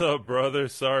up, brother?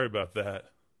 Sorry about that.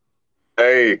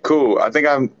 Hey, cool. I think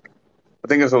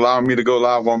it's allowing me to go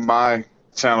live on my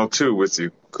channel too with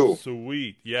you. Cool.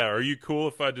 Sweet. Yeah, are you cool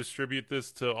if I distribute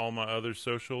this to all my other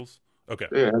socials? Okay,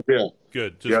 Yeah, yeah.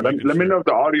 good. Yeah, Just making let me sure. know if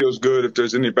the audio is good, if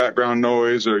there's any background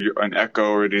noise or an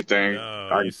echo or anything. No,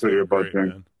 I you can put sound earbuds great, in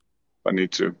if man. I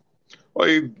need to. Well,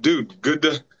 hey, dude, good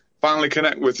to finally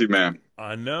connect with you, man.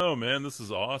 I know, man. This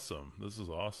is awesome. This is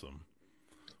awesome.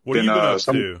 What have Been you been up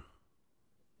some to?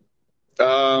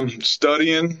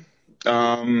 studying,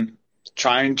 um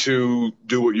trying to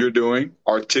do what you're doing,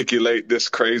 articulate this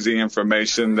crazy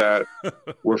information that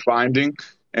we're finding.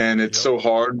 And it's Yep. so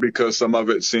hard because some of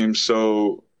it seems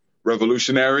so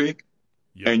revolutionary,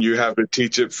 Yep. and you have to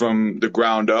teach it from the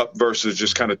ground up versus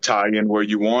just kind Hmm. of tie in where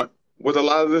you want with a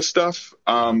lot of this stuff.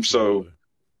 So Absolutely.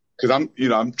 because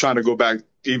I'm trying to go back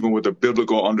even with a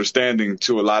biblical understanding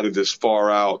to a lot of this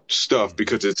far out stuff Hmm.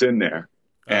 because it's in there.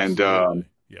 And Absolutely.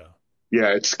 Yeah.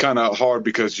 yeah, it's kind of hard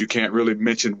because you can't really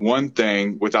mention one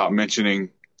thing without mentioning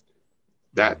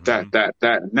Hmm. and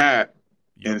that.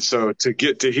 Yep. And so to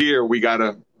get to here, we got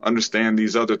to understand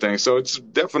these other things. So it's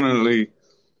definitely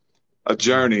a Hmm.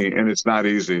 journey, and it's not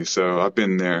easy. So I've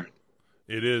been there.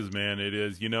 It is, man. It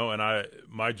is. And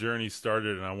my journey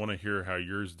started, and I want to hear how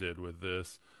yours did with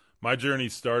this. My journey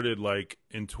started like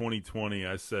in 2020.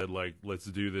 I said, like, let's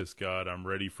do this, God. I'm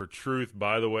ready for truth.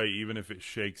 By the way, even if it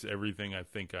shakes everything I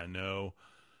think I know,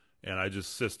 and I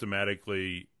just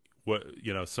systematically,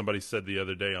 somebody said the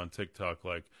other day on TikTok,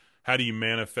 like, how do you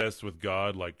manifest with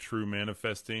God, like true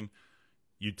manifesting?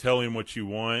 You tell him what you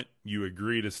want, you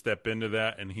agree to step into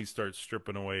that, and he starts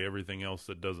stripping away everything else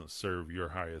that doesn't serve your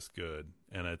highest good.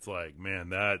 And it's like, man,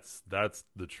 that's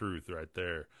the truth right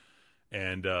there.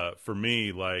 And for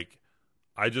me, like,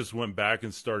 I just went back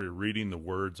and started reading the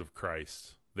words of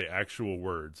Christ, the actual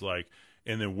words, like,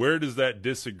 and then where does that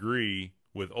disagree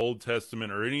with Old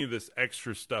Testament or any of this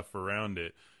extra stuff around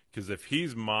it? Because if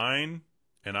he's mine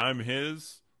and I'm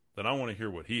his, then I want to hear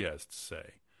what he has to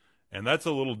say. And that's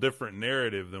a little different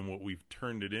narrative than what we've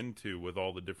turned it into with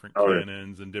all the different Oh, yeah.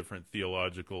 canons and different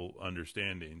theological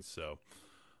understandings.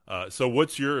 So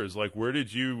what's yours? Like, when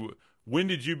did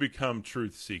you become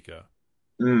Truth Seeker?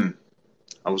 Mm,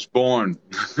 I was born.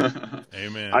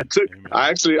 Amen. I Amen.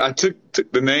 actually,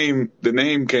 took the name. The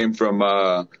name came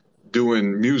from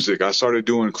doing music. I started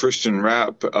doing Christian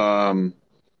rap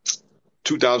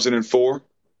 2004,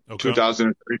 Okay.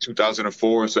 2003,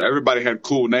 2004. And so everybody had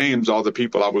cool names, all the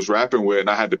people I was rapping with, and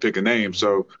I had to pick a name. Hmm.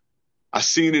 So I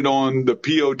seen it on the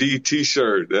POD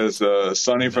T-shirt. As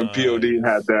Sonny from POD had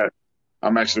Nice. that.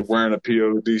 I'm actually Awesome. wearing a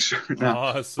POD shirt now,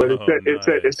 but Awesome.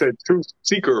 it Nice. said Truth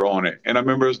Seeker on it, and I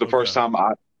remember it was the first Okay.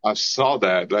 time I saw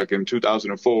that, like in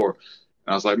 2004,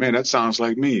 and I was like, man, that sounds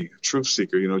like me, Truth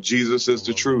Seeker. Jesus I is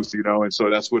the love that. truth, and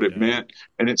so that's what it Yeah. meant,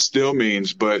 and it still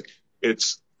means, but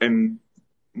it's in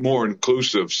more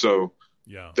inclusive. So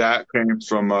Yeah. that came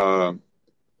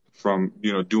from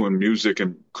doing music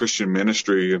and Christian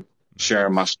ministry and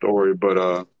sharing my Nice. story.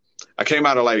 But I came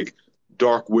out of like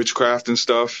dark witchcraft and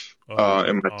stuff Okay.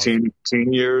 in my Awesome.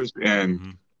 teen years,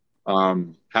 and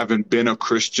Hmm. having been a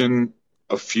Christian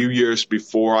a few years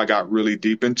before I got really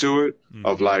deep into it,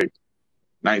 of Hmm. like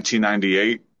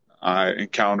 1998, I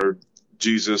encountered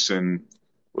Jesus and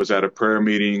was at a prayer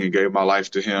meeting and gave my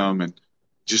life to him and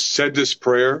just said this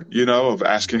prayer, of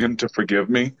asking Hmm. him to forgive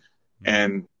me. Hmm.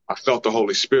 And I felt the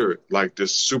Holy Spirit, like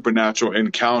this supernatural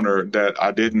encounter that I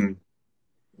Hmm. didn't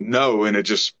know. And it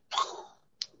just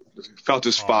felt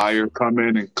this fire Awesome. come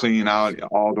in and clean out Awesome.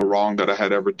 all the wrong that I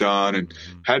had ever done. And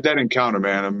Hmm. had that encounter,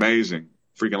 man, amazing,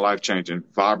 freaking life changing,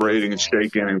 That's vibrating and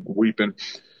shaking awesome. and weeping.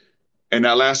 And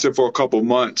that lasted for a couple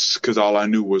months because all I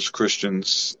knew was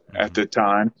Christians at Hmm. the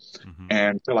time, Hmm. and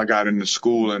until I got into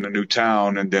school in a new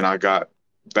town, and then I got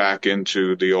back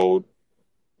into the old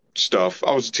stuff.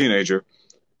 I was a teenager,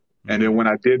 and then Hmm. when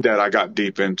I did that, I got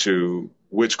deep into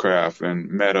witchcraft and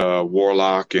met a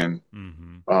warlock, and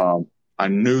Hmm. um, I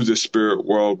knew the spirit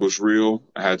world was real.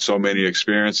 I had so many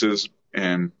experiences,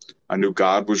 and I knew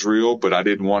God was real, but I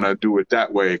didn't want Hmm. to do it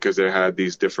that way because they had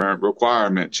these different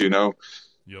requirements.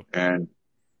 Yep. And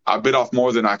I bit off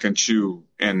more than I can chew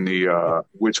in the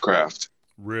witchcraft,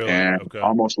 Really? and Okay.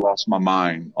 almost lost my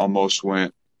mind. Almost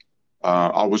went.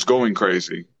 I was going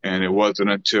crazy, and it Hmm. wasn't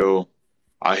until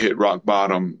I hit rock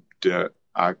bottom that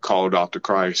I called out to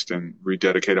Christ and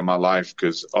rededicated my life.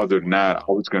 Because other than that, I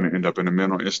Wow. was going to end up in a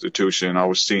mental institution. I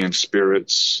was seeing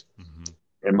spirits Hmm.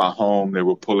 in my home. They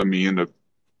were pulling me into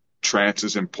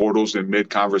trances and portals in mid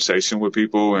conversation with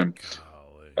people, and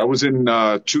Golly. that was in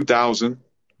 2000.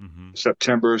 Hmm.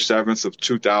 September 7th of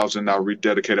 2000, I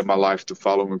rededicated my life to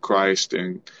following Christ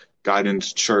and got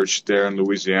into church there in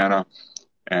Louisiana,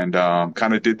 and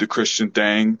kind of did the Christian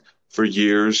thing for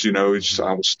years.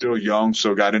 I was still young,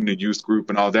 so got into youth group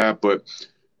and all that. But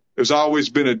there's always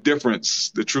been a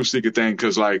difference, the Truth Seeker thing,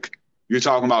 because like you're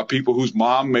talking about people whose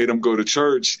mom made them go to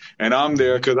church, and I'm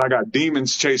there because I got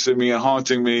demons chasing me and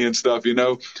haunting me and stuff.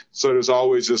 So there's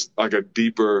always just like a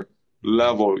deeper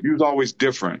level. It was always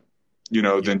different,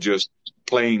 than just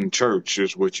playing church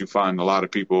is what you find a lot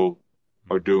of people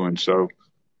are doing. So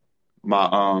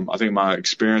I think my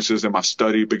experiences and my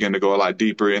study began to go a lot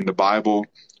deeper in the Bible,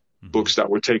 books that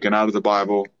were taken out of the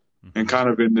Bible, and kind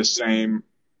of in the same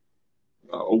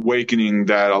awakening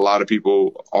that a lot of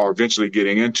people are eventually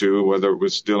getting into, whether it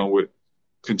was dealing with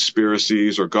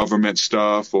conspiracies or government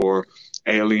stuff or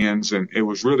aliens. And it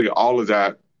was really all of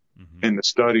that in the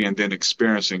study and then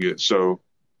experiencing it. So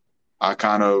I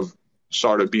kind of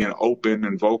started being open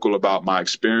and vocal about my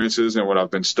experiences and what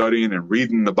I've been studying and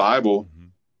reading the Bible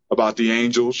about the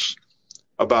angels,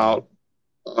 about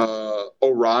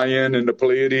Orion and the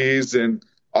Pleiades and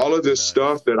all of this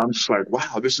stuff that I'm just like,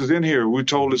 wow, this is in here. We're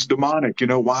told it's demonic.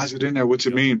 Why is it in there? What's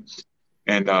it mean?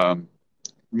 And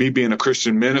me being a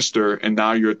Christian minister, and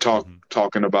now you're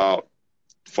talking about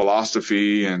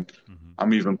philosophy, and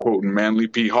I'm even quoting Manly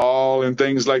P. Hall and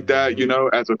things like that,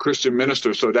 as a Christian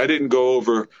minister. So that didn't go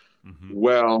over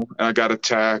well. I got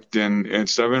attacked and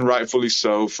stuff, and rightfully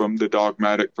so from the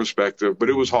dogmatic perspective, but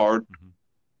it was hard.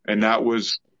 And that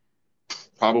was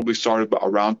probably started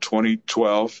around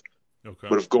 2012. Okay.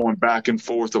 But of going back and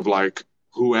forth of like,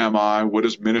 who am I? What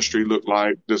does ministry look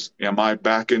like? Am I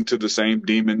back into the same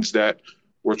demons that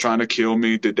were trying to kill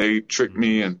me? Did they trick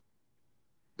me?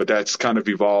 But that's kind of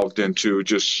evolved into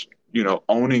just,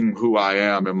 owning who I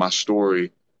am and my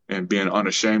story and being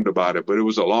unashamed about it. But it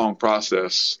was a long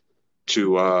process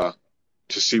to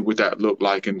see what that looked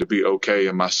like and to be okay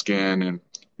in my skin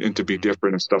and to be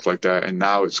different and stuff like that. And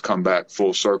now it's come back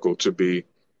full circle to be,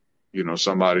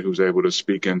 somebody who's able to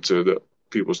speak into the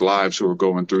people's lives who are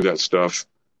going through that stuff.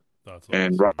 That's awesome.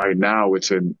 And right now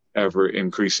it's an ever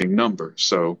increasing number.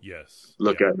 So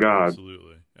look at God.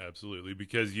 Absolutely.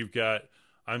 Because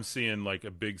I'm seeing like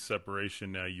a big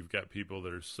separation now. You've got people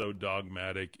that are so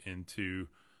dogmatic into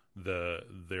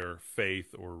their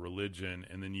faith or religion.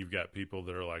 And then you've got people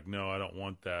that are like, no, I don't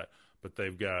want that. But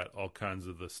they've got all kinds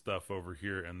of the stuff over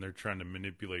here, and they're trying to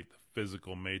manipulate the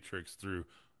physical matrix through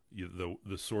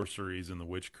the sorceries and the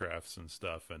witchcrafts and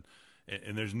stuff,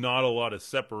 and there's not a lot of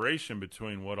separation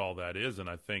between what all that is. And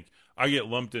I think I get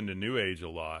lumped into New Age a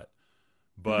lot,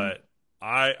 but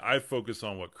I focus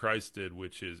on what Christ did,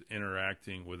 which is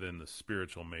interacting within the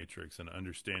spiritual matrix and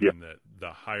understanding that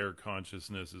the higher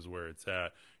consciousness is where it's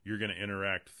at. You're going to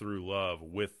interact through love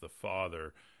with the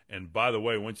Father. And by the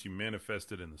way, once you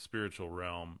manifest it in the spiritual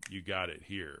realm, you got it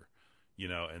here.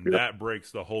 And that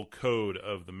breaks the whole code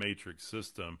of the matrix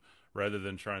system, rather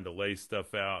than trying to lay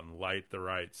stuff out and light the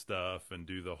right stuff and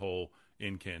do the whole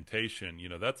incantation.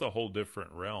 That's a whole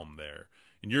different realm there.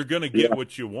 And you're going to get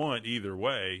what you want either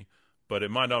way, but it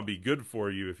might not be good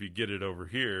for you if you get it over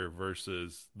here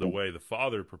versus the way the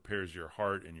Father prepares your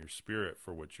heart and your spirit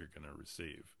for what you're going to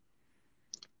receive.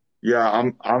 Yeah,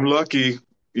 I'm lucky.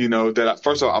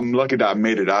 First of all, I'm lucky that I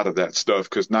made it out of that stuff,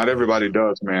 because not everybody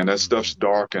does, man. That stuff's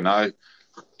dark. And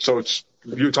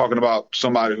you're talking about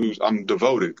somebody I'm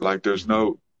devoted. Like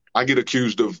I get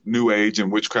accused of New Age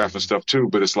and witchcraft and stuff too,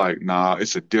 but it's like, nah,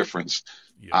 it's a difference.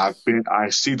 I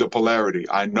see the polarity.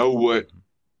 I know what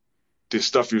the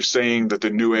stuff you're saying that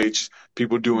the New Age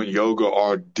people doing yoga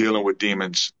are dealing with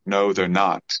demons. No, they're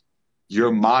not.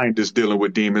 Your mind is dealing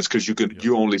with demons because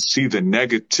you only see the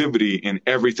negativity in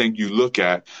everything you look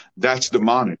at. That's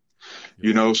demonic,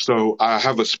 So I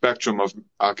have a spectrum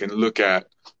I can look at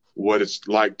what it's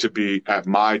like to be at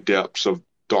my depths of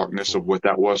darkness of what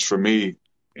that was for me,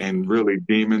 and really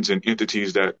demons and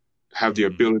entities that have the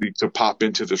ability to pop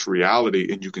into this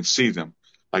reality, and you can see them.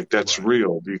 Like that's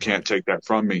real. You can't take that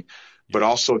from me. But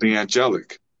also the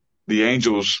angelic, the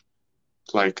angels,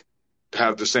 like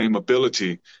have the same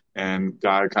ability. And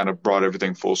God kind of brought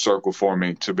everything full circle for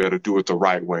me to be able to do it the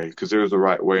right way, because there's a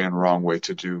right way and a wrong way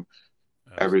to do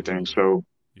everything. So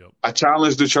I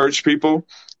challenge the church people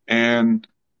and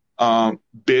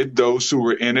bid those who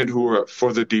are in it, who are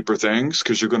for the deeper things,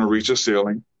 because you're going to reach a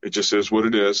ceiling. It just is what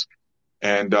it is.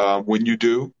 And when you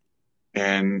do,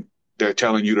 and they're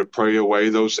telling you to pray away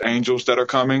those angels that are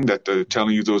coming, that they're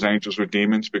telling you those angels are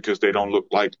demons because they don't look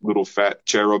like little fat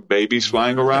cherub babies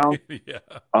flying around.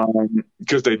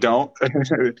 Because they don't.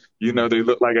 They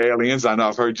look like aliens. I know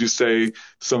I've heard you say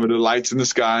some of the lights in the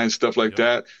sky and stuff like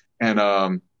that. And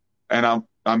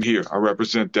I'm here. I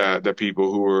represent the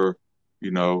people who are,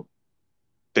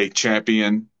 they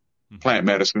champion plant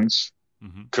medicines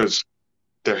Mm-hmm. because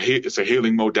it's a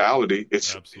healing modality.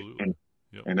 Absolutely.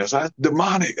 Yep. And it's not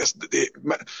demonic.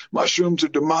 Mushrooms are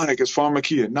demonic. It's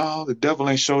pharmakia. No, the devil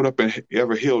ain't showed up and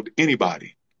ever healed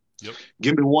anybody. Yep.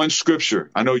 Give me one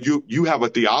scripture. I know you have a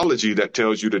theology that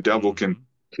tells you the devil Mm-hmm. can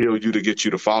heal you to get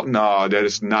you to fall. No, that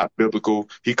is not biblical.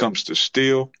 He comes to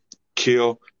steal,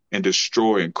 kill, and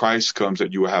destroy. And Christ comes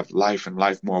that you will have life and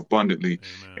life more abundantly.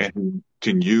 Amen. And he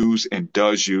can use and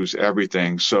does use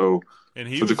everything. So And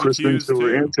he for the was Christians accused who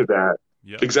are too. into that,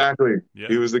 Yeah. exactly. Yeah.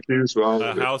 He was accused for all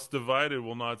A of it. house divided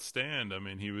will not stand. I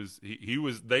mean, he was.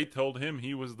 They told him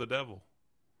he was the devil.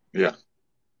 Yeah. So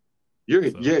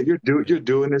You're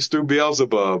doing this through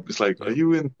Beelzebub. It's like, are yep.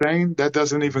 you insane? That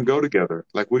doesn't even Mm-hmm. go together.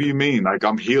 Like, what do Yep. you mean? Like,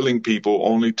 I'm healing people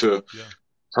only to Yeah.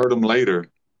 hurt them later.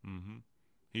 Mm-hmm.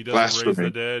 He doesn't raise the Blasphemy.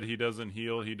 dead. He doesn't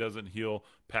heal. He doesn't heal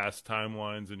past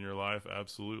timelines in your life.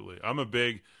 Absolutely. I'm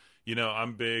big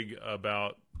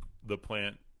about the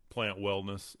plant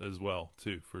wellness as well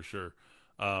too, for sure.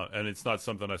 And it's not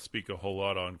something I speak a whole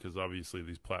lot on because obviously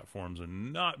these platforms are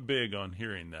not big on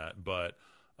hearing that. But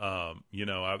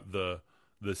the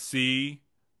C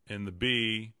and the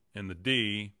B and the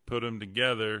D, put them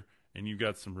together, and you've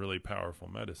got some really powerful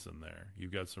medicine there.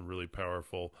 You've got some really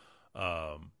powerful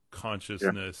Yeah.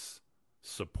 consciousness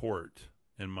support,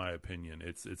 in my opinion.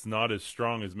 It's not as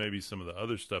strong as maybe some of the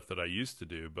other stuff that I used to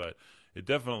do, but it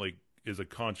definitely is a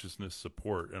consciousness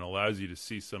support and allows you to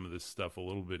see some of this stuff a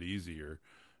little bit easier.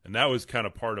 And that was kind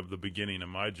of part of the beginning of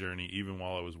my journey, even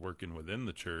while I was working within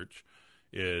the church,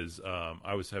 is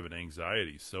I was having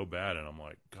anxiety so bad, and I'm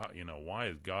like, God, why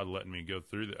is God letting me go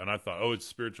through that? And I thought, oh, it's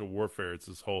spiritual warfare. It's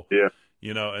this whole, Yeah.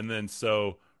 and then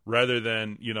so rather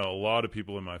than, a lot of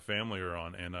people in my family are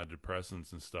on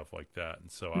antidepressants and stuff like that.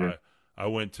 And so Yeah. I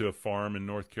went to a farm in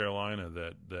North Carolina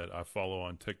that I follow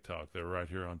on TikTok. They're right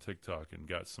here on TikTok, and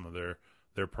got some of their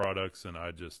products, and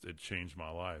it changed my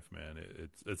life, man.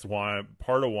 It's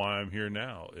part of why I'm here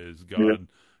now is God Yeah.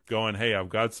 going, hey, I've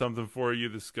got something for you.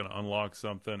 This is going to unlock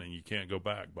something, and you can't go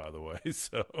back, by the way.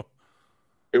 So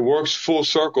It works full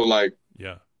circle. Like,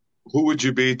 yeah. who would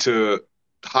you be to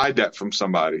hide that from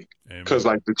somebody? Because,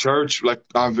 Amen. like, the church, like,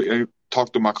 I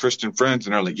talked to my Christian friends,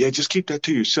 and they're like, yeah, just keep that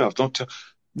to yourself. Don't tell.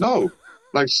 No,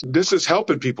 like, this is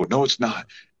helping people. No, it's Yeah. not.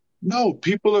 No,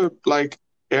 people are like,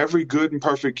 every good and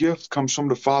perfect gift comes from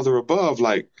the Father above.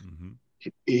 Like, Mm-hmm.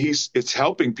 it's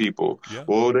helping people. Yeah.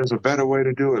 Well, there's a better Absolutely. way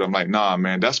to do it. I'm like, nah,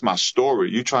 man, that's my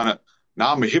story. You trying to,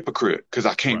 now I'm a hypocrite because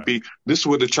I can't Right. be, this is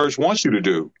what the church wants you to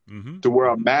do. Mm-hmm. To wear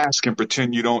a Mm-hmm. mask and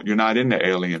pretend you're not into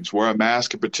aliens. Wear a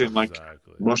mask and pretend like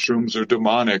Exactly. mushrooms are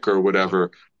demonic or Yep.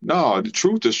 whatever. No, the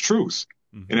truth is truth.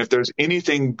 Mm-hmm. And if there's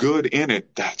anything good in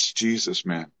it, that's Jesus,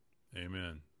 man.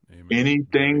 Amen. Amen. Very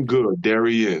Anything good. good, there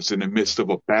he is in the Yeah. midst of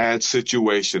a bad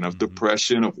situation of Mm-hmm.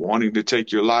 depression, of wanting to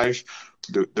take your life.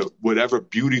 Whatever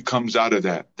beauty comes out of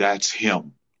that, that's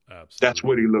him. That's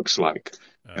what Absolutely. he looks like.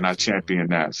 And I Absolutely. champion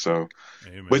that. So,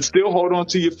 but Amen. still hold on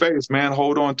to your Amen. faith, man.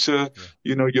 Hold on to,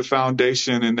 Yeah. your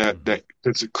foundation, and Mm-hmm.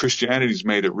 because Christianity's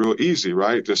made it real easy,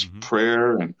 right? Just Mm-hmm.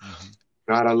 prayer and Mm-hmm.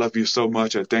 God, I love you so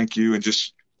much. I thank you. And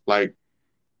just like,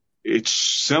 it's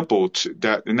simple to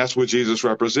that. And that's what Jesus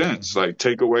represents. Mm-hmm. Like,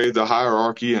 take away the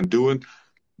hierarchy and doing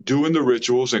the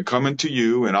rituals and coming to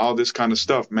you and all this kind of Mm-hmm.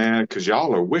 stuff, man, because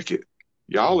y'all are wicked.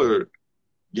 Y'all Mm-hmm. are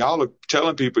y'all are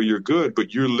telling people you're good,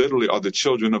 but you literally are the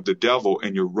children of the devil,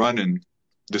 and you're running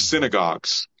the Mm-hmm.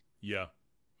 synagogues Yeah.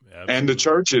 and the Absolutely.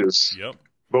 churches. Yep.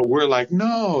 But we're like,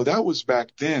 no, that was back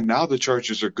then. Now the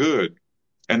churches are good,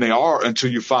 and they are until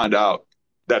you find out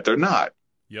that they're not.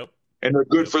 Yep. And they're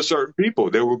good Yep. for certain people.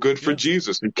 They were good for Yeah.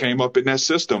 Jesus. He came up in that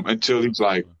system until he's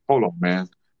like, Absolutely. hold on, man.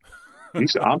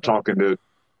 I'm talking to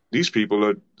these people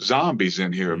are zombies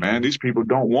in here, man. Mm-hmm. These people Mm-hmm.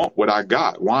 don't want what I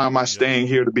got. Why am I Yep. staying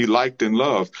here to be liked and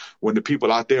loved when the people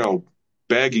out there are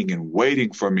begging and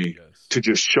waiting for me Yes. to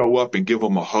just show up and give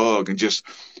them a hug and just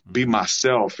be Mm-hmm.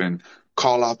 myself and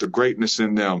call out the greatness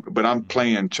in them? But I'm Mm-hmm.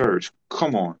 playing church.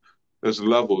 Come on. There's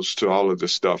levels to all of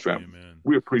this stuff. And Amen.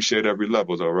 we appreciate every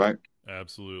level, though, right?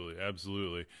 Absolutely.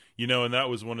 Absolutely. And that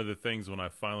was one of the things when I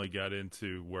finally got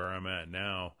into where I'm at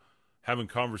now, having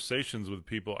conversations with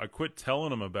people. I quit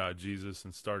telling them about Jesus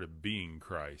and started being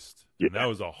Christ. Yeah. And that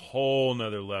was a whole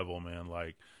nother level, man.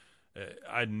 Like,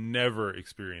 I'd never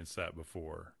experienced that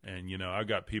before. And, I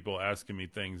got people asking me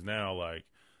things now, like,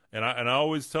 and I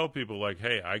always tell people, like,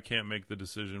 hey, I can't make the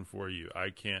decision for you. I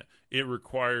can't. It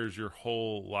requires your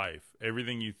whole life.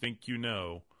 Everything you think you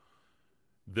know.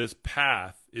 This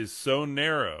path is so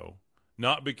narrow,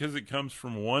 not because it comes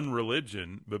from one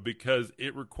religion, but because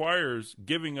it requires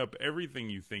giving up everything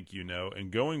you think you know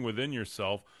and going within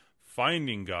yourself,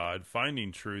 finding God,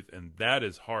 finding truth, and that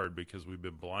is hard because we've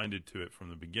been blinded to it from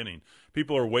the beginning.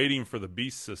 People are waiting for the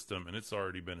beast system, and it's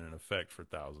already been in effect for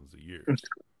thousands of years.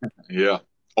 Yeah.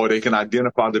 Or they can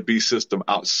identify the beast system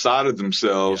outside of Yeah,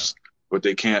 themselves, but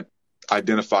they can't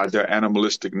identify their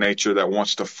animalistic nature that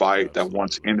wants to fight, that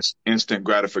wants absolutely. instant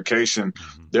gratification.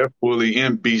 Hmm. They're fully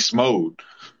in beast mode,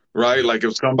 right? Yep. Like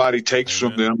if somebody takes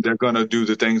from Amen. them, they're going to do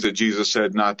the things that Jesus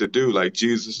said not to do. Like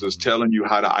Jesus is Hmm. telling you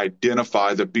how to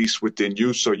identify the beast within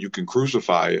you so you can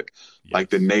crucify it. Like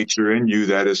the Yes. nature in you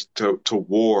that is to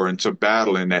war and to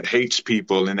battle and that hates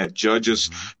people and that judges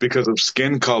Hmm. because of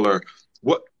skin color.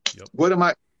 What, Yep. what am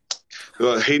I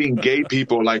hating gay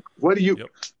people? Like, what do you, Yep.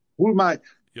 who am I?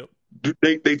 Yep.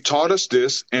 They taught us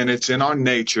this and it's in our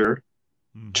nature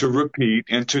to Hmm. repeat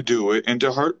and to do it and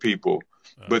to hurt people.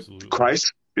 But Absolutely.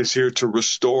 Christ is here to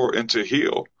restore and to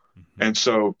heal. Hmm. And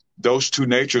so those two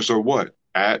natures are what?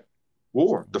 At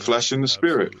war, the War. flesh and the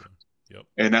spirit. Absolutely. Yep.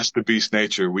 And that's the beast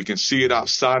nature. We can see it Hmm.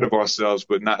 outside of ourselves,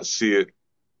 but not see it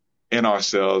in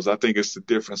ourselves. I think it's the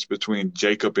difference between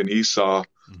Jacob and Esau.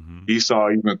 Hmm. Esau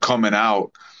even coming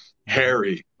out Hmm.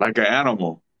 hairy like an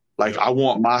animal. Like, Yep. I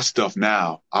want my stuff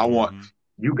now. Hmm.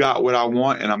 You got what I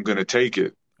want and I'm going to take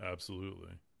it.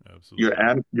 Absolutely. Your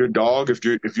Absolutely. your Yep. dog,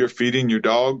 if you're feeding your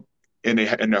dog and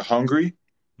they're hungry,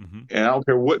 Hmm. and I don't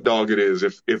care what dog it is,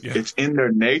 if Yeah. it's in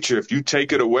their nature, if you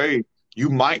take it Yep. away, you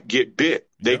might get bit.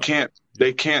 Yep. They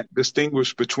Yep. can't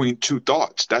distinguish between two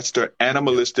thoughts. That's their Yep.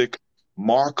 animalistic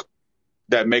mark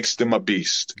that makes them a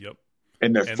beast. Yep.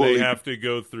 And they're And they fully have to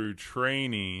go through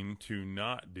training to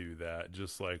not do that,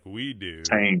 just like we do.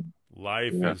 tame.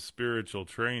 Life Yeah. is spiritual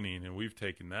training, and we've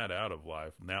taken that out of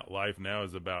life. Now, life now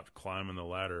is about climbing the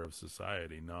ladder of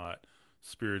society, not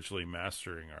spiritually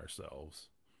mastering ourselves.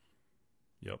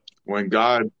 Yep. When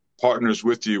God partners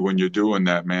with you when you're doing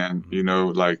that, man,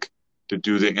 Hmm. like to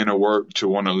do the inner work, to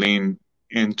want to lean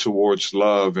in towards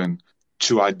love and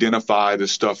to identify the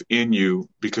stuff in you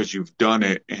because you've done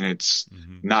it and it's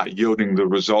Hmm. not yielding the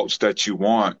results that you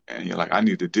want. And you're like, I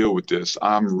need to deal with this.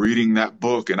 I'm reading that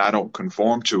book and I don't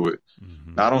conform to it.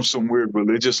 Hmm. Not on some weird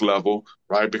religious level,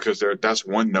 right? Because that's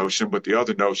one notion, but the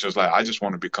other notion is like, I just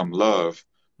want to become love.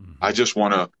 I Hmm. just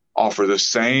want to offer the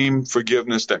same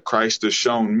forgiveness that Christ has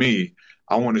shown me.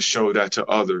 I want to show that to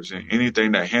others, and Hmm.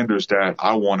 anything that hinders that,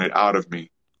 I want it out of me.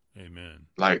 Amen.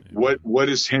 Like Amen. what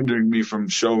is hindering me from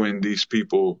showing these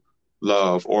people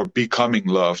love or becoming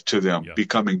love to them, Yeah.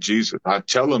 becoming Jesus? I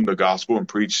tell them the gospel and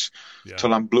preach Yeah.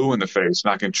 till I'm blue in the face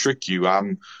and I can trick you.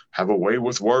 Have a way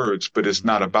with words, but it's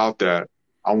not Hmm. about that.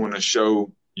 I want to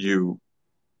show you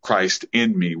Christ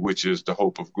in me, which is the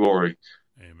hope of glory.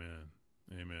 Amen.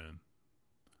 Amen.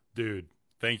 Dude,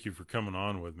 thank you for coming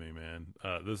on with me, man.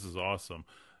 This is awesome.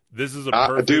 This is a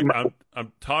I do. perfect.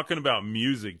 I'm talking about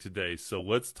music today, so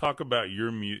let's talk about your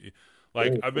music.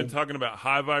 Like I've been talking about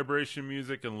high vibration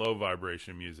music and low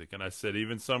vibration music, and I said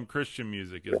even some Christian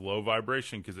music is low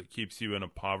vibration because it keeps you in a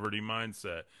poverty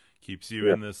mindset, keeps you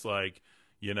Yeah. in this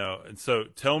And so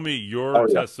tell me your Oh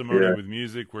yeah. testimony Yeah. with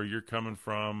music, where you're coming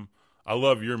from. I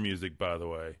love your music, by the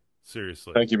way.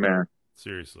 Seriously, Thank you, man.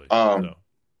 seriously. Um, So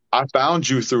I found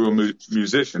you through a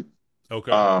musician.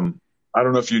 okay. Um, I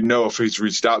don't know if you know if he's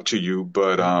reached out to you,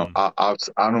 but Mm-mm.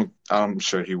 I don't. I'm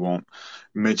sure he won't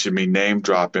mention me name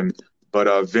dropping.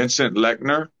 But Vincent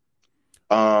Lechner,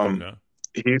 um, Okay.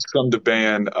 he's from the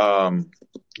band.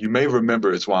 You may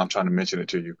remember. It's why I'm trying to mention it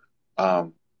to you.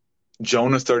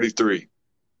 Jonah 33.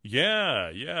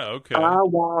 Yeah, yeah, okay. I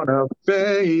want a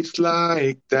face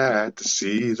like that to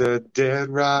see the dead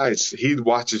rise. He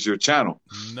watches your channel.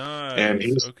 And Nice.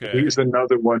 he's Okay.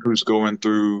 another one who's going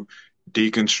through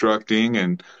deconstructing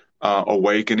and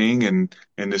awakening, and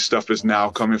this stuff is now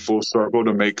coming Awesome. full circle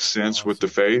to make sense with the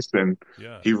Awesome. faith. And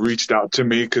Yeah. he reached out to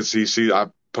me because he see I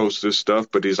post this stuff,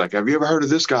 but he's like, "Have you ever heard of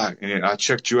this guy?" And I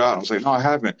checked you out. I was like, "No, I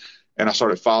haven't." And I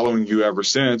started following you ever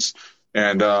since.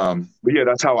 And Wow. but yeah,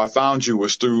 that's how I found you,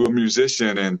 was through a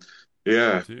musician, and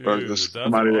yeah, or Dude, that's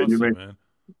somebody that you awesome, made man.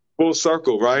 full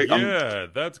circle, right? Yeah,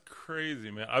 that's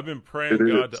crazy, man. I've been It praying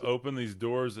God to is. open these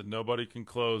doors that nobody can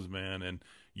close, man. And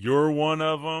you're one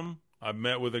of them. I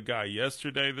met with a guy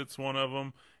yesterday that's one of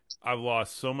them. I've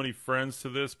lost so many friends to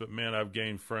this, but man, I've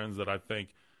gained friends that I think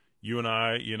you and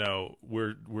I,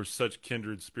 we're such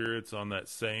kindred spirits on that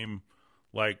same,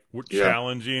 like, we're Yeah.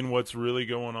 challenging what's really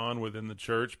going on within the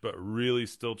church, but really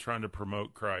still trying to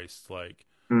promote Christ, like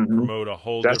Hmm. promote a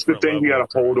whole That's the different thing you level got of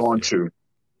to hold Christ. on Yeah. to.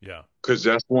 Yeah. Because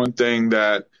that's one thing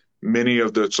that many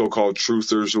of the so-called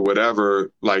truthers or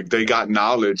whatever, like they Yeah. got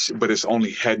knowledge, but it's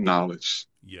only head knowledge.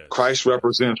 Yes. Christ Yes.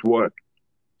 represents what?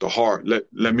 The heart.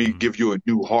 Let me Hmm. give you a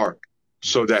new heart.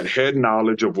 So that head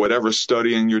knowledge of whatever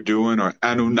studying you're doing, or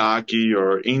Anunnaki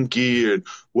or Inky and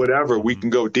whatever, we can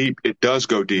go deep. It does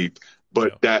go deep.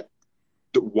 But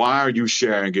why are you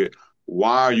sharing it?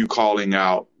 Why are you calling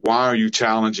out? Why are you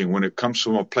challenging when it comes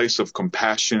from a place of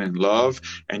compassion and love,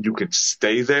 and you can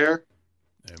stay there?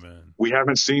 Amen. We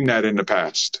haven't seen that in the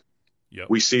past. Yep.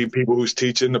 We see people who's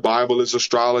teaching the Bible is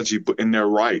astrology, and they're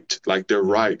right. Like they're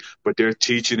right, but they're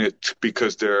teaching it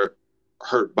because they're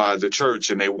hurt by the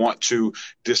church and they want to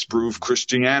disprove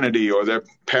Christianity or their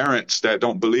parents that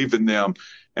don't believe in them.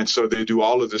 And so they do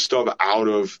all of this stuff out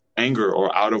of anger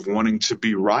or out of wanting to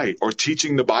be right, or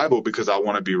teaching the Bible because I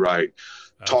want to be right.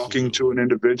 Absolutely. Talking to an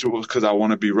individual because I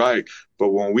want to be right. But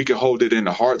when we can hold it in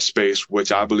the heart space,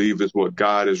 which I believe is what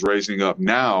God is raising up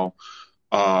now,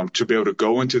 to be able to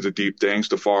go into the deep things,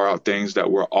 the far out things that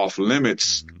were off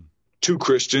limits to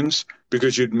Christians,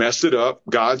 because you'd mess it up.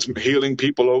 God's healing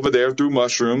people over there through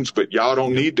mushrooms, but y'all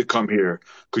don't need to come here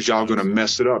because y'all going to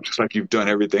mess it up just like you've done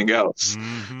everything else.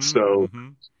 So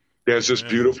there's this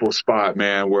beautiful spot,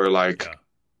 man, where like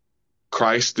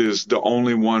Christ is the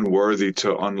only one worthy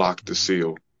to unlock the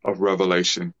seal of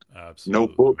revelation. Absolutely.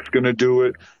 No book's going to do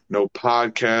it. No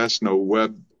podcast, no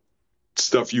web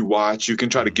stuff you watch. You can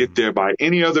try to get there by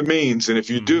any other means. And if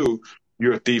you do,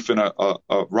 you're a thief and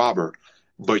a robber.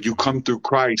 But you come through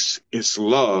Christ, it's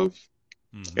love.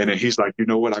 And then he's like, you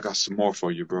know what? I got some more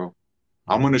for you, bro.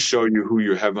 I'm going to show you who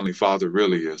your heavenly father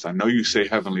really is. I know you say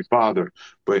heavenly father,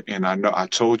 and I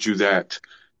told you that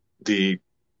the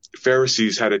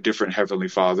Pharisees had a different heavenly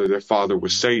father. Their father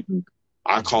was Satan.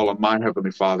 I call him my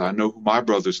heavenly father. I know who my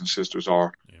brothers and sisters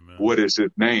are. Amen. What is his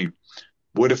name?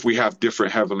 What if we have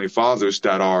different heavenly fathers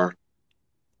that are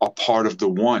a part of the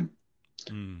one?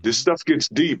 This stuff gets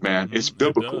deep, man. It's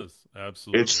biblical. It does.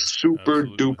 Absolutely. It's super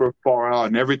duper far out,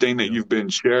 and everything that you've been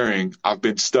sharing, I've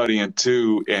been studying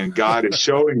too, and God is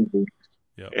showing me.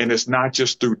 And it's not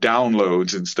just through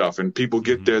downloads and stuff, and people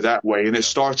get there that way, and it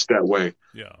starts that way.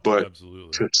 But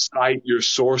to cite your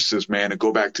sources, man, and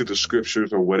go back to the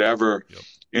scriptures or whatever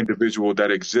individual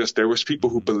that exists. There was people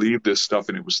who believed this stuff,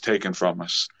 and it was taken from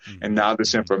us, and now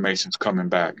this information's coming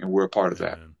back, and we're a part of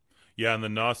that. Yeah, and the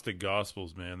Gnostic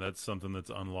Gospels, man, that's something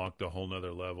that's unlocked a whole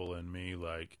nother level in me,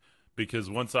 like, because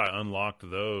once I unlocked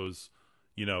those,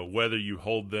 you know, whether you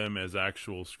hold them as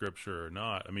actual scripture or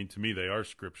not, I mean, to me, they are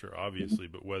scripture, obviously,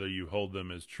 but whether you hold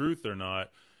them as truth or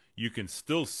not, you can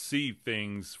still see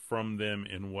things from them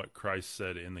in what Christ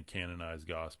said in the canonized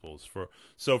Gospels.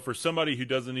 So for somebody who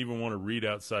doesn't even want to read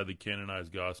outside the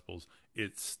canonized Gospels,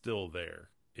 it's still there.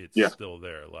 It's still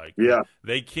there. Like,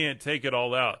 they can't take it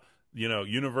all out. You know,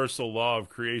 universal law of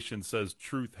creation says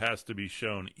truth has to be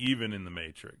shown, even in the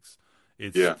Matrix.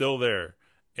 It's still there.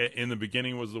 In the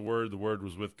beginning was the Word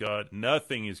was with God.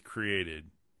 Nothing is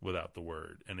created without the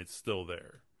Word, and it's still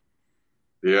there.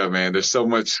 Yeah, man, there's so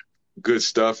much good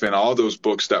stuff in all those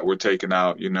books that were taken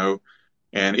out, you know,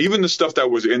 and even the stuff that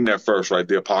was in there first, right?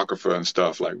 The Apocrypha and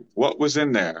stuff, like what was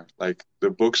in there, like the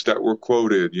books that were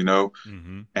quoted, you know,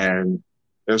 and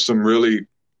there's some really,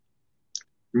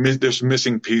 there's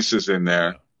missing pieces in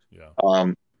there.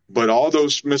 But all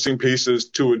those missing pieces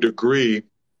to a degree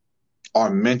are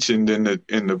mentioned in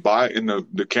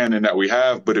the canon that we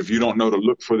have. But if you don't know to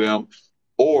look for them,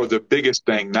 or the biggest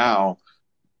thing now,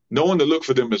 knowing to look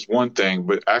for them is one thing,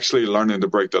 but actually learning to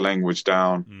break the language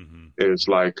down is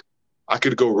like, I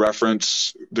could go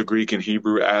reference the Greek and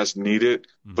Hebrew as needed,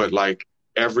 but like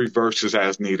every verse is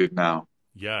as needed now.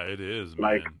 Yeah, it is,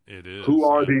 man. Like, it is. Who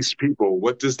are these people?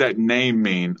 What does that name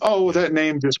mean? Oh, that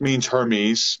name just means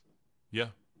Hermes. Yeah.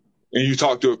 And you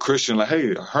talk to a Christian like,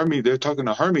 hey, Hermes, they're talking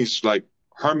to Hermes, like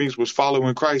Hermes was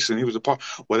following Christ and he was a part.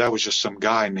 Well, that was just some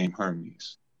guy named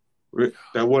Hermes.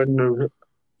 That wasn't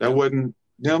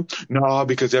him? No,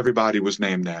 because everybody was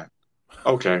named that.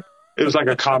 Okay. It was like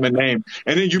a common name.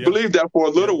 And then you believe that for a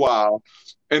little while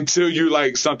until you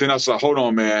like something else. Like, hold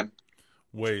on, man.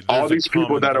 Wait, all these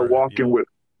people that are walking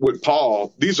with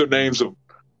Paul, these are names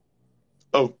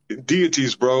of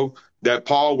deities, bro, that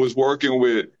Paul was working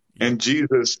with, and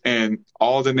Jesus, and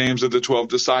all the names of the 12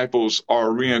 disciples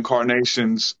are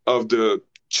reincarnations of the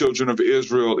children of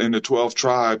Israel in the 12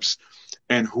 tribes,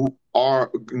 and who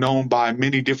are known by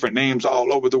many different names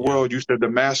all over the world. You said the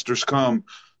masters come.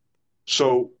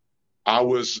 So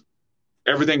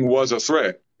everything was a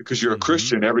threat. Because you're a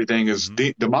Christian, everything is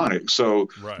demonic. So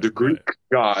the Greek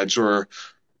gods or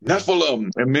Nephilim,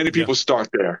 and many people start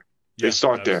there. They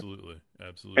start there. Absolutely.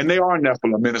 And they are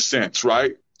Nephilim in a sense,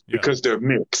 right? Because they're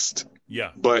mixed.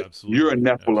 But you're a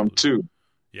Nephilim too.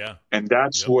 And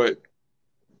that's what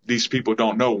these people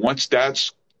don't know. Once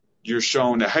you're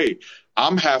shown that, hey,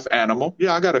 I'm half animal.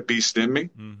 Yeah, I got a beast in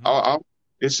me.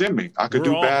 It's in me. I could We're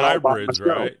do all bad all by hybrids,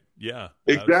 myself. right? Yeah,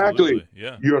 Exactly. absolutely.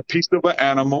 Yeah. You're a piece of an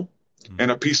animal Mm-hmm.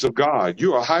 and a piece of God.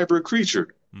 You're a hybrid creature.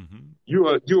 Mm-hmm.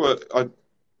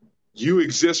 You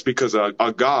exist because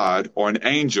a God or an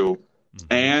angel Mm-hmm.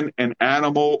 and an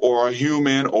animal or a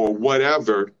human or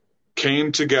whatever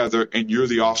came together, and you're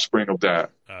the Mm-hmm. offspring of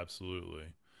that. Absolutely.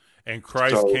 And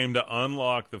Christ So came to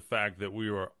unlock the fact that we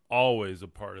were always a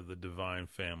part of the divine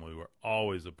family. We're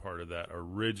always a part of that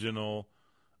original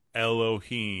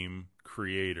Elohim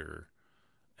creator.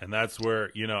 And that's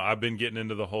where, I've been getting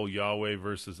into the whole Yahweh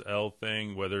versus El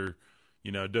thing, whether,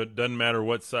 doesn't matter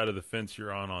what side of the fence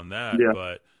you're on that, yeah,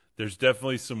 but there's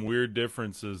definitely some weird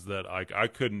differences that I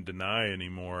couldn't deny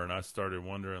anymore. And I started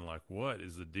wondering, like, what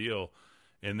is the deal?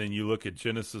 And then you look at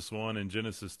Genesis 1 and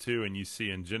Genesis 2, and you see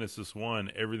in Genesis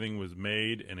 1, everything was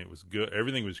made and it was good.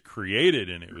 Everything was created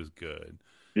and it was good.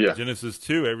 yeah. Genesis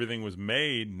 2, everything was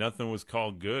made. Nothing was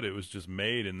called good. It was just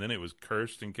made, and then it was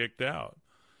cursed and kicked out.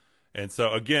 And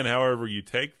so, again, however you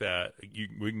take that,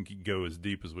 we can go as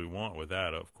deep as we want with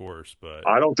that, of course. But,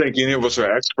 I don't think any of us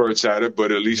are experts at it,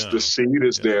 but at least the no. seed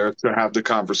is Yeah, there to have the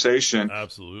conversation.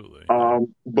 absolutely. Yeah.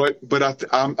 But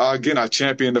I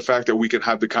champion the fact that we can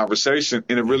have the conversation,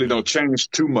 and it really don't Amen. change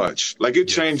too much. Like it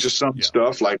Yes. changes some Yeah.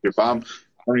 stuff. Like if I Yeah.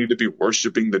 don't need to be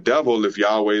worshiping the devil if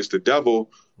Yahweh is the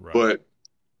devil, Right. but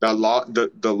the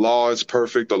law is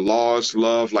perfect. The law is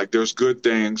love. Like there's good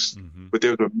things, Mm-hmm. but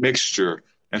there's a mixture.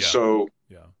 And Yeah. so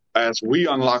Yeah. as we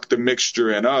unlock the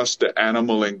mixture in us, the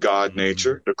animal and God Mm-hmm.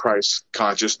 nature, the Christ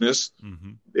consciousness,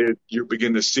 Mm-hmm. you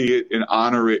begin to see it and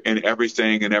honor it in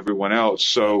everything and everyone else.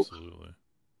 So Absolutely.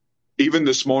 even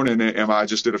this morning, and I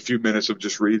just did a few minutes of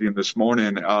just reading this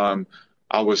morning,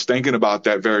 I was thinking about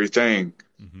that very thing.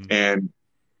 Mm-hmm. And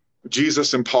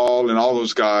Jesus and Paul and all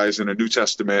those guys in the New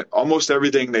Testament, almost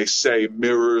everything they say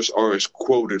mirrors or is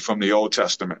quoted from the Old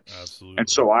Testament. And Absolutely.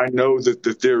 so I know that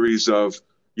the theories of,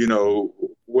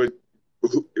 what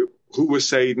who was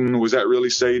Satan? Was that really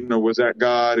Satan or was that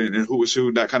God? And who was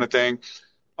who? That kind of thing.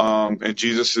 And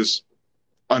Jesus is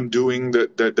undoing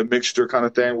the mixture kind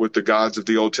of thing with the gods of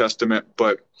the Old Testament.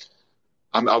 But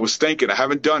I was thinking, I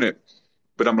haven't done it,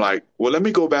 but I'm like, well, let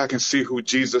me go back and see who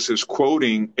Jesus is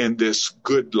quoting in this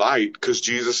good light, because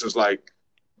Jesus is like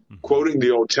Mm-hmm. quoting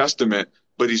the Old Testament,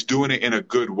 but he's doing it in a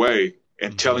good way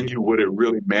and Mm-hmm. telling you what it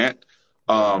really meant.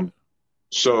 Right.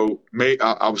 So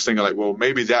I was thinking like, well,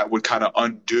 maybe that would kind of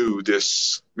undo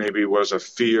this, maybe was a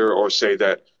fear, or say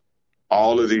that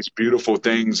all of these beautiful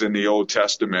things in the Old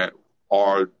Testament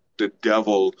are the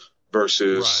devil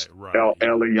versus Right. Right. Yeah.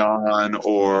 Elion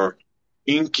or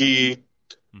Inky.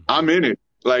 Mm-hmm. I'm in it.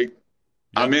 Like,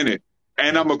 Yeah. I'm in it.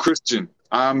 And Yeah. I'm a Christian.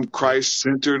 I'm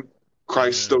Christ-centered,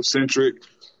 Christocentric.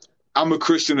 I'm a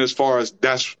Christian as far as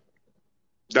that's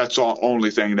the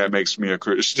only thing that makes me a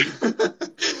Christian.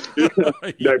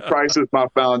 That Yeah. Christ is my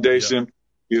foundation.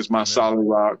 He is my Amen. solid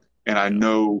rock. And I Yeah.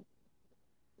 know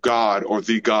God or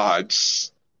the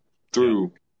gods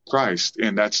through Christ.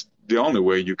 And that's the only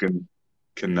way you can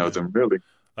know Amen. them, really.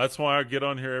 That's why I get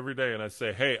on here every day and I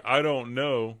say, hey, I don't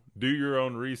know. Do your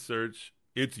own research.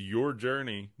 It's your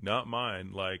journey, not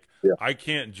mine. Like, Yeah. I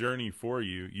can't journey for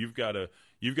you. You've got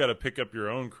to pick up your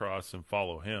own cross and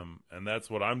follow him. And that's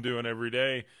what I'm doing every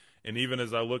day. And even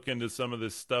as I look into some of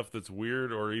this stuff that's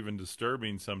weird or even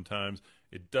disturbing sometimes,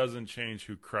 it doesn't change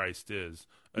who Christ is,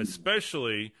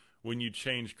 especially when you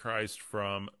change Christ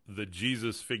from the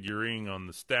Jesus figurine on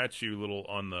the statue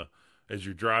as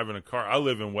you're driving a car. I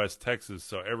live in West Texas,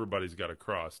 so everybody's got a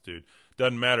cross, dude.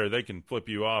 Doesn't matter. They can flip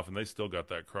you off, and they still got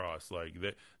that cross. Like,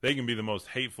 they can be the most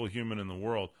hateful human in the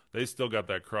world. They still got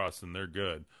that cross, and they're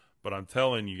good. But I'm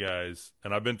telling you guys,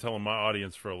 and I've been telling my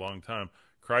audience for a long time,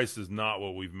 Christ is not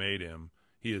what we've made him.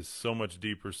 He is so much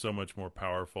deeper, so much more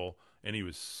powerful, and he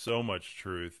was so much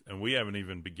truth. And we haven't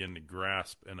even begun to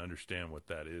grasp and understand what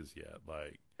that is yet.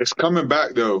 Like, It's coming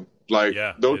back, though. Like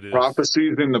yeah, those it is.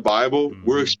 prophecies in the Bible,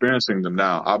 we're Mhm. experiencing them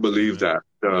now. I believe Amen.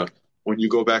 that. When you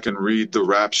go back and read the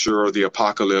rapture or the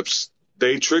apocalypse,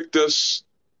 they tricked us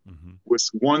Mhm. with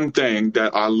one thing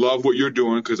that I love what you're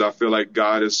doing, because I feel like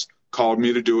God has called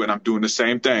me to do it, and I'm doing the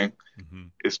same thing. Mhm.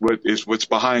 Is what's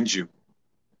behind you,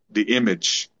 the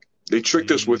image. They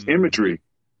tricked us with Mhm. imagery.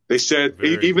 They said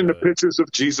Very even the good. pictures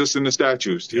of Jesus in the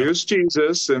statues. Yep. Here's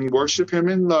Jesus and worship him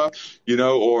in love,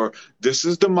 or this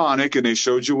is demonic, and they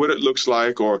showed you what it looks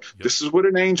like, or this is what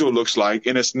an angel looks like,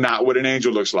 and it's not what an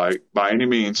angel looks like by any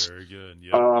means. Very good.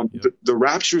 Yep. The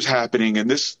rapture's happening, and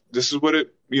this is what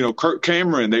it. Kirk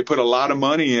Cameron, they put a lot of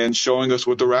money in showing us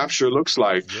what the rapture looks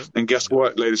like, Yep. and guess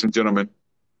what, ladies and gentlemen,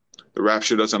 the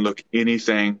rapture doesn't look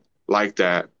anything like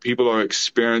that. People are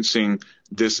experiencing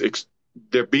this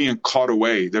they're being caught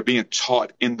away. They're being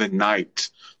taught in the night.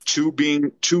 Two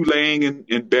laying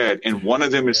in bed, and one Dude,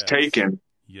 of them is yes. taken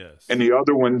and Yes. the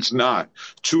other one's not.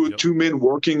 Yep. Two men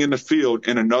working in the field,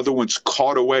 and another one's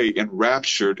caught away and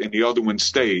raptured, and the other one Hmm.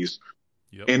 stays.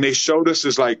 Yep. And they showed us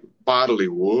as like bodily.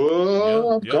 Yeah.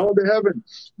 Whoa, I'm Yeah. called to heaven.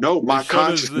 No, They my showed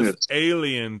us this consciousness.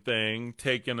 alien thing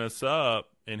taking us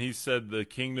up, and he said the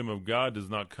kingdom of God does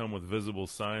not come with visible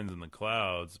signs in the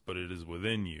clouds, but it is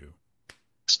within you.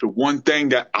 It's the one thing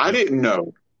that I Yep. didn't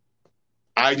know.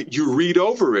 You read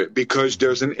over it because Hmm.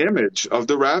 there's an image of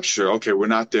the rapture. Okay, we're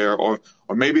not there, or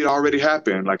maybe it already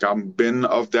happened. Like I'm been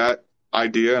of that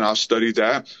idea, and I'll study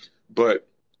that. But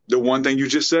the one thing you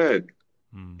just said,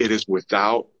 it Hmm. is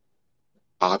without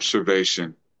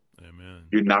observation.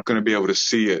 Amen. You're not going to be able to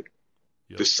see it.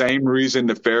 The Yep. same reason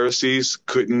the Pharisees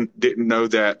didn't know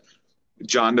that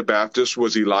John the Baptist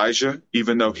was Elijah,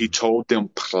 even though he Hmm. told them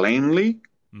plainly,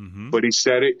 Hmm. but he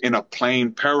said it in a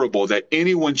plain parable that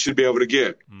anyone should be able to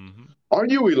get. Hmm. Are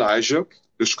you Elijah?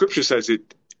 The scripture says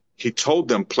it. He told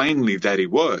them plainly that he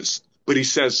was, but he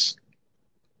says,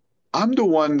 I'm the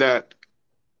one that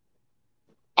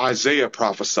Isaiah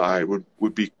prophesied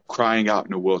would be crying out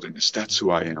in the wilderness. That's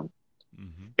who I Hmm. am.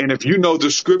 Hmm. And if you know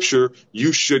the scripture,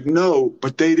 you should know,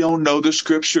 but they don't know the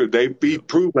scripture. They be Yep.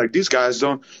 proved like these guys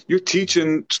don't. You're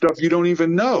teaching stuff you don't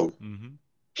even know. Hmm.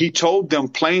 He told them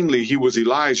plainly he was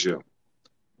Elijah,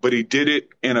 but he did it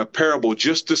in a parable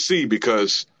just to see,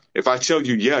 because if I tell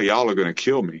you, yeah, y'all are going to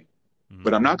kill me,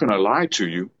 but I'm not Hmm. going to lie to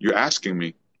you. You're asking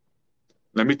me.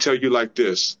 Let me tell you like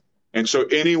this. And so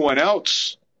anyone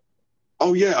else,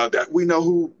 oh yeah, that we know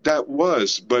who that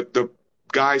was, but the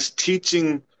guys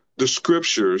teaching the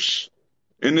scriptures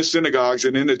in the synagogues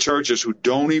and in the churches who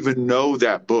don't even know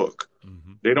that book.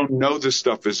 Hmm. They don't know this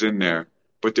stuff is in there,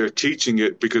 but they're teaching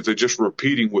it because they're just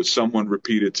repeating what someone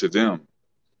repeated to them.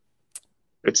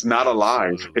 It's not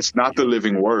alive. Absolutely. It's not the Yep.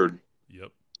 living word.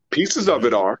 Yep. Pieces of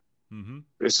it Amen. are. Hmm.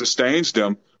 It sustains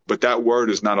them, but that word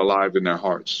is not alive in their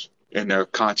hearts, in their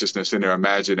consciousness, in their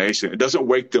imagination. It doesn't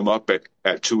wake them up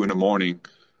at 2 a.m.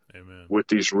 Amen. with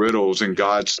these riddles and Yep.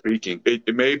 God speaking.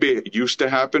 It maybe it used to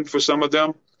happen for some of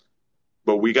them,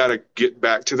 but we got to get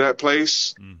back to that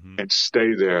place Hmm. and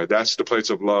stay there. That's the place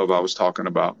of love I was talking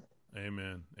about.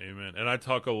 Amen. Amen. And I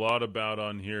talk a lot about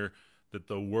on here that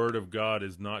the word of God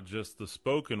is not just the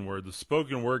spoken word. The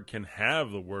spoken word can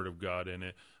have the word of God in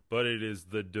it, but it is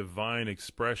the divine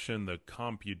expression, the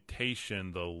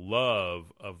computation, the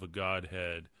love of the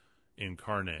Godhead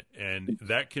incarnate. And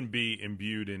that can be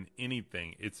imbued in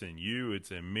anything. It's in you,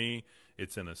 it's in me,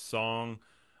 it's in a song.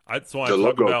 That's why I The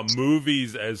talk logo. about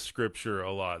movies as scripture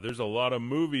a lot. There's a lot of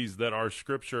movies that are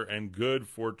scripture and good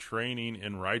for training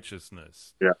in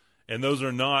righteousness, Yeah. and those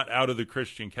are not out of the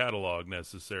Christian catalog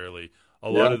necessarily. A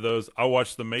lot Yeah. of those, I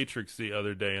watched The Matrix the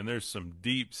other day, and there's some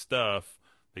deep stuff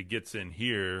that gets in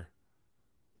here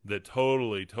that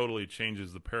totally, totally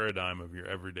changes the paradigm of your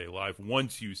everyday life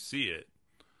once you see it.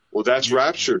 Well, that's You,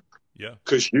 rapture, yeah,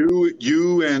 because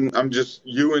you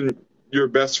and your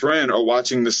best friend are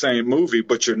watching the same movie,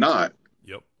 but you're not.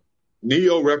 yep,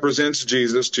 Neo represents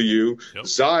Jesus to you. yep,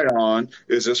 Zion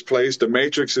is this place. The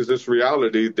Matrix is this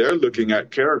reality. They're looking hmm,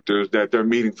 at characters that they're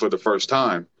meeting for the first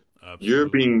time. You're absolutely,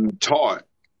 being taught.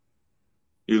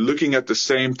 You're looking at the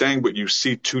same thing, but you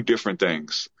see two different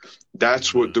things.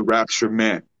 That's what the amen, rapture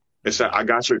meant. It's that I amen,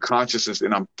 got your consciousness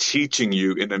and I'm teaching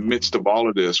you in the hmm, midst of all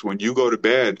of this. When you go to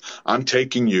bed, I'm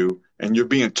taking you and you're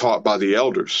being taught by the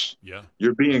elders. yeah,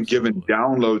 You're being given absolutely,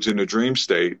 downloads in the dream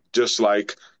state, just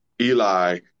like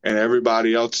Eli and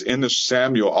everybody else in the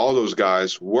Samuel, all those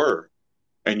guys were.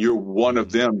 And you're one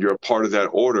of hmm, them. You're a part of that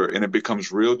order and it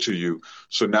becomes real to you.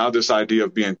 So now this idea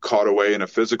of being caught away in a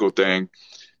physical thing,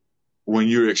 when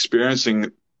you're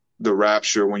experiencing the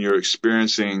rapture, when you're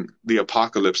experiencing the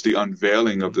apocalypse, the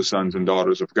unveiling of hmm, the sons and hmm,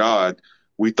 daughters of God,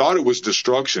 we thought it was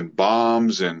destruction,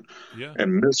 bombs yeah,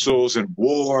 and yeah, missiles and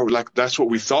war. Like that's what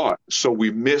we yeah, thought. So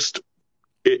we missed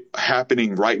it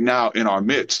happening right now in our hmm,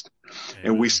 midst.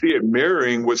 And we amen, see it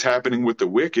mirroring what's happening with the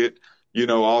wicked. You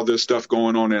know, all this stuff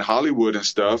going on in Hollywood and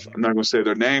stuff. hmm, I'm not going to say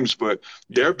their names, but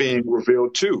yeah, they're yeah, being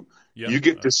revealed too. yeah, You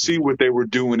get to see absolutely, what they were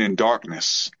doing in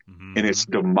darkness, and hmm, it's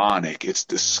demonic. It's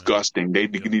amen, disgusting. They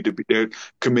yep, need to be, they're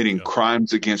committing yep,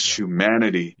 crimes against yep,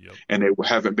 humanity, yep, and they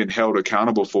haven't been held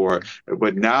accountable for it. hmm,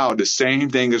 But now the same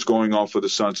thing is going on for the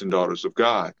sons and daughters of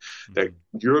God, that hmm,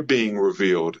 you're being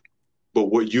revealed, but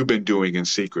what you've been doing in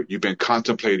secret. You've been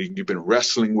contemplating, you've been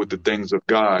wrestling with the hmm, things of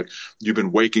God. You've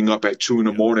been waking up at 2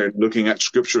 yep, a.m. looking at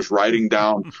scriptures, writing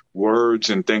down words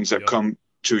and things that yep, come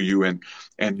to you.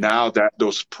 And yep, now that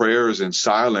those prayers in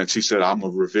silence, he said, I'm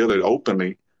gonna reveal it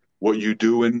openly, what you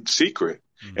do in secret.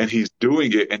 and he's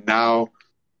doing it, and now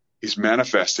he's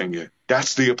manifesting it.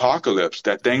 That's the apocalypse.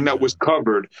 That thing that was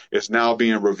covered is now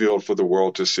being revealed for the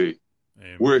world to see.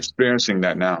 Amen. We're experiencing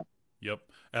that now. Yep.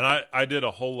 And I did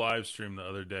a whole live stream the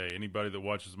other day. Anybody that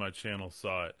watches my channel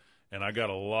saw it. And I got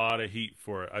a lot of heat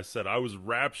for it. I said I was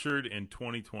raptured in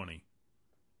 2020.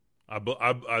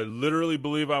 I literally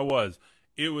believe I was.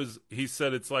 He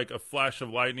said it's like a flash of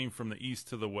lightning from the east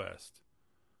to the west.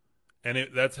 And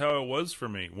that's how it was for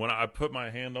me. When I put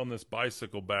my hand on this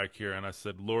bicycle back here and I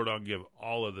said, Lord, I'll give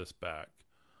all of this back.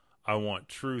 I want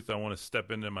truth. I want to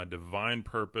step into my divine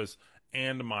purpose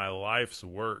and my life's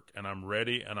work. And I'm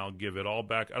ready, and I'll give it all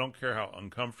back. I don't care how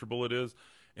uncomfortable it is.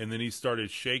 And then he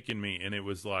started shaking me, and it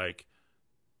was like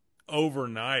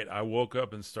overnight I woke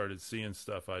up and started seeing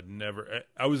stuff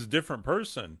I was a different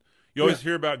person. You always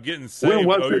hear about getting saved.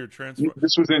 You're transformed.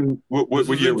 This was in what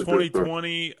year? In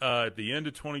 2020, at the end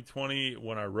of 2020,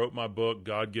 when I wrote my book,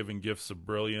 God-Given Gifts of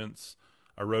Brilliance.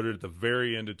 I wrote it at the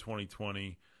very end of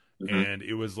 2020, and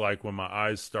it was like when my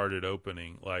eyes started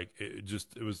opening. Like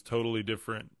it was totally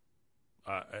different.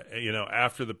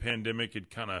 After the pandemic had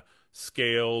kind of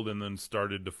scaled and then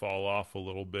started to fall off a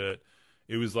little bit,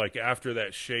 it was like after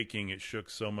that shaking, it shook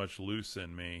so much loose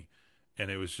in me. And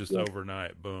it was just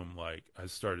overnight, boom, like I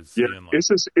started seeing like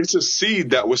it's a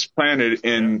seed that was planted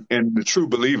in the true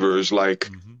believers. Like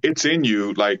it's in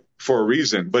you, like for a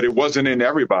reason, but it wasn't in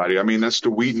everybody. I mean, that's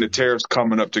the wheat and the tares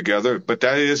coming up together, but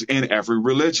that is in every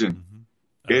religion.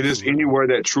 It is anywhere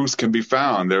that truth can be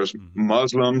found. There's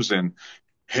Muslims and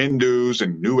Hindus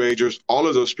and New Agers, all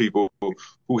of those people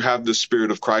who have the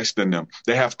Spirit of Christ in them.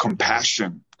 They have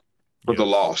compassion for the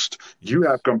lost. You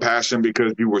have compassion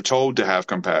because you were told to have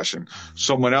compassion.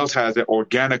 Someone else has it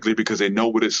organically because they know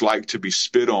what it's like to be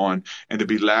spit on and to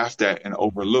be laughed at and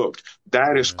overlooked.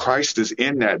 That is Christ is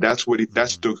in that. That's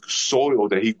that's the soil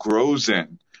that he grows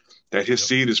in, that his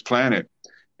seed is planted.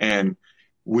 And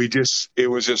it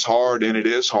was just hard, and it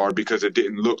is hard because it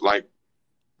didn't look like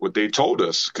what they told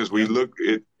us, because it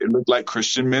looked like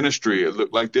Christian ministry. It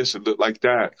looked like this, it looked like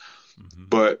that.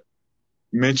 But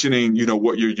mentioning,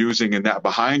 what you're using and that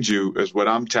behind you is what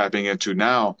I'm tapping into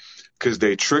now, because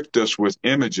they tricked us with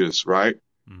images, right?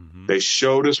 They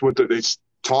showed us they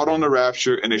taught on the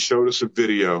rapture, and they showed us a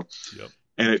video,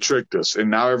 and it tricked us. And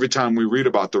now every time we read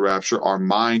about the rapture, our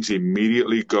minds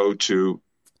immediately go to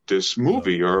this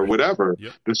movie or whatever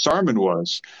the sermon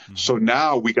was. So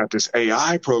now we got this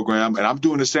AI program, and I'm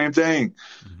doing the same thing.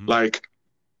 Like,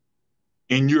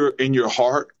 in your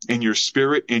heart, in your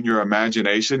spirit, in your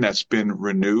imagination that's been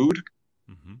renewed,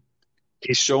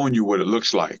 he's showing you what it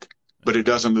looks like, but it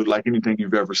doesn't look like anything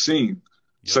you've ever seen.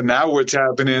 So now we're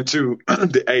tapping into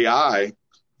the AI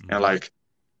and like,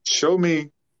 show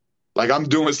me, like I'm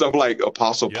doing stuff like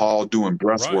Apostle Paul doing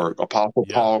breath work, Apostle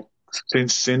Paul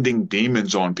sending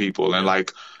demons on people, and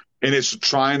and it's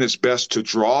trying its best to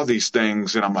draw these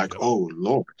things. And I'm like, oh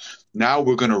Lord, now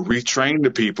we're going to retrain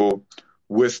the people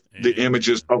with the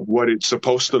images of what it's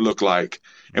supposed to look like.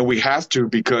 And we have to,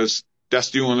 because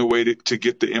that's the only way to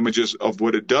get the images of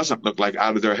what it doesn't look like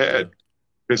out of their head,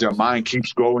 because their mind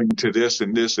keeps going to this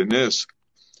and this and this.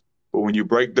 But when you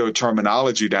break the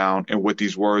terminology down and what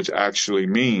these words actually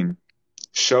mean,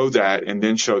 show that, and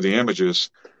then show the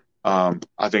images, I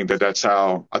think that's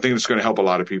how, I think it's going to help a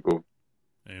lot of people.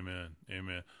 Amen.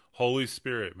 Amen. Holy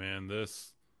Spirit, man,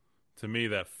 this, to me,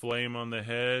 that flame on the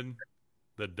head,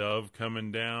 the dove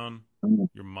coming down,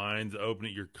 your mind's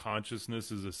opening, your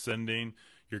consciousness is ascending,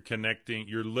 you're connecting,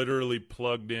 you're literally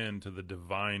plugged into the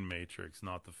divine matrix,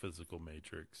 not the physical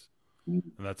matrix. And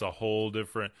that's a whole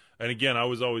different, and again, I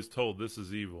was always told this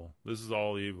is evil. This is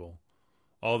all evil.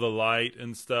 All the light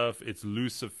and stuff, it's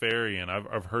Luciferian.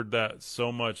 I've heard that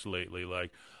so much lately,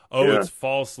 like, it's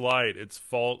false light, it's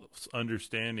false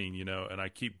understanding, and I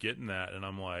keep getting that, and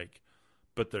I'm like,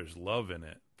 but there's love in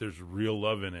it. There's real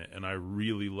love in it, and I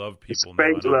really love people.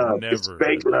 It's fake love. It's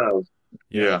fake love.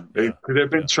 Yeah. They've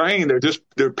been trained.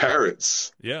 They're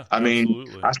parrots. Yeah. I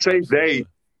mean, I say they,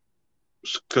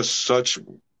 because such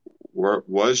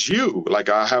was you. Like,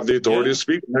 I have the authority to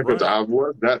speak because I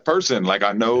was that person. Like,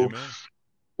 I know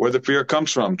where the fear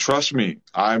comes from. Trust me.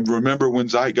 I remember when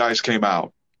Zeitgeist came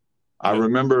out. I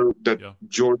remember that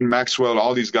Jordan Maxwell,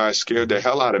 all these guys scared the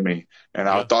hell out of me. And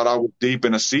I thought I was deep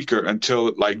in a seeker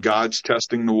until God's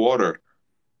testing the water.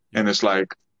 And it's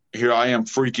like, here I am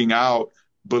freaking out,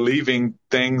 believing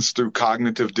things through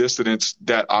cognitive dissonance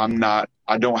that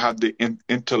I don't have the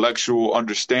intellectual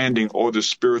understanding or the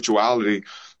spirituality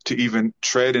to even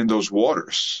tread in those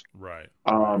waters. Right.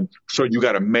 So you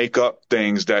got to make up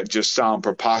things that just sound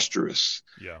preposterous.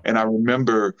 Yeah. And I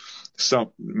remember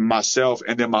myself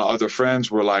and then my other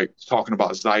friends were like talking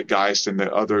about Zeitgeist and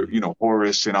the other,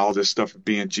 Horus and all this stuff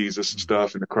being Jesus and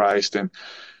stuff and the Christ. And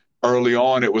early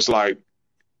on, it was like,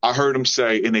 I heard them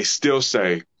say, and they still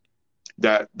say,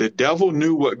 that the devil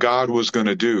knew what God was going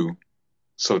to do.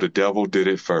 So the devil did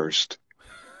it first.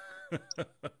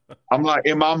 I'm like,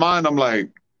 in my mind, I'm like,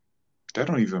 that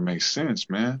don't even make sense,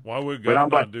 man. Why would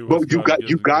God not do what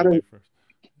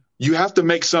you have to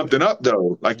make something up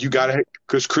though. Like you gotta,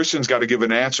 because Christians got to give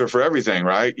an answer for everything,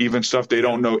 right? Even stuff they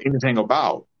don't know anything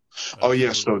about. Absolutely. Oh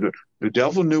yeah. So the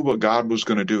devil knew what God was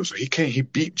going to do. So he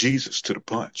beat Jesus to the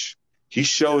punch. He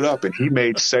showed up and he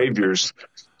made saviors.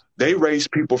 They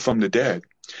raised people from the dead.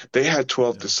 They had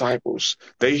 12 disciples.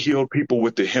 They healed people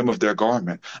with the hem of their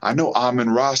garment. I know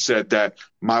Amun-Ra said that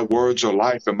my words are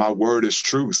life and my word is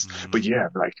truth. But yeah,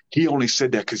 like he only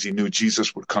said that because he knew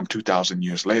Jesus would come 2,000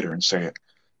 years later and say it.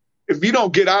 If you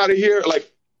don't get out of here,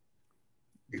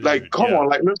 come on,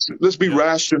 like let's be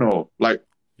rational. Like,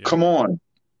 come on.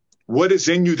 What is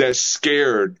in you that's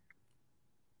scared?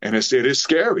 And it is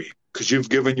scary because you've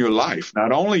given your life,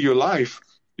 not only your life,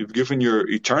 you've given your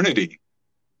eternity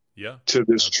to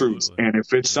this truth. And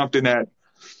if it's something that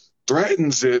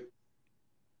threatens it,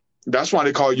 that's why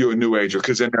they call you a New Ager,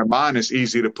 because in their mind it's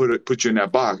easy to put you in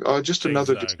that box. Oh, just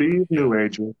another deceived New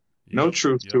Ager. No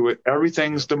truth to it.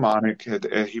 Everything's demonic,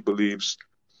 he believes.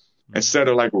 Instead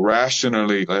of like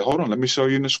rationally, like, hold on, let me show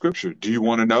you in the scripture. Do you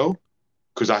want to know?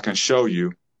 Because I can show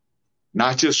you,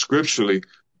 not just scripturally,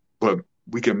 but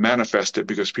we can manifest it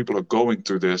because people are going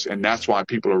through this. And that's why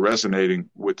people are resonating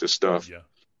with this stuff. Yeah.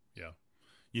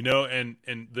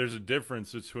 And there's a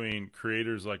difference between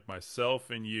creators like myself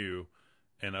and you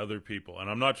and other people. And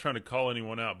I'm not trying to call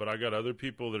anyone out, but I got other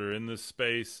people that are in this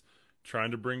space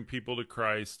trying to bring people to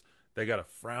Christ. They got a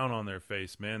frown on their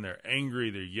face, man. They're angry.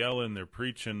 They're yelling. They're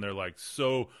preaching. They're like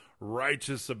so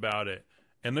righteous about it.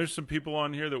 And there's some people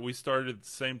on here that we started at the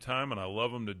same time, and I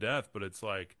love them to death. But it's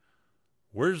like,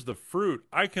 where's the fruit?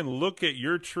 I can look at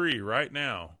your tree right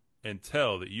now and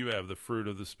tell that you have the fruit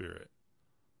of the Spirit.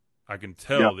 I can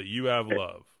tell that you have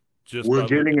love. We're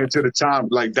getting into the time,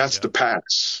 like that's the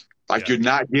past. Like you're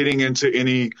not getting into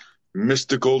any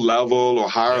mystical level or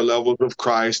higher levels of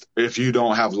Christ if you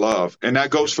don't have love. And that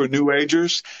goes for New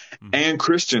Agers and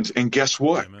Christians. And guess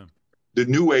what? Amen. The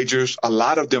New Agers, a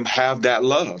lot of them have that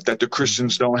love that the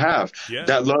Christians don't have.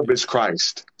 That love is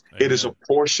Christ. Amen. It is a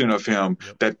portion of him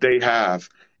that they have.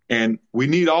 And we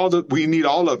need all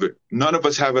of it. None of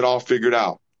us have it all figured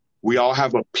out. We all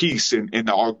have a piece, and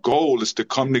our goal is to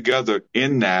come together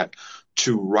in that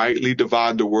to rightly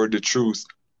divide the word of truth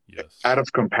out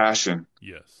of compassion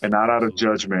and not out of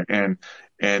judgment. And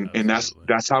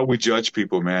that's how we judge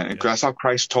people, man. And that's how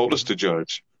Christ told us to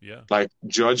judge. Like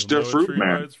judge their fruit,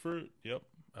 man. Fruit. Yep,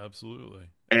 absolutely.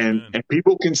 And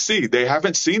people can see. They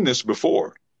haven't seen this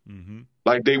before.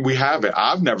 Like we haven't.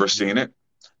 I've never seen it.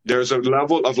 There's a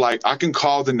level of like, I can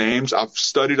call the names. I've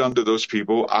studied under those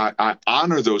people. I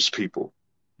honor those people,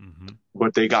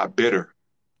 but they got bitter.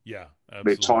 Yeah,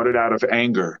 absolutely. They taught it out of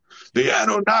anger. The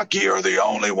Anunnaki are the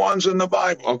only ones in the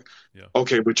Bible.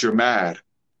 Okay, but you're mad.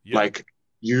 Like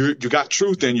you got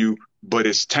truth in you, but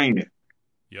it's tainted.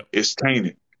 It's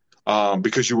tainted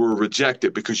because you were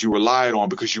rejected, because you were lied on,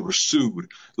 because you were sued.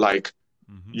 Like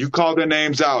you call their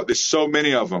names out. There's so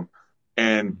many of them.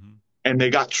 And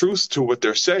they got truth to what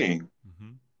they're saying,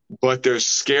 but they're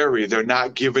scary. They're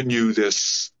not giving you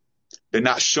this. They're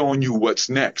not showing you what's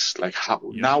next. Like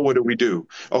now what do we do?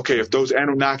 Okay, if those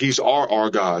Anunnakis are our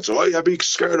gods, be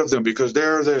scared of them because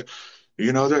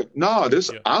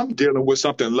I'm dealing with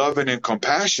something loving and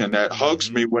compassion that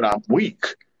hugs me when I'm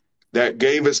weak, that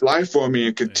gave its life for me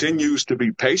and continues to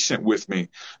be patient with me.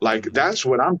 Like that's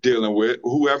what I'm dealing with.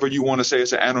 Whoever you want to say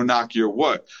is an Anunnaki or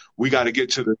what, we got to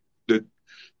get to the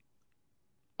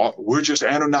we're just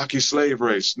Anunnaki slave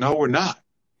race. No, we're not.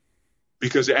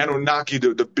 Because the Anunnaki,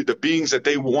 the beings that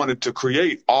they wanted to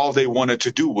create, all they wanted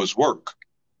to do was work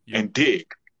and dig.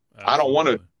 Absolutely. I don't want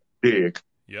to dig.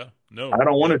 No. I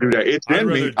don't want to do that. It's in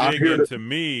me. I'd rather dig into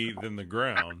me than the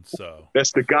ground. So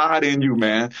that's the God in you,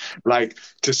 man. Like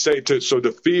so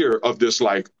the fear of this,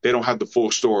 like they don't have the full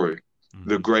story,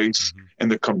 the grace and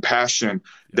the compassion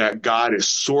that God is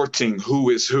sorting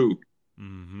who is who.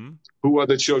 Who are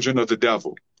the children of the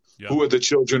devil? Who are the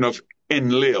children of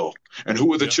Enlil? And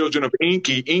who are the children of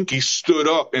Enki? Enki stood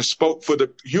up and spoke for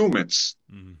the humans.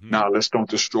 Now, let's don't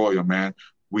destroy them, man.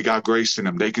 We got grace in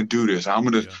them. They can do this. I'm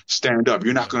going to stand up.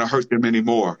 You're not going to hurt them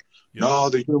anymore.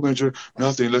 No, the humans are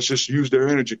nothing. Let's just use their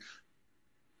energy.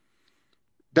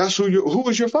 That's who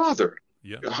is your father?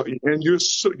 Yeah. And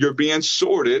you're being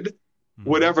sorted, Hmm.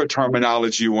 whatever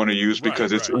terminology you want to use, Right.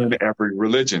 because it's Right. in Yeah. every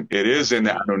religion. It is in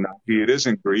the Absolutely. Anunnaki. Yeah. It is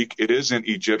in Greek. It is in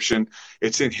Egyptian.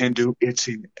 It's in Hindu. It's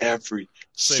in every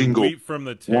Say single wheat from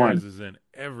the one. tares is in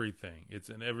everything. It's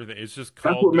in everything. It's just That's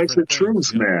called what makes different it things.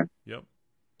 truth, Yep. man. Yep.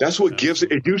 That's what gives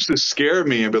it. It Absolutely. used to scare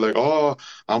me and be like, oh,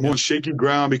 I'm on Yep. shaky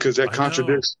ground because that I know.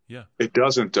 contradicts. Yeah. It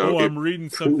doesn't, though. Oh, It I'm reading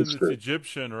something proves that's it.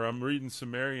 Egyptian, or I'm reading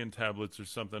Sumerian tablets or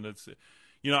something.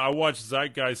 I watched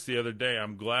Zeitgeist the other day.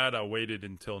 I'm glad I waited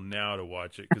until now to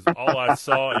watch it because all I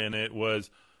saw in it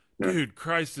was, Yeah. dude,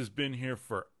 Christ has been here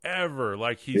forever.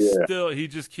 Like Yeah. he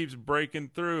just keeps breaking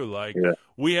through. Like Yeah.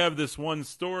 we have this one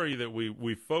story that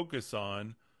we focus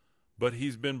on, but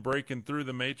he's been breaking through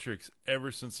the matrix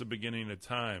ever since the beginning of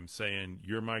time, saying,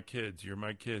 "You're my kids, you're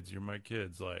my kids, you're my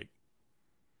kids." Like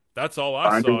that's all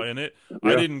I I saw do. in it.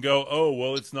 I Yeah. didn't go, oh,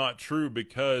 well, it's not true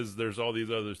because there's all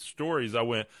these other stories. I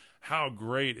went, how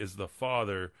great is the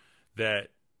Father that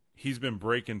he's been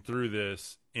breaking through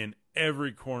this in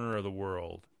every corner of the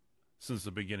world since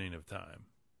the beginning of time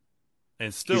and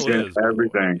He's still in is, by the way.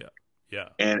 everything Yeah.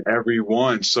 Yeah. and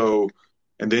everyone. So,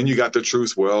 and then you got the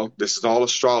truth. Well, this is all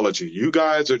astrology. You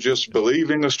guys are just Yeah.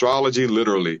 believing astrology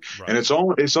literally, and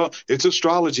Right. it's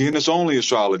astrology, and it's only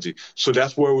astrology. So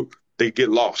that's where they get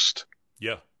lost.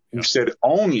 Yeah. You Yeah. said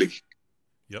only,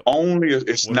 Yep. only.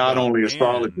 It's What not about only and?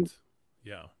 astrology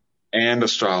Yeah. and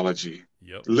astrology.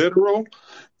 Yep. Literal,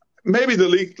 maybe the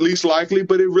least likely,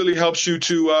 but it really helps you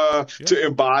Yeah. to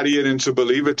embody it and to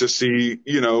believe it, to see,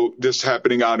 this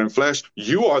happening out in flesh.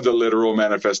 You are the literal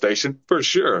manifestation for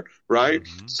sure, right?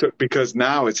 Mm-hmm. So, because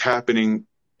now it's happening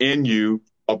in you,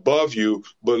 above you,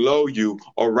 below you,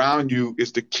 around you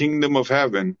is the kingdom of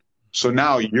heaven. So Mm.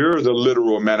 now you're the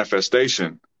literal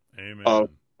manifestation of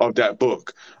Amen. that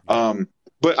book. Yep.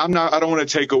 But I don't want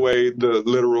to take Yeah. away the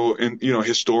literal and Yeah.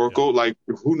 historical. Like,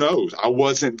 who knows? I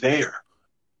wasn't there.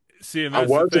 See, and I that's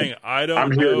the wasn't. thing. I I'm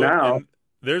don't here know. now. And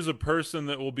there's a person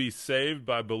that will be saved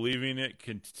by believing it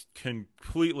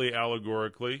completely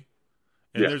allegorically.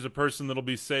 And Yeah. there's a person that'll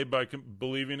be saved by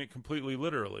believing it completely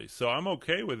literally. So I'm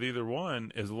okay with either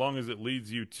one as long as it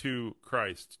leads you to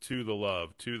Christ, to the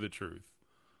love, to the truth.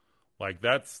 Like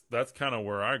that's kind of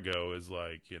where I go is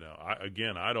like,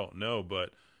 I don't know,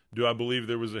 but do I believe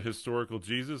there was a historical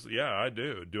Jesus? Yeah, I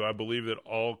do. Do I believe that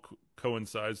all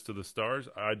coincides to the stars?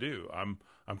 I do. I'm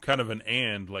kind of an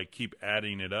and like keep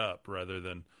adding it up rather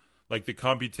than like the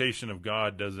computation of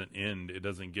God doesn't end. It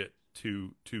doesn't get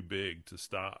too big to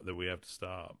stop that we have to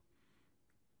stop.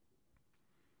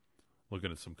 Looking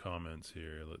at some comments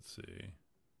here. Let's see.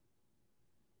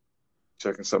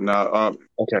 Checking something out.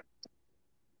 Okay.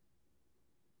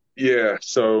 Yeah.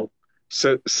 So,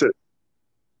 sit.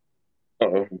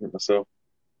 Uh-oh, I hit myself.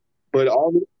 But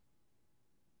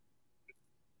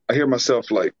I hear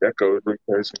myself like echoes. Really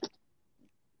crazy.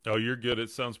 Oh, you're good. It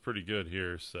sounds pretty good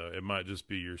here, so it might just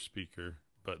be your speaker,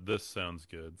 but this sounds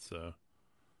good. So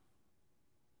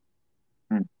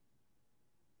Hmm.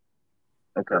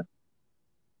 Okay.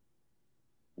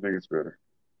 I think it's better.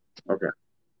 Okay.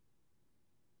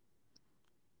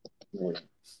 Yeah.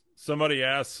 somebody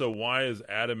asked, so why is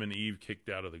Adam and Eve kicked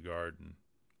out of the garden?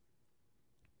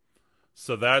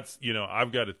 So that's,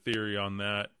 I've got a theory on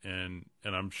that, and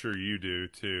I'm sure you do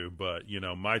too. But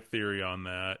my theory on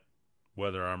that,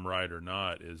 whether I'm right or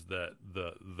not, is that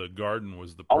the garden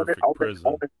was the Own it. perfect Own it.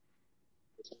 Own prison. it.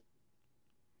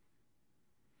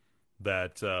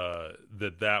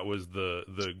 That was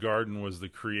the garden was the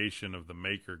creation of the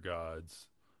maker gods,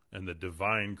 and the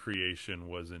divine creation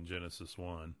was in Genesis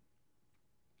 1.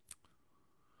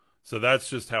 So that's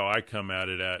just how I come at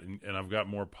it and I've got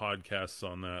more podcasts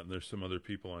on that, and there's some other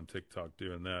people on TikTok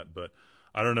doing that, but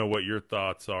I don't know what your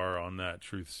thoughts are on that,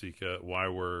 Truth Seeker. Why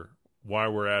were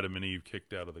Adam and Eve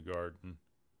kicked out of the garden?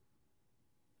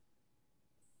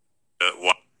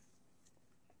 What?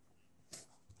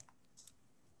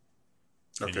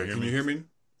 Can you Okay, hear can you me? hear me?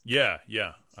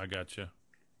 Yeah, I got you.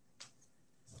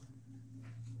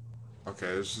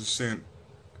 Okay, this is saying.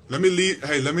 Let me leave.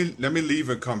 Hey, let me leave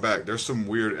and come back. There's some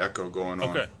weird echo going on.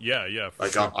 Okay, yeah, for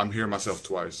Like sure. I'm hearing myself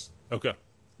twice. Okay,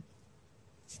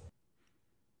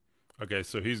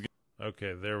 so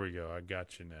okay. There we go. I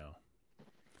got you now.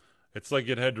 It's like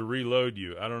it had to reload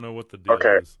you. I don't know what the deal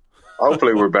Okay. is.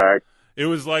 Hopefully we're back. It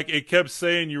was like it kept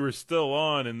saying you were still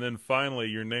on, and then finally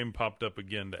your name popped up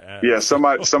again to add. Yeah. So,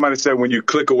 Somebody said when you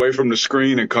click away from the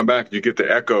screen and come back, you get the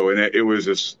echo, and it was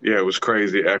just, yeah, it was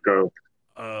crazy echo.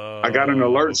 I got an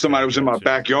alert. okay, Somebody was in my gotcha.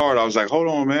 backyard. I was like, hold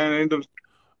on, man. Ain't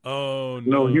Oh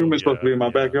no no, human supposed to be in my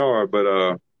backyard,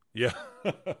 but yeah.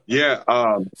 Yeah.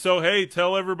 So hey,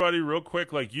 tell everybody real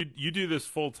quick, like you do this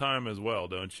full time as well,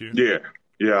 don't you? Yeah.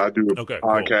 Yeah. I do Okay, a cool,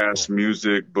 podcast, cool.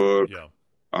 music, book, Yeah,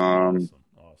 um, awesome,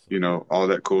 awesome. all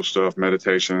that cool stuff,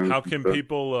 meditation How and can stuff.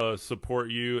 people support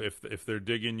you if they're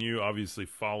digging you? Obviously,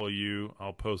 follow you.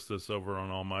 I'll post this over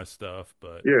on all my stuff,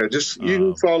 but Yeah, just you can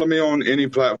um, follow me on any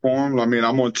platform. I mean,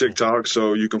 I'm on cool. TikTok,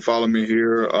 so you can follow me Okay,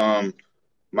 here.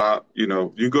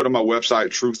 You can go to my website,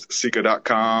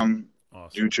 truthseeker.com,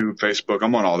 awesome, YouTube, Facebook.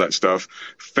 I'm on all that stuff.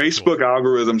 cool. Facebook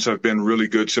algorithms have been really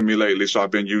good to me lately, so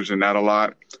I've been using that a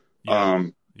lot. Yeah,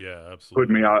 Um, yeah, Put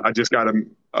me absolutely. out. I just got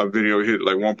a video hit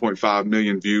like 1.5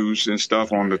 million views and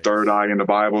stuff on the third Nice, eye in the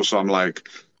Bible. So I'm like,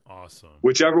 awesome,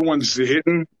 whichever one's awesome,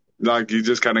 hitting, like you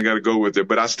just kind of got to go with it.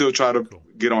 But I still try to cool.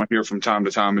 get on here from time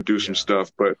to time and do some Yeah.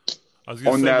 stuff. But I was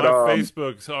gonna on say that, my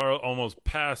Facebooks are almost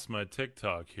past my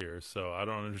TikTok here, so I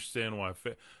don't understand why.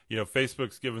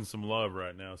 Facebook's giving some love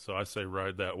right now, so I say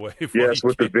ride that wave while yes, you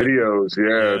with the can. videos,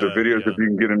 yeah, the Yeah, videos if yeah. you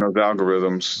can get in those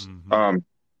algorithms. Hmm.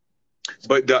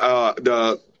 But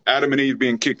the Adam and Eve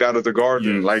being kicked out of the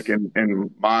garden, like Yes.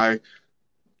 in my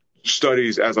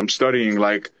studies as I'm studying,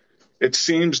 like it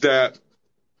seems that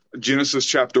Genesis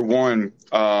chapter 1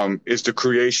 is the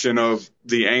creation of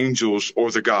the angels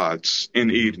or the gods in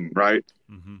Hmm. Eden, right?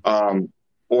 Hmm.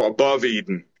 Or above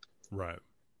Eden. Right.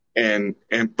 And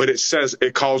but it says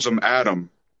it calls them Adam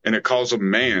and it calls them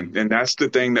man. Hmm. And that's the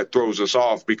thing that throws us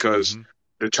off because Hmm.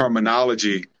 the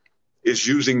terminology is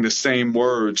using the same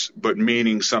words but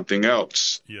meaning something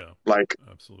else. Yeah. Like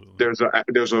Absolutely.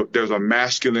 there's a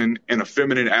masculine and a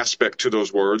feminine aspect to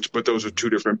those words, but those are Hmm. two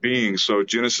different beings. So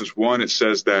Genesis 1, it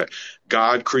says that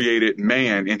God created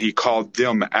man and he called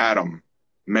them Adam,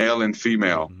 male and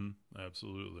female. Hmm.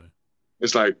 Absolutely.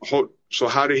 It's like, so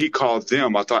how did he call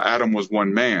them? I thought Adam was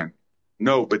one man.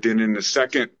 No, but then in the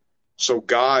second, so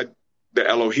God, the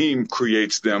Elohim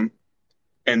creates them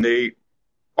and they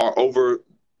are over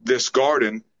this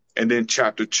garden. And then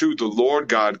chapter 2, the Lord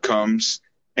God comes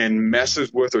and Hmm.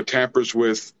 messes with or tampers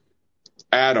with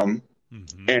Adam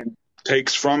Hmm. and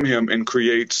takes from him and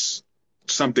creates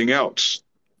something else.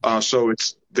 Yep. So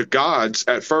it's the gods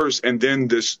at first, and then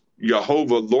this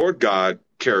Jehovah Lord God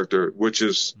character, which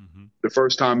is Hmm. the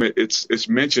first time it's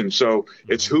mentioned. So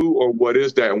it's Hmm. who or what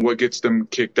is that, and what gets them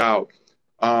kicked out.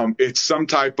 It's some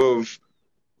type of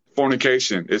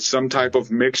fornication. It's some type Hmm. of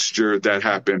mixture that Hmm.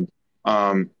 happened.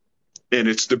 And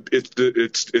it's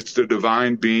the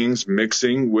divine beings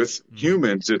mixing with Hmm.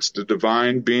 humans. It's the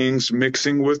divine beings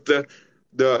mixing with the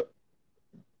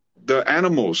the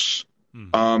animals, Hmm.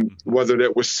 Hmm. whether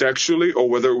that was sexually or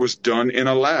whether it was done in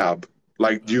a lab.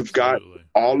 Like you've got Absolutely.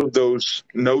 all Yeah. of those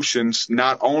notions,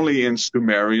 not only in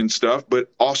Sumerian stuff,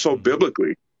 but also Hmm.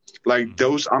 biblically. Like Hmm.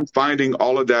 those, I'm finding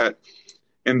all of that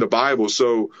in the Bible.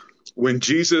 So when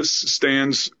Jesus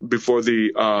stands before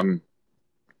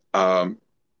um,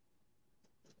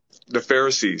 the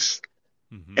Pharisees,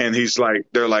 Hmm. and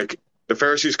they're like, the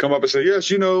Pharisees come up and say,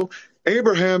 yes,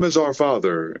 Abraham is our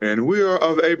father and we are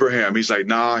of Abraham. He's like,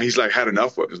 nah, he's like had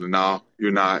enough of it. He's like, nah,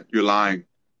 you're not, you're lying.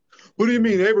 What do you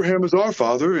mean? Hmm. Abraham is our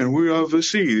father and we are of his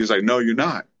seed. He's like, no, you're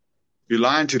not. You're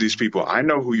lying to these Hmm. people. I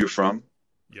know who you're from.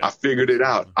 I Yep. figured it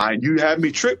out. Absolutely. You had me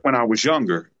Absolutely. tricked when I was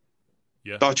younger.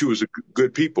 Yeah. Thought you was a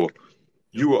good people. Yep.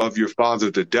 You were of your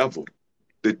father, the devil.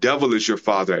 The devil is your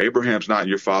father. Abraham's not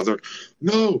your father.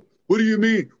 No. What do you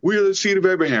mean? We are the seed of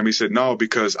Abraham. He said, no,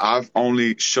 because I've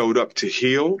only showed up to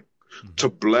heal, Hmm. to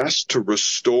bless, to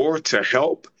restore, to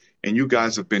help. And you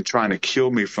guys Hmm. have been trying to kill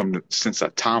me since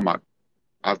that time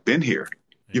I've been here.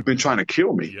 You've been Amen. trying to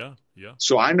kill me. Yeah. Yeah.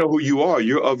 So I know who you are.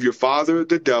 You're of your father,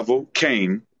 the devil,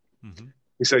 Cain. Hmm.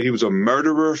 He said he was a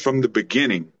murderer from the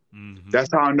beginning. Hmm. That's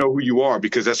how I know who you are,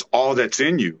 because that's all that's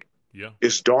in you. Yeah.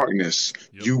 It's darkness.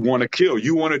 Yep. You want to kill.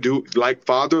 You want to do like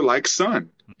father, like son.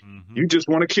 Hmm. You just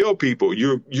want to kill people.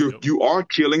 Yep. You are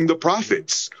killing the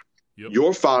prophets. Yep.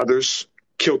 Your fathers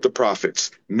killed the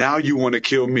prophets. Now you want to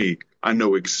kill me. I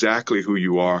know exactly who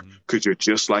you are, Hmm. because you're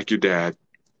just like your dad.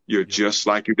 You're Yep. just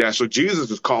like your dad. So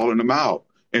Jesus is calling them out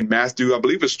in Matthew, I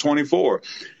believe it's 24.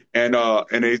 And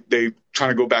they trying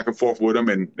to go back and forth with him,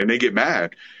 and they get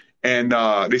mad. And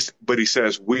but he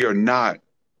says, we are not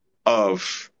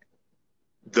of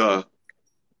the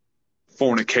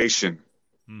fornication.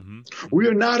 Hmm. We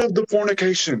Hmm. are not of the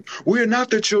fornication. We are not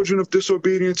the children of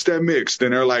disobedience that mixed.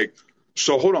 And they're like,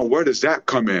 so hold on, where does that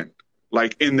come in?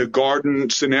 Like in the garden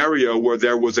scenario where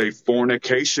there was a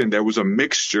fornication, there was a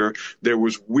mixture, there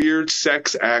was weird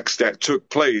sex acts that took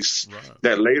place Right.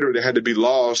 that later there had to be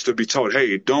laws to be told,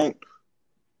 hey, don't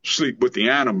sleep with the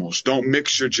animals. Don't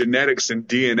mix your genetics and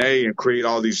DNA and create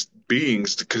all these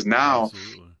beings, because now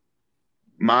Absolutely.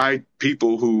 my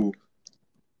people who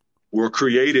were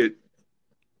created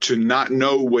to not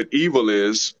know what evil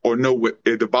is, or know what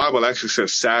the Bible actually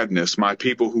says sadness. My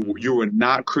people, who you were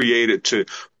not created to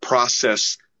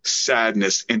process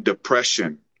sadness and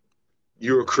depression.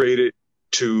 You were created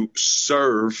to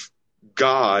serve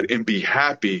God and be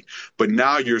happy. But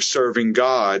now you're serving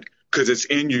God because it's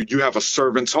in you. You have a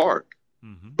servant's heart.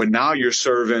 But now you're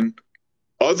serving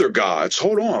other gods.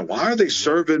 Hold on. Why are they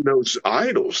serving those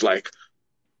idols? Like,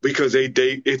 because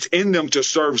it's in them to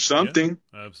serve something.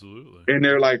 Yeah, absolutely. And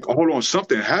they're like, hold on,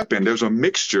 something happened. There's a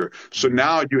mixture. So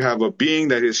now you have a being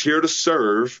that is here to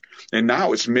serve, and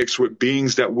now it's mixed with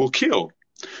beings that will kill.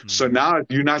 So now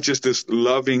you're not just this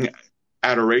loving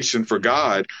adoration for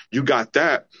God. You got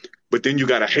that, but then you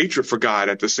got a hatred for God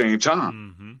at the same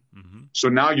time. So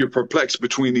now you're perplexed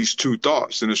between these two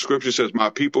thoughts. And the scripture says, my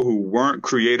people who weren't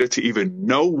created to even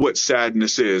know what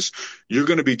sadness is, you're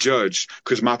going to be judged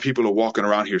because my people are walking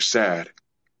around here sad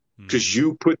because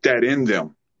you put that in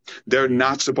them. They're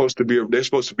not supposed to be, they're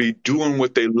supposed to be doing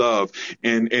what they love.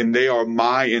 And they are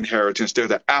my inheritance. They're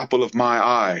the apple of my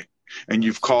eye. And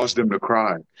you've caused them to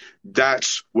cry.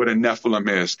 That's what a Nephilim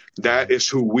is. That is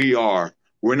who we are.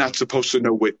 We're not supposed to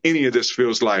know what any of this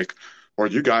feels like. Or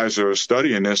you guys are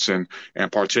studying this and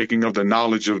partaking of the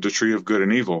knowledge of the tree of good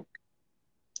and evil.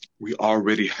 We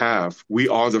already have. We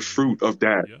are the fruit of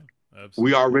that. Yeah,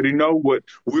 we already know what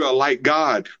we are like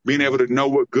God, being able to know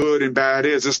what good and bad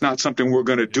is. It's not something we're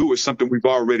going to do. It's something we've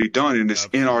already done, and it's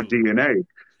in our DNA.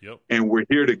 Yep. And we're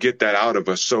here to get that out of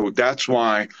us. So that's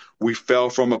why we fell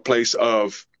from a place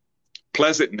of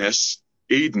pleasantness,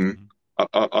 Eden,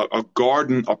 a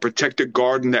garden, a protected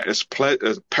garden that is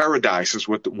paradise is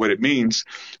what it means.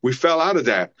 We fell out of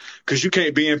that because you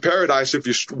can't be in paradise if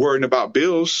you're worrying about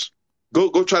bills.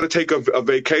 Go try to take a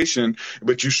vacation,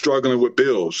 but you're struggling with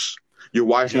bills. Your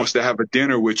wife wants to have a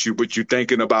dinner with you, but you're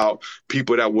thinking about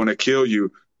people that want to kill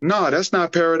you. No, that's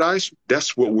not paradise.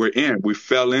 That's what we're in. We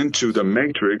fell into the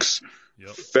matrix,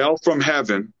 fell from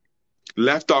heaven,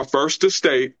 left our first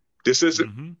estate. This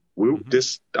isn't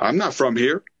I'm not from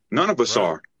here. None of us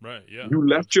are. Right. Yeah. You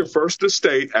left your first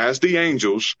estate as the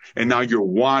angels, and now you're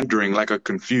wandering like a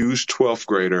confused 12th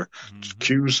grader,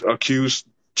 accused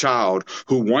child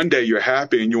who one day you're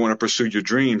happy and you want to pursue your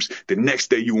dreams. The next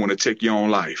day you want to take your own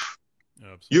life.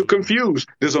 Absolutely. You're confused.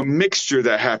 There's a mixture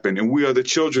that happened, and we are the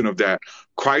children of that.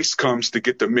 Christ comes to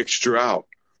get the mixture out.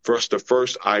 For us to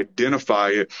first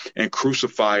identify it and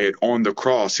crucify it on the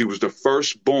cross. He was the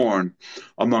firstborn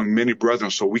among many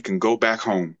brethren, so we can go back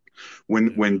home.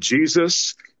 When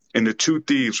Jesus and the two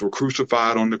thieves were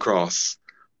crucified on the cross,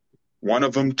 one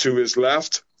of them to his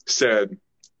left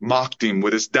mocked him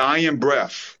with his dying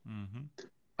breath.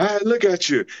 Look at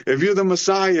you. If you're the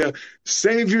Messiah,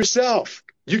 save yourself.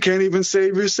 You can't even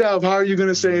save yourself. How are you going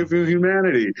to save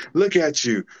humanity? Look at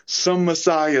you. Some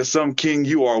Messiah, some king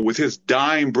you are. With his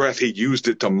dying breath, he used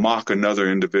it to mock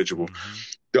another individual.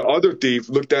 The other thief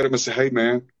looked at him and said, hey,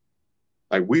 man,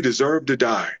 like, we deserve to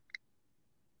die.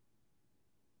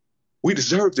 We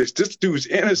deserve this. This dude's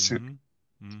innocent.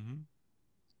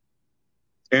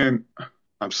 And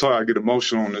I'm sorry I get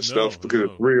emotional on this stuff because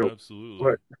it's real.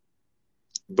 Absolutely.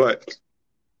 But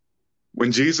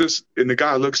when Jesus, and the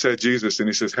guy looks at Jesus and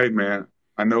he says, hey, man,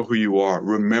 I know who you are.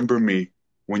 Remember me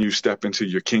when you step into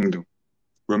your kingdom.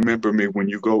 Remember me when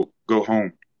you go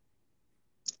home.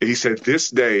 And he said,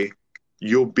 this day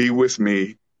you'll be with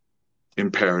me in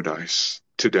paradise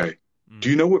today. Do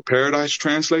you know what paradise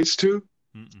translates to?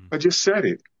 I just said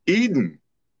it. Eden.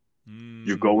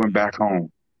 You're going back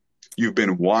home. You've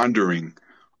been wandering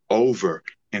over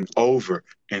and over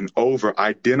and over,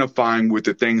 identifying with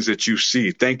the things that you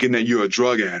see, thinking that you're a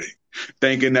drug addict,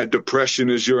 thinking that depression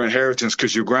is your inheritance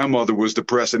because your grandmother was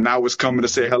depressed and now it's coming to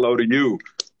say hello to you.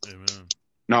 Amen.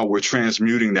 No, we're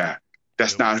transmuting that.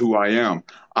 That's not who I am.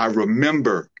 I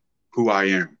remember who I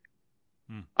am.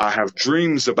 I have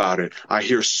dreams about it. I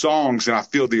hear songs and I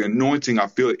feel the anointing. I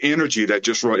feel energy that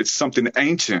it's something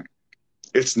ancient.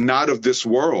 It's not of this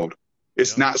world.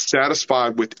 It's not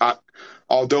satisfied with,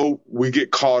 although we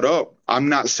get caught up, I'm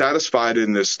not satisfied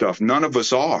in this stuff. None of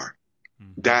us are.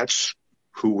 That's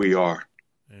who we are.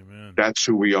 Amen. That's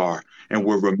who we are. And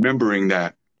we're remembering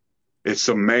that. It's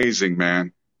amazing,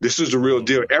 man. This is the real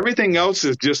deal. Everything else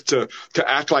is just to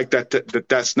act like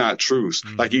that's not truth.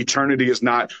 Like eternity is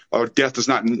not, or death is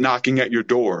not knocking at your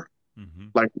door.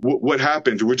 Like what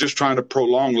happened? We're just trying to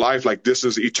prolong life like this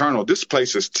is eternal. This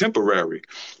place is temporary.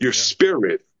 Your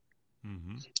spirit,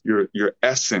 your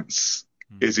essence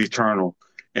is eternal.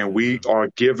 And we are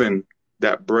given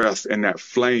that breath and that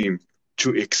flame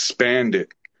to expand it,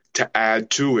 to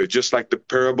add to it. Just like the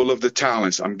parable of the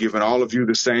talents. I'm giving all of you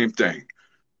the same thing.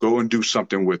 Go and do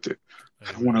something with it.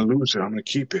 I don't want to Amen. lose it. I'm going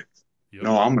to keep it. Yep.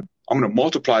 No, I'm going to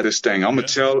multiply this thing. I'm going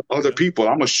to tell other people.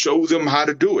 I'm going to show them how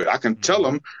to do it. I can tell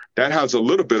them that has a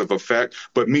little bit of effect,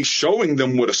 but me showing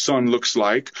them what a son looks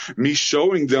like, me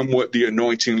showing them what the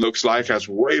anointing looks like has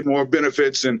way more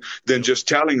benefits than just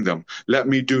telling them. Let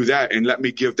me do that, and let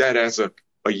me give that as a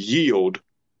yield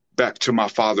back to my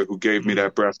Father who gave me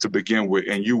that breath to begin with.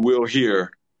 And you will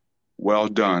hear, well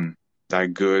done, thy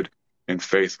good and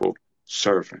faithful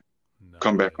servant. Nice.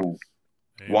 Come back home.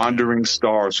 Amen, Wandering brother.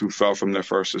 stars who fell from their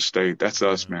first estate. That's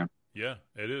us, man. Yeah,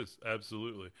 it is.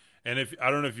 Absolutely. And I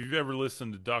don't know if you've ever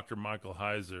listened to Dr. Michael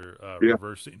Heiser, Yeah.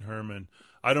 Reversing Herman.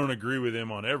 I don't agree with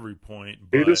him on every point,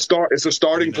 but It's a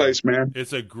starting place, man.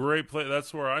 it's a great place.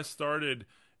 That's where I started,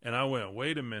 and I went,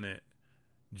 wait a minute.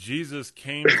 Jesus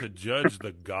came to judge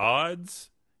the gods?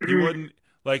 He wasn't,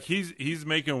 like, he's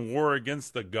making war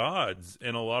against the gods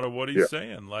in a lot of what he's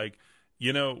saying. Like,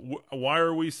 you know, why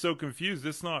are we so confused?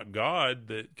 It's not God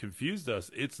that confused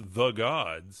us. It's the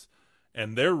gods,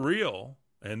 and they're real,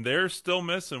 and they're still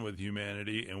messing with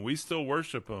humanity, and we still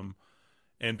worship them.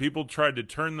 And people tried to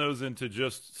turn those into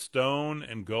just stone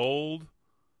and gold.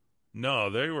 No,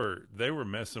 they were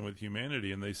messing with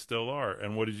humanity, and they still are.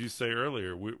 And what did you say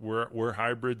earlier? We're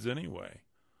hybrids anyway,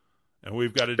 and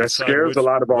we've got to That decide scares a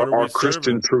lot of what are our we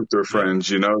Christian serving? truther friends.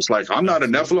 You know, it's like, I'm not a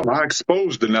Absolutely. Nephilim. I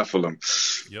exposed the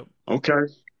Nephilim. Yep.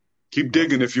 Okay. Keep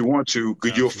digging if you want to,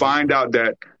 because you'll Absolutely. find out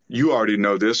that you already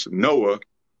know this. Noah,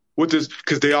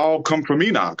 because they all come from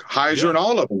Enoch. Heiser and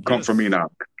all of them come from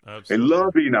Enoch. They Absolutely.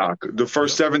 love Enoch. The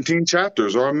first 17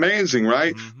 chapters are amazing,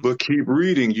 right? But keep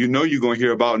reading. You know you're going to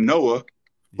hear about Noah.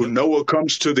 When Noah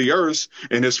comes to the earth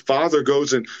and his father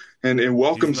goes and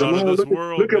welcomes He's him. not of Oh, this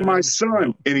world, look at my man. son.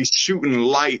 Yep. And he's shooting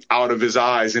light out of his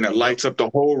eyes, and it lights up the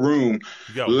whole room.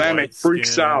 You got Lamech white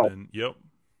freaks skin out. and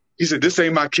He said, this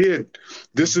ain't my kid.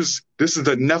 This is the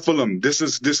Nephilim.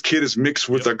 This kid is mixed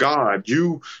with a god.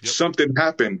 Something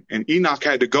happened. And Enoch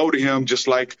had to go to him, just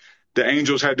like the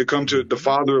angels had to come to the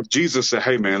father of Jesus and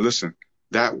say, hey man, listen,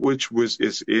 that which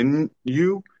is in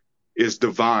you is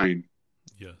divine.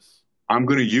 Yes. I'm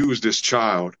going to use this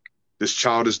child. This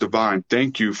child is divine.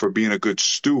 Thank you for being a good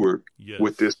steward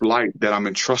with this light that I'm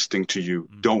entrusting to you.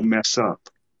 Don't mess up.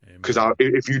 Because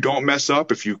if you don't mess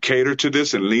up, if you cater to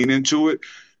this and lean into it,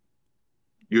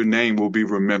 your name will be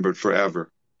remembered forever.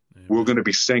 Amen. We're going to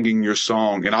be singing your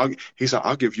song. And he said,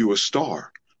 I'll give you a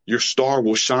star. Your star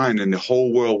will shine and the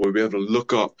whole world will be able to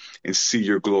look up and see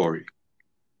your glory.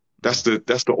 That's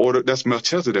the order. That's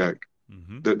Melchizedek.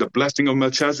 The blessing of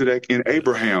Melchizedek in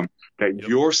Abraham, that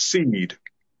your seed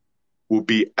will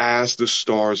be as the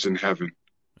stars in heaven.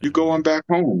 You're going back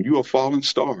home. You a fallen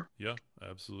star. Yeah,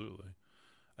 absolutely.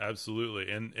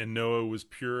 Absolutely. And Noah was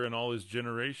pure in all his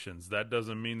generations. That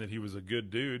doesn't mean that he was a good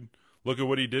dude. Look at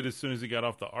what he did as soon as he got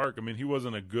off the ark. I mean, he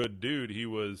wasn't a good dude. He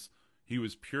was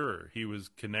pure. He was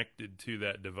connected to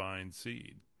that divine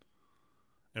seed.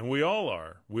 And we all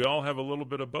are. We all have a little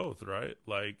bit of both, right?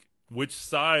 Like, which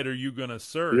side are you going to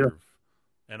serve? Yeah.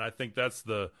 And I think that's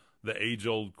the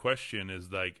age-old question,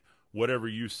 is like, whatever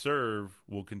you serve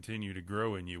will continue to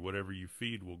grow in you. Whatever you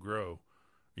feed will grow.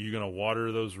 Are you going to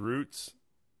water those roots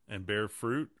and bear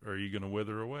fruit, or are you going to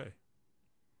wither away?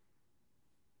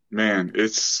 Man,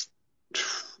 it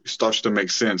starts to make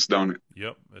sense, don't it?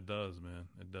 Yep, it does, man.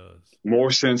 It does.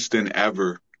 More sense than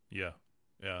ever. Yeah.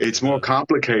 It's more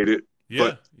complicated,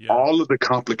 but all of the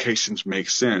complications make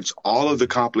sense. All of the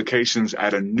complications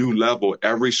at a new level.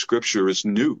 Every scripture is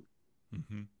new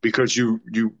because you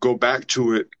go back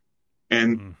to it,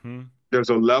 and there's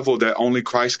a level that only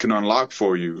Christ can unlock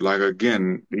for you. Like,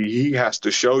 again, he has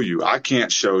to show you. I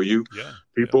can't show you.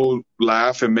 People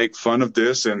laugh and make fun of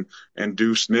this and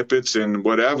do snippets and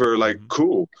whatever. Like,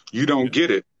 cool. You don't get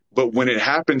it. But when it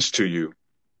happens to you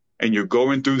and you're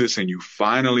going through this and you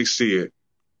finally see it,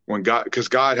 because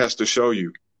God has to show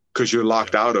you, because you're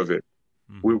locked out of it.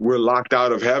 We're locked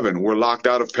out of heaven. We're locked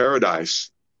out of paradise,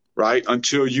 right?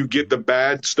 Until you get the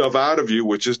bad stuff out of you,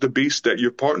 which is the beast that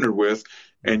you're partnered with,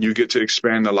 and you get to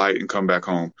expand the light and come back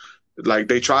home. Like,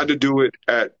 they tried to do it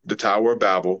at the Tower of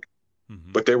Babel,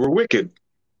 but they were wicked.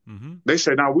 They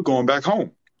said, now we're going back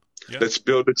home. Let's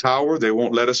build the tower. They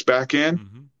won't let us back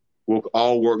in. We'll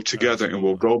all work together and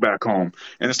we'll go back home.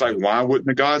 And it's like, why wouldn't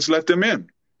the gods let them in?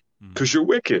 Because you're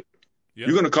wicked.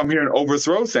 You're going to come here and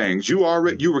overthrow things. You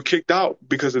were kicked out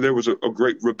because there was a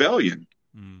great rebellion,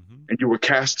 and you were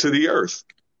cast to the earth.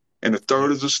 And a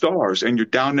third of the stars, and you're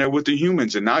down there with the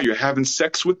humans, and now you're having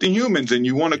sex with the humans, and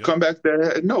you want to come back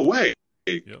there? No way.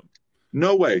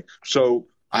 No way. So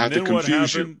I And have to then what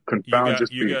confuse you, happened? confound your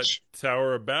You got speech.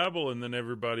 Tower of Babel, and then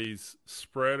everybody's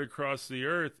spread across the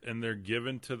earth, and they're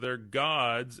given to their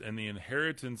gods, and the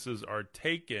inheritances are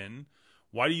taken.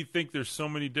 Why do you think there's so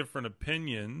many different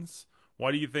opinions?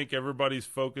 Why do you think everybody's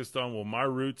focused on, well, my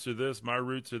roots are this, my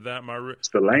roots are that, my root? It's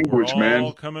the And we're language, man.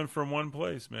 all coming from one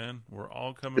place, man. We're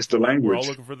all coming It's the from we're all language.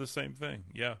 looking for the same thing.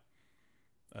 Yeah,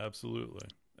 absolutely,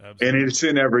 And absolutely. it's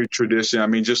in every tradition. I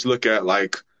mean, just look at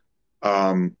like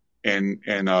in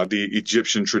the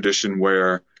Egyptian tradition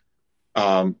where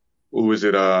who was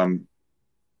it?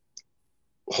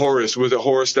 Horus. Was it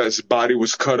Horus that his body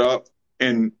was cut up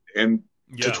in to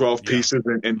Yeah, 12 yeah. pieces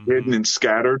and Mhm. hidden and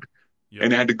scattered? Yep.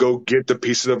 And had to go get the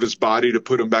pieces of his body to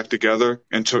put them back together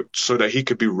and so that he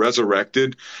could be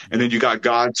resurrected. And then you got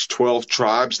God's 12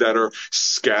 tribes that are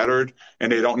scattered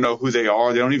and they don't know who they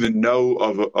are. They don't even know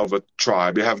of a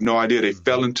tribe. They have no idea. They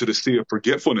fell into the sea of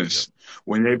forgetfulness.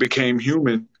 When they became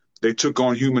human, they took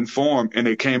on human form and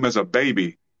they came as a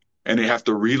baby and they have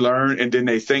to relearn. And then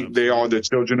they think they are the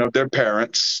children of their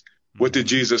parents. What did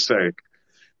Jesus say?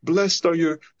 Blessed are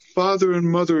your father and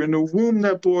mother in the womb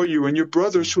that bore you and your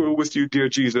brothers who are with you, dear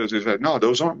Jesus. He said, no,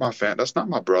 those aren't my family. That's not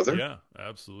my brother. Yeah,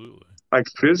 absolutely. Like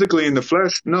physically in the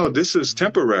flesh, no, this is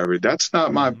temporary. That's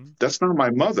not my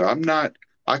mother.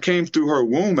 I came through her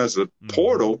womb as a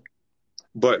portal,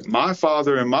 but my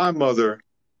father and my mother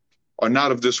are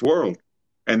not of this world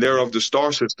and they're of the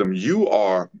star system. You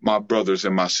are my brothers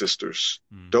and my sisters,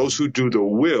 those who do the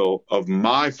will of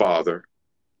my Father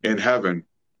in heaven.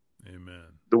 Amen.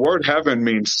 The word heaven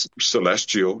means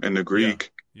celestial in the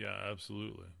Greek. Yeah,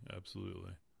 absolutely.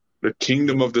 Absolutely. The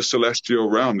kingdom of the celestial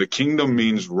realm. The kingdom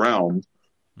means realm.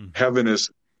 Heaven is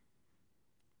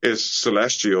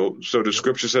celestial. So the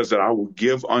scripture says that I will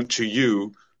give unto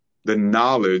you the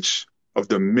knowledge of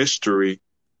the mystery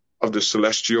of the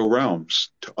celestial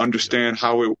realms to understand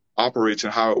how it operates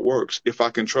and how it works, if I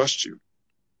can trust you.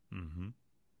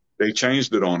 They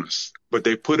changed it on us, but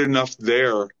they put enough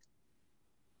there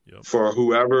for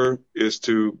whoever is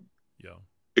to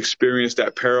experience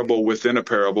that parable within a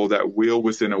parable, that wheel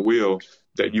within a wheel,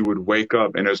 that you would wake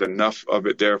up and there's enough of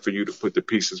it there for you to put the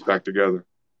pieces back together.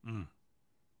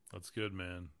 That's good,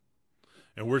 man.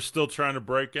 And we're still trying to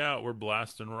break out. We're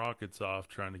blasting rockets off,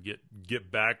 trying to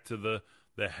get back to the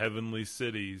heavenly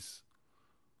cities.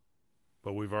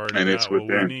 But we've already got what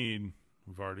we need.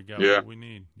 We've already got what we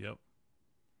need. Yep.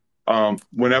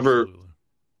 Whenever Absolutely.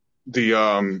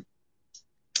 the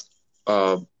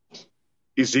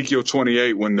Ezekiel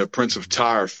 28, when the prince of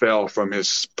Tyre fell from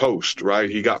his post, right?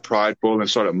 He got prideful and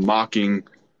started mocking.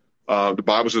 The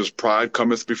Bible says pride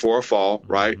cometh before a fall,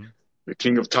 right? The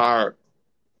king of Tyre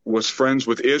was friends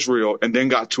with Israel and then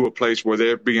got to a place where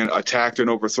they're being attacked and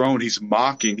overthrown. He's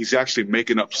mocking. He's actually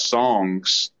making up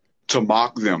songs to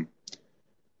mock them.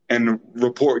 And the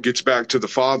report gets back to the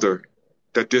father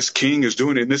that this king is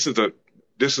doing it. And this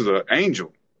is an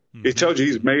angel. It tells you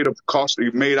he's made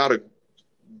out of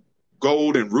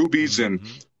gold and rubies and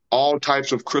all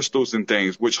types of crystals and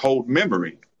things which hold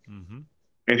memory.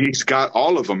 And he's got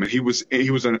all of them. And he was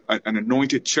an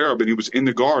anointed cherub and he was in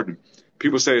the garden.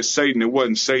 People say it's Satan. It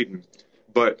wasn't Satan,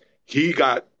 but he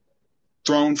got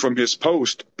thrown from his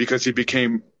post because he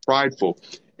became prideful.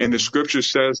 And the scripture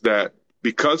says that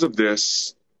because of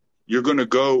this, you're going to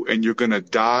go and you're going to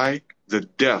die the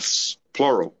deaths,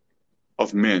 plural,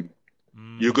 of men.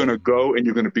 You're going to go and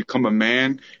you're going to become a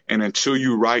man. And until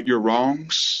you right your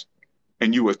wrongs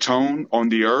and you atone on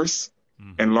the earth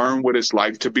and learn what it's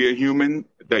like to be a human,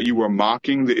 that you were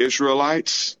mocking the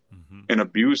Israelites and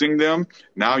abusing them,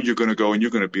 now you're going to go and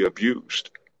you're going to be abused.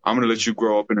 I'm going to let you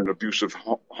grow up in an abusive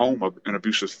home, an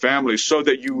abusive family, so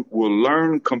that you will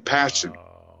learn compassion.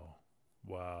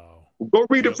 Wow. Go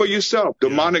read it for yourself.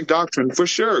 Demonic doctrine, for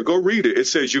sure. Go read it. It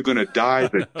says you're going to die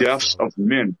the deaths of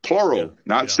men, plural,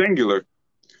 not singular.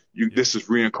 This is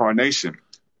reincarnation.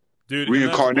 Dude,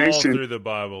 reincarnation. And that's all through the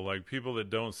Bible. Like, people that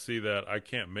don't see that, I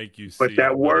can't make you see but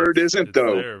that it, word isn't,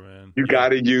 though. There, man. You got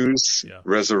to use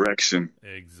resurrection.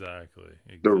 Exactly.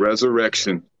 The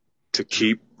resurrection to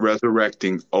keep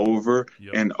resurrecting over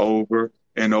and over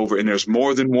and over. And there's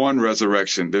more than one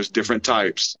resurrection. There's different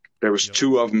types. There was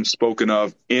two of them spoken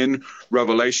of in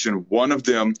Revelation. One of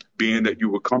them being that you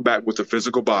will come back with a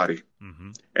physical body.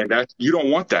 And that you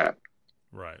don't want that.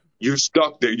 Right. You're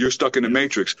stuck there. You're stuck in the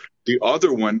matrix. The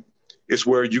other one is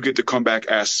where you get to come back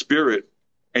as spirit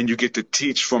and you get to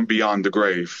teach from beyond the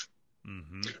grave.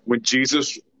 When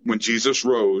Jesus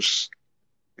rose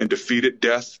and defeated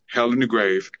death, hell, and the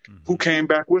grave, who came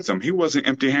back with him? He wasn't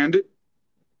empty-handed.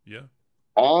 Yeah.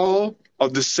 All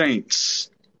of the saints,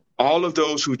 all of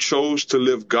those who chose to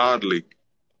live godly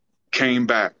came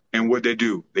back And what they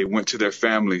do, they went to their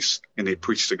families and they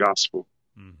preached the gospel.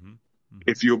 Mm-hmm. Mm-hmm.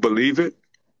 If you'll believe it,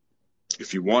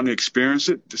 if you want to experience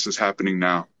it, this is happening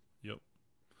now. Yep.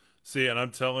 See, and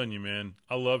I'm telling you, man,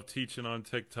 I love teaching on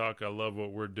TikTok. I love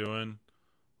what we're doing,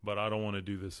 but I don't want to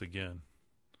do this again.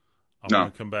 I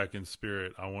want to come back in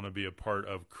spirit. I want to be a part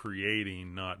of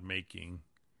creating, not making.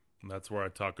 And that's where I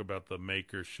talk about the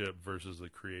makership versus the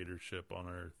creatorship on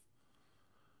earth.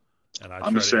 And I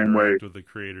try to interact with the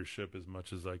creatorship as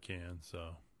much as I can.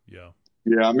 So, yeah.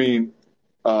 Yeah, I mean,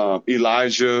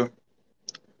 Elijah,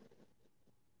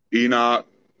 Enoch,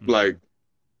 like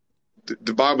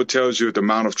the Bible tells you at the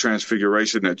Mount of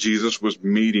Transfiguration that Jesus was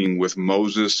meeting with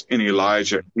Moses and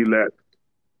Elijah. He let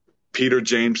Peter,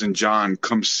 James, and John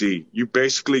come see. You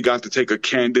basically got to take a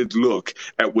candid look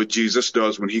at what Jesus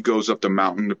does when he goes up the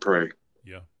mountain to pray.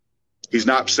 Yeah. He's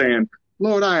not saying,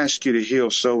 Lord, I ask you to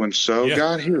heal so-and-so. Yeah.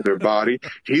 God, heal their body.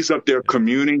 He's up there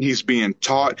communing. He's being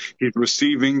taught. He's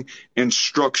receiving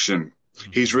instruction.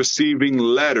 Mm-hmm. He's receiving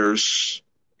letters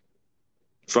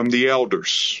from the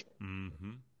elders. Mm-hmm.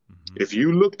 Mm-hmm. If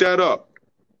you look that up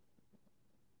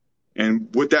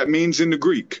and what that means in the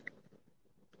Greek,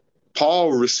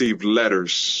 Paul received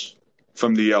letters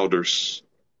from the elders.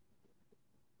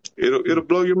 It'll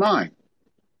blow your mind.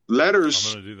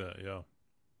 Letters. I'm going to do that, yeah.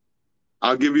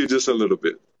 I'll give you just a little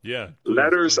bit. Yeah. Please,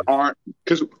 letters aren't,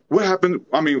 because what happened?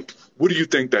 I mean, what do you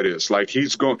think that is? Like he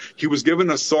was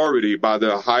given authority by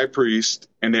the high priest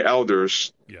and the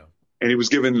elders. Yeah. And he was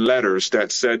given letters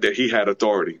that said that he had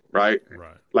authority, right?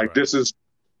 Right. Like this is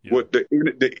what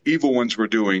the evil ones were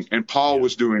doing. And Paul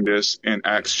was doing this in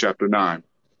Acts chapter 9.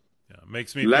 Yeah.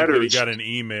 Makes me think that he got an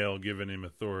email giving him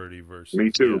authority versus. Me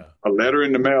too. A letter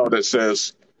in the mail that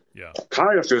says,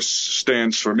 Caiaphas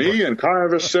stands for me, and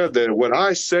Caiaphas said that what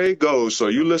I say goes, so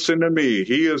you listen to me.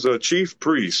 He is a chief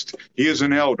priest. He is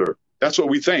an elder. That's what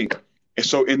we think. And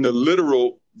so in the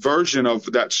literal version of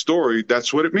that story,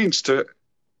 that's what it means to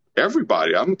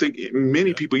everybody. I don't think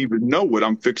many people even know what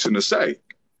I'm fixing to say.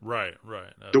 Right,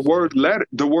 right. Absolutely.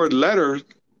 The word letter,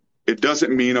 it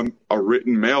doesn't mean a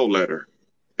written mail letter.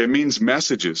 It means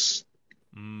messages.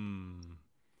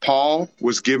 Paul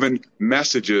was given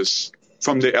messages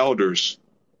from the elders.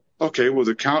 Okay, well,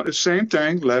 the count is same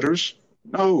thing, letters.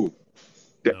 No.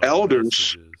 The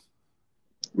elders, messages.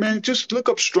 Man, just look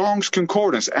up Strong's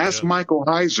Concordance. Ask Michael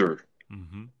Heiser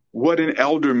what an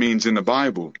elder means in the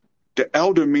Bible. The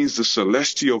elder means the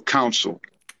celestial council.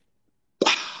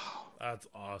 That's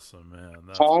awesome, man.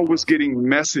 Paul was getting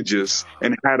messages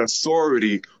and had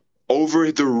authority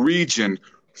over the region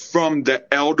from the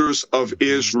elders of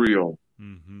Israel,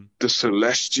 the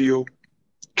celestial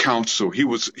council. He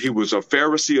was a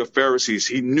Pharisee of Pharisees.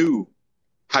 He knew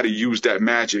how to use that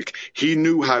magic. He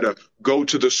knew how to go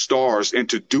to the stars and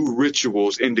to do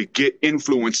rituals and to get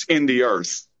influence in the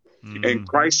earth. And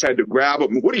Christ had to grab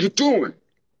him. What are you doing?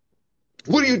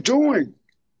 What are you doing?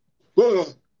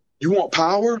 You want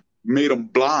power? Made him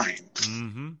blind.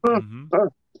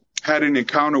 Had an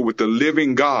encounter with the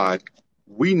living God.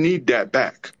 We need that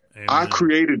back. Amen. I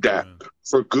created that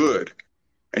for good.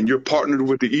 And you're partnered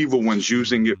with the evil ones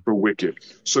using it for wicked.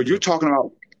 So you're talking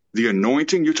about the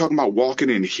anointing. You're talking about walking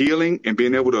in healing and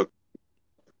being able to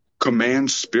command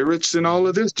spirits and all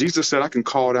of this. Jesus said, I can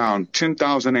call down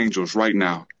 10,000 angels right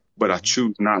now, but I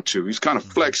choose not to. He's kind of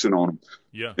flexing on them.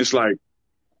 Yeah. It's like,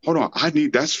 hold on,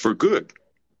 that's for good.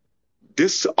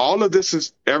 All of this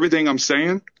is everything I'm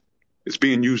saying is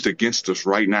being used against us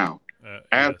right now.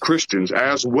 As Christians,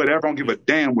 as whatever, I don't give a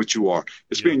damn what you are.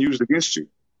 It's being used against you.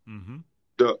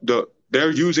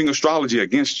 They're using astrology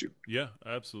against you. Yeah,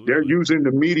 absolutely. They're using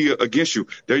the media against you.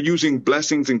 They're using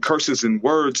blessings and curses and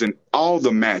words and all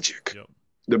the magic.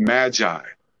 The magi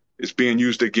is being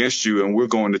used against you. And we're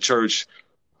going to church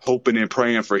hoping and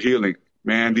praying for healing.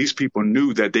 Man, these people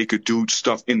knew that they could do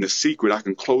stuff in the secret. I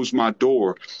can close my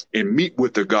door and meet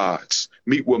with the gods,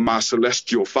 meet with my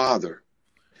celestial Father.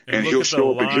 And he'll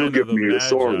show up and he'll give me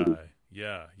authority.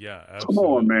 Yeah, absolutely. Come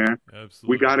on, man. Absolutely.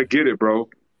 We got to get it, bro.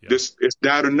 It's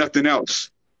that or nothing else.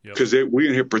 Because we're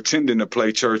in here pretending to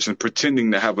play church and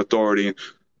pretending to have authority. And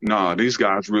nah, these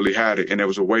guys really had it. And there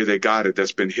was a way they got it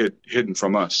that's been hidden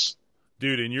from us.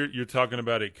 Dude, and you're talking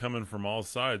about it coming from all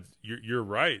sides. You're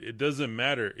right. It doesn't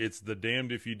matter. It's the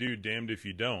damned if you do, damned if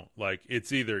you don't. Like,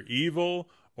 it's either evil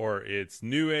or it's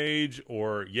new age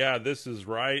or, this is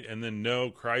right. And then, no,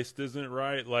 Christ isn't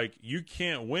right. Like, you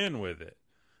can't win with it.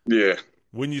 Yeah.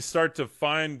 When you start to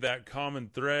find that common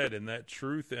thread and that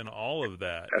truth in all of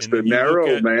that. That's the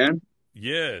narrow, man.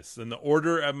 Yes. And the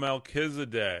order of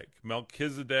Melchizedek.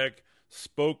 Melchizedek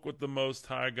spoke with the Most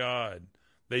High God.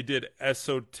 They did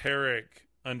esoteric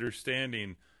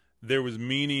understanding. there was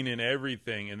meaning in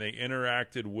everything, and they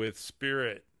interacted with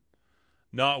spirit,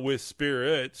 not with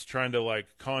spirits, trying to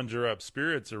like conjure up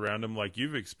spirits around them like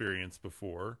you've experienced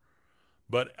before,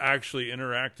 but actually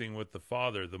interacting with the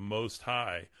Father, the Most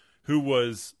High, who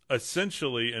was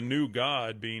essentially a new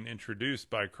God being introduced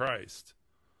by Christ.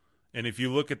 And if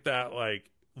you look at that, like,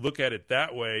 look at it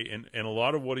that way, and a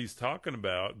lot of what he's talking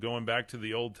about, going back to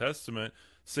the Old Testament,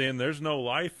 saying there's no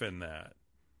life in that.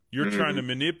 You're trying to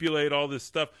manipulate all this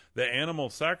stuff. The animal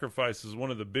sacrifice is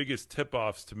one of the biggest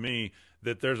tip-offs to me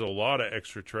that there's a lot of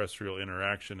extraterrestrial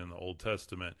interaction in the Old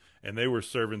Testament, and they were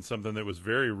serving something that was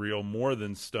very real, more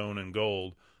than stone and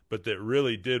gold, but that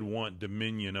really did want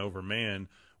dominion over man,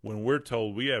 when we're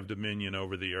told we have dominion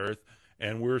over the earth,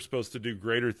 and we're supposed to do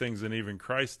greater things than even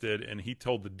Christ did, and he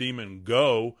told the demon,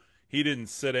 go. He didn't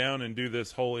sit down and do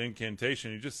this whole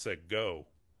incantation. He just said, go.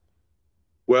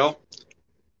 Well,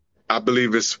 I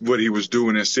believe it's what he was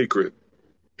doing in secret.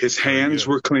 His hands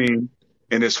were clean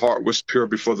and his heart was pure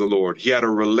before the Lord. He had a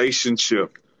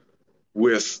relationship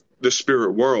with the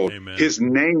spirit world. Amen. His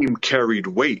name carried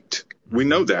weight. We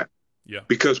know that. Yeah.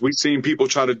 Because we've seen people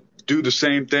try to do the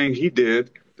same thing he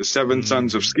did. The 7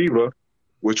 sons of Sceva,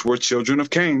 which were children of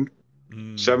Cain.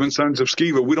 7 sons of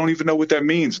Sceva. We don't even know what that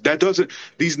means.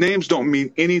 These names don't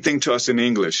mean anything to us in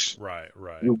English. Right.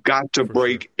 You got to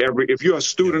break if you're a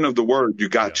student of the word, you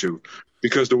got to.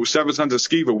 Because the 7 sons of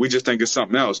Sceva, we just think it's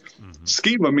something else.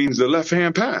 Sceva means the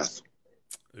left-hand path.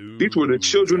 Ooh, these were the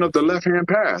children of the left-hand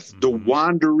path, the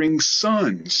wandering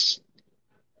sons.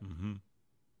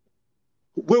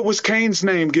 What was Cain's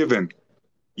name given?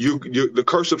 The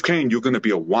curse of Cain, you're going to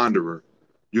be a wanderer.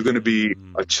 You're going to be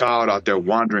a child out there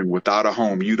wandering without a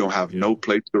home. You don't have no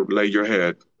place to lay your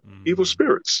head. Evil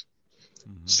spirits.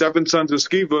 7 sons of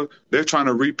Sceva, they're trying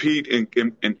to repeat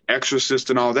and exorcist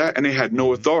and all that, and they had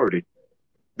no authority.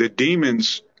 The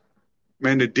demons,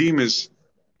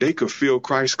 they could feel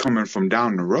Christ coming from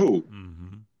down the road.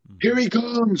 Here he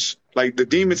comes. Like the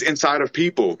demons inside of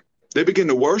people, they begin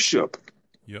to worship.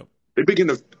 Yep. They begin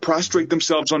to prostrate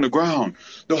themselves on the ground.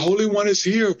 The Holy One is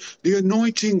here. The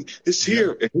anointing is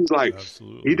here. And he's like,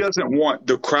 he doesn't want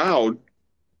the crowd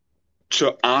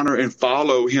to honor and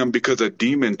follow him because a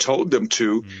demon told them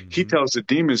to. He tells the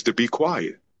demons to be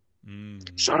quiet.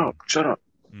 Shut up.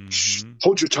 Shh,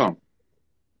 hold your tongue.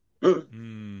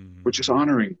 We're just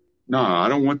honoring. Nah, I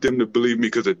don't want them to believe me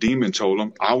because a demon told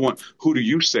them. Who do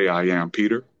you say I am,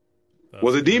 Peter?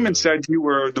 Well, the demon said you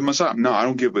were the Messiah. No, I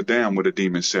don't give a damn what a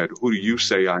demon said. Who do you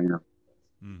say I am?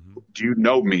 Do you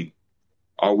know me?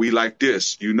 Are we like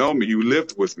this? You know me. You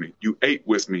lived with me. You ate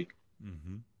with me.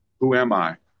 Who am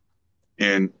I?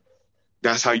 And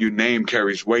that's how your name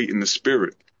carries weight in the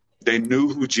spirit. They knew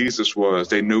who Jesus was.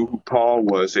 They knew who Paul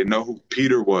was. They know who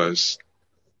Peter was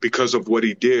because of what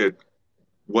he did.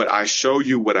 What I show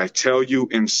you, what I tell you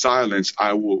in silence,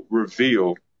 I will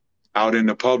reveal out in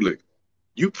the public.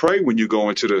 You pray when you go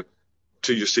into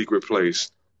your secret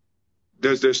place.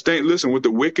 Listen, what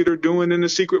the wicked are doing in the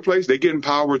secret place, they get in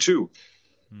power too.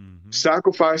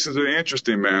 Sacrifices are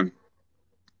interesting, man.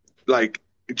 Like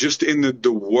just in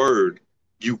the word,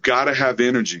 you gotta have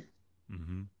energy.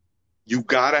 You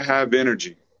gotta have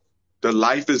energy. The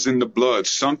life is in the blood.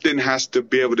 Something has to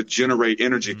be able to generate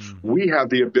energy. We have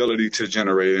the ability to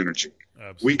generate energy.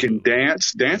 Absolutely. We can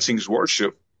dance. Dancing's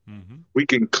worship. We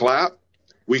can clap.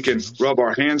 We can rub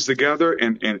our hands together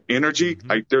and energy.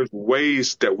 Like there's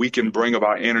ways that we can bring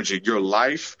about energy. Your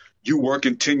life, you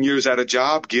working 10 years at a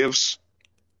job gives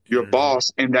your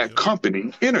boss and that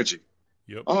company energy.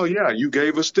 Oh yeah, you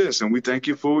gave us this and we thank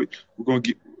you for it. We're going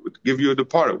to give you a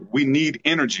departure. We need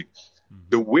energy.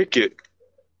 The wicked,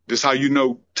 this is how you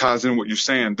know ties in what you're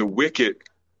saying. The wicked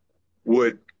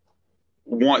would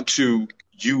want to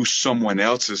use someone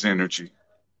else's energy.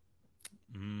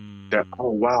 That, oh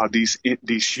wow, these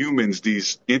humans,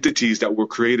 these entities that were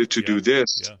created to do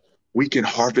this, we can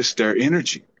harvest their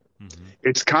energy.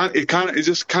 It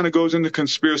just kind of goes into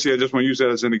conspiracy. I just want to use that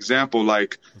as an example.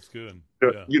 Like, that's good.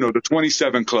 The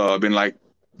 27 Club and like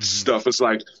stuff. It's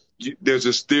like there's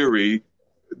this theory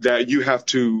that you have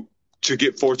to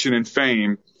get fortune and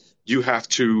fame, you have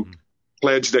to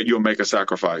pledge that you'll make a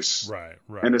sacrifice. Right.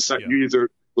 And it's like you either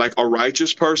like a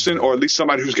righteous person or at least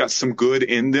somebody who's got some good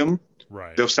in them.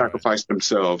 They'll sacrifice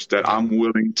themselves, that I'm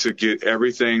willing to get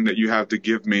everything that you have to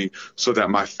give me so that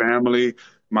my family,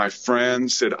 my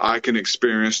friends, that I can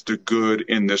experience the good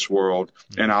in this world.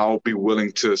 And I'll be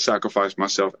willing to sacrifice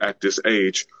myself at this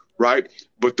age. Right.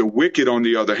 But the wicked, on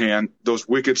the other hand, those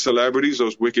wicked celebrities,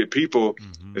 those wicked people,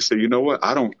 they say, you know what?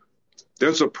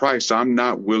 There's a price I'm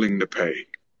not willing to pay.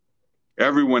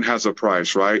 Everyone has a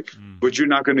price, right? But you're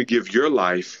not going to give your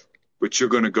life but you're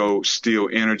going to go steal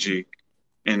energy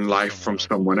and life from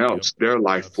someone else, their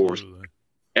life force.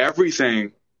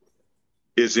 Everything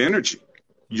is energy.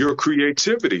 Your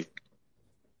creativity,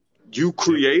 you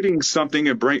creating something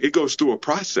and it goes through a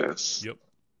process. Yep.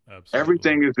 Absolutely.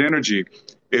 Everything is energy.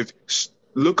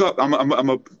 Look up, I'm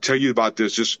gonna tell you about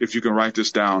this, just if you can write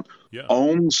this down. Yeah.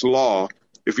 Ohm's law.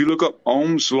 If you look up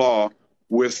Ohm's law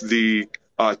with the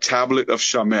tablet of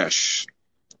Shamesh,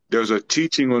 there's a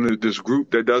teaching on this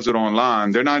group that does it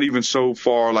online. They're not even so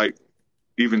far like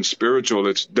even spiritual.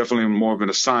 It's definitely more of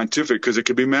a scientific, because it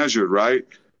can be measured, right?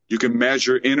 You can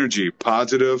measure energy,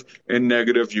 positive and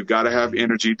negative. You got to have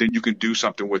energy, then you can do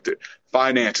something with it.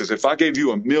 Finances. If I gave you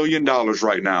 $1 million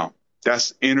right now,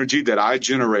 that's energy that I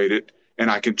generated, and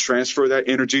I can transfer that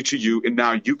energy to you. And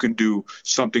now you can do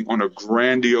something on a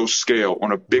grandiose scale,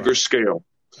 on a bigger scale.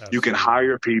 Absolutely. You can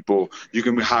hire people. You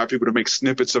can hire people to make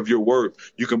snippets of your work.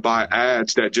 You can buy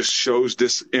ads that just shows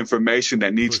this information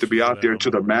that needs to be out there to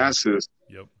the masses.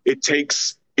 Yep. It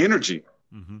takes energy,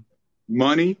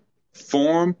 money,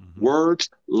 form, words,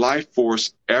 life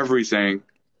force, everything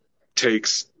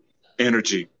takes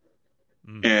energy.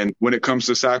 And when it comes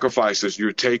to sacrifices,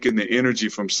 you're taking the energy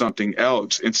from something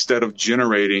else instead of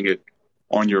generating it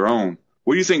on your own.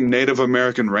 Where do you think Native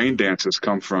American rain dances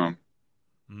come from?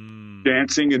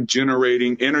 Dancing and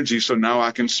generating energy, so now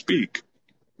I can speak.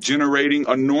 Generating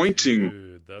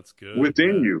anointing that's good.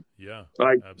 within you. Yeah.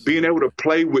 Like absolutely. Being able to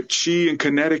play with chi and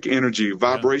kinetic energy,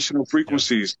 vibrational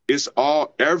frequencies. It's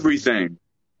all, everything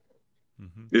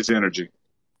is energy.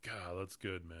 God, that's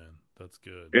good, man. That's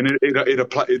good. And it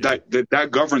applies that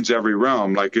governs every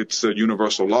realm. Like it's a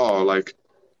universal law. Like,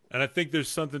 and I think there's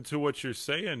something to what you're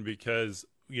saying, because,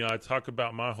 you know, I talk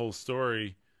about my whole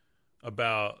story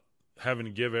about having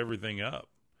to give everything up,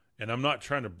 and I'm not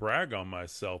trying to brag on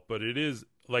myself, but it is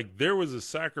like there was a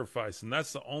sacrifice, and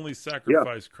that's the only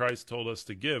sacrifice Christ told us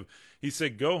to give. He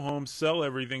said, go home, sell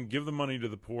everything, give the money to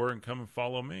the poor, and come and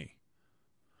follow me.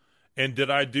 And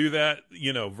did I do that,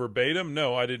 you know, verbatim?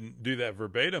 No, I didn't do that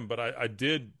verbatim, but I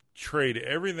did trade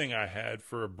everything I had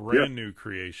for a brand new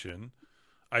creation.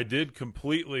 I did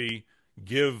completely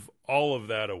give all of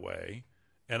that away.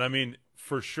 And I mean,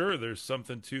 for sure, there's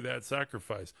something to that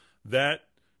sacrifice. That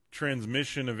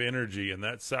transmission of energy and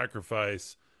that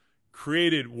sacrifice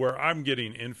created where I'm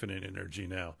getting infinite energy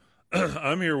now.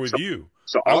 I'm here with you.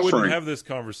 I wouldn't have this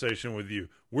conversation with you.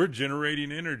 We're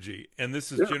generating energy, and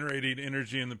this is generating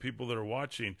energy in the people that are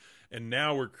watching. And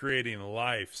now we're creating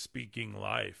life, speaking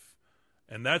life.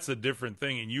 And that's a different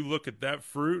thing. And you look at that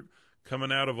fruit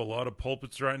coming out of a lot of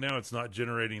pulpits right now, it's not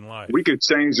generating life. We could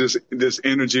change this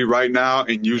energy right now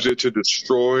and use it to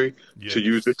destroy, to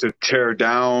use it to tear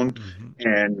down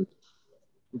and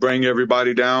bring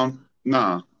everybody down.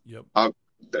 Nah,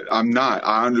 I'm not.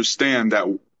 I understand that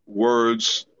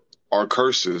words are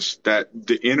curses, that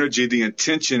the energy, the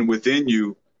intention within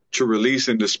you to release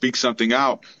and to speak something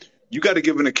out, you got to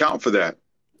give an account for that.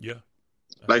 Yeah.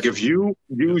 Like if you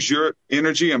use your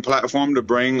energy and platform to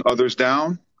bring others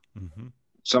down,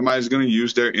 somebody's going to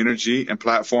use their energy and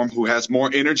platform who has more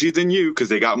energy than you because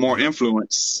they got more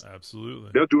influence.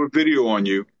 Absolutely. They'll do a video on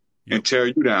you and tear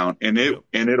you down, and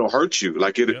it'll hurt you.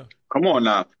 Like come on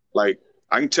now. Like,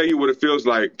 I can tell you what it feels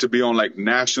like to be on like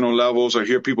national levels or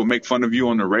hear people make fun of you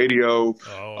on the radio.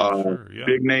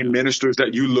 Big name ministers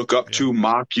that you look up to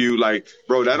mock you. Like,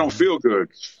 bro, that don't feel good.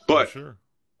 But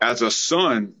as a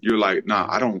son, you're like,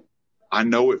 nah, I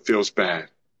know it feels bad.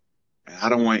 And I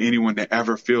don't want anyone to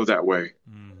ever feel that way.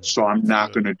 So I'm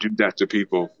not going to do that to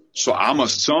people. So I'm a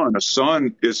son. A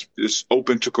son is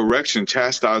open to correction,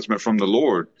 chastisement from the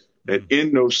Lord. And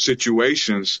in those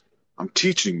situations, I'm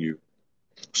teaching you.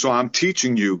 So I'm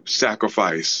teaching you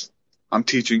sacrifice. I'm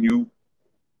teaching you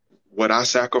what I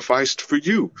sacrificed for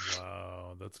you.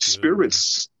 Wow, that's good.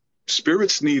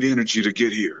 Spirits need energy to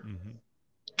get here,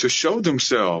 to show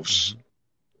themselves.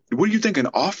 What do you think an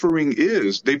offering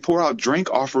is? They pour out drink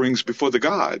offerings before the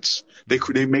gods.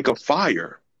 They make a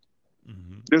fire.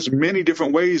 There's many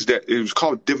different ways that it was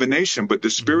called divination, but the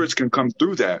spirits can come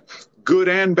through that, good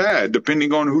and bad,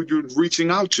 depending on who you're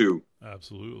reaching out to.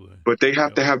 Absolutely. But they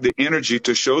have to have the energy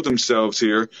to show themselves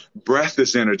here. Breath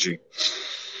is energy.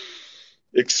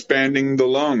 Expanding the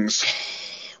lungs,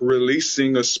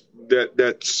 releasing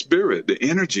that spirit, the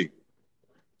energy.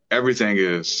 Everything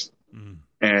is.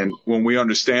 And when we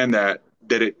understand that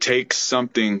it takes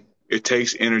something, it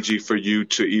takes energy for you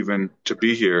to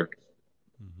be here.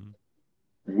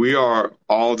 We are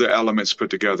all the elements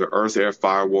put together: earth, air,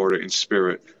 fire, water, and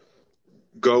spirit.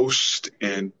 Ghosts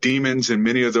and demons and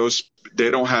many of those, they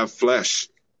don't have flesh.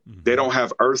 They don't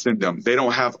have earth in them. They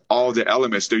don't have all the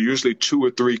elements. They're usually 2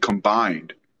 or 3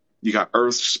 combined. You got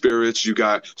earth spirits.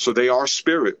 So they are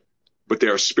spirit, but they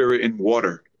are spirit in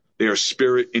water. They are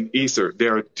spirit in ether. They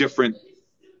are different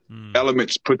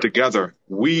elements put together.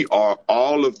 We are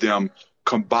all of them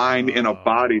combined in a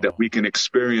body that we can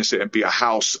experience it and be a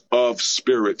house of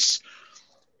spirits.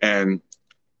 And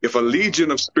if a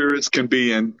legion of spirits can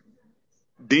be in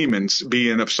demons, be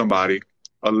in of somebody,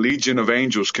 a legion of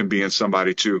angels can be in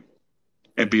somebody too,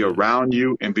 and be around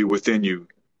you and be within you.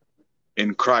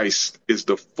 In Christ is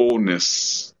the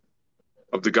fullness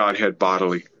of the Godhead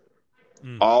bodily.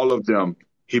 All of them.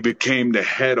 He became the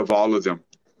head of all of them,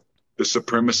 the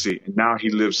supremacy, and now he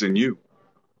lives in you.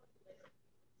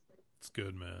 That's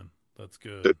good, man. That's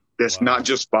good. That's not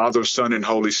just Father, Son, and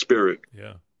Holy Spirit.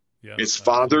 Yeah. It's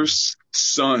fathers,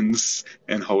 sons,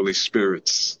 and Holy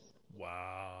Spirits.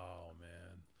 Wow,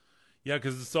 man. Yeah,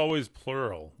 because it's always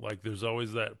plural. Like there's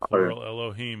always that plural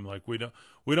Elohim. Like we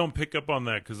don't pick up on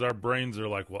that because our brains are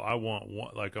like, well, I want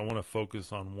one. Like I want to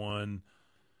focus on one,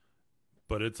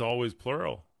 but it's always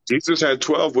plural. Jesus had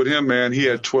 12 with him, man. He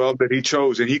had 12 that he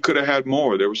chose, and he could have had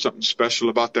more. There was something special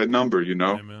about that number, you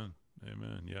know. Amen.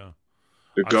 Yeah.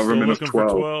 The government of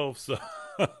 12. For 12, so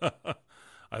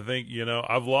I think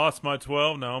I've lost my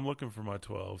 12. Now I'm looking for my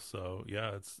 12. So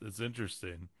yeah, it's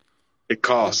interesting. It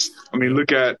costs. I mean,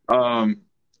 look at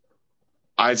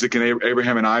Isaac and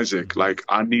Abraham and Isaac. Like,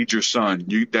 I need your son.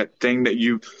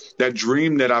 That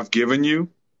dream that I've given you,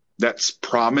 that's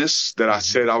promise that I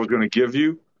said I was going to give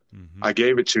you. I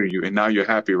gave it to you, and now you're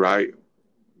happy, right?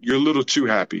 You're a little too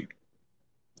happy.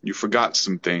 You forgot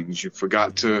some things. You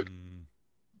forgot to.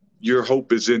 Your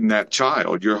hope is in that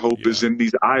child. Your hope is in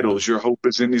these idols. Your hope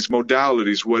is in these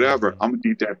modalities, whatever. I'm going to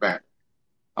need that back.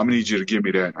 I'm going to need you to give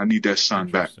me that. I need that son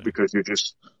back because you're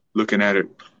just looking at it.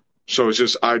 So it's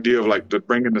this idea of like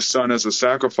bringing the son as a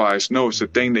sacrifice. No, it's a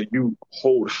thing that you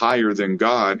hold higher than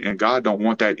God, and God don't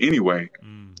want that anyway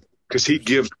because he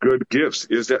gives good gifts.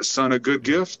 Is that son a good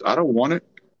gift? I don't want it.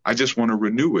 I just want to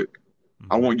renew it.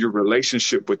 I want your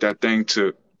relationship with that thing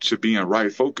to be in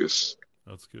right focus.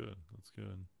 That's good.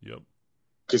 Yep.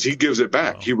 Because he gives it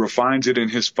back. Wow. He refines it in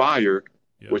his fire,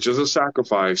 which is a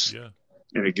sacrifice,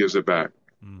 and he gives it back.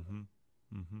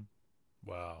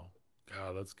 Wow.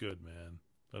 God, that's good, man.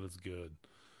 That is good.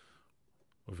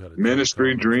 We've had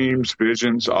ministry, dreams,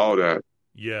 visions, all that.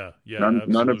 Yeah.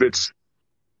 None of it's.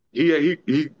 He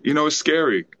it's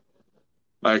scary.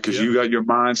 Like, because you got your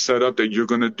mind set up that you're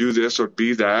going to do this or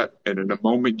be that. And in the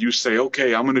moment you say,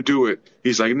 okay, I'm going to do it,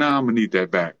 he's like, nah, I'm going to need that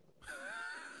back.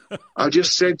 I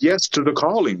just said yes to the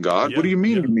calling, God. What do you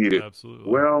mean you need it?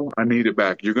 Absolutely. Well, I need it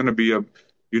back. You're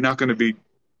not going to be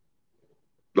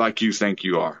like you think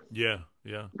you are. Yeah.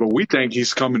 But we think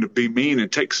he's coming to be mean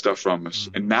and take stuff from us.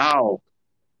 And now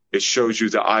it shows you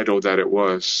the idol that it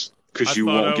was because you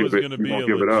won't give it. You won't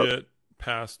give it up.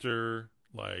 Pastor,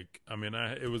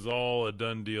 it was all a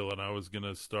done deal, and I was going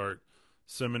to start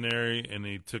seminary, and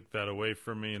he took that away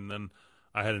from me. And then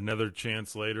I had another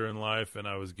chance later in life, and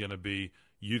I was going to be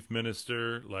youth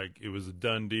minister. Like, it was a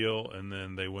done deal, and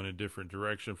then they went a different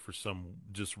direction for some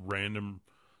just random,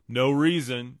 no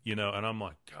reason, and I'm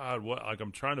like, God, what? Like,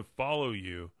 I'm trying to follow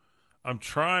you.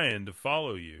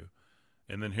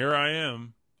 And then here I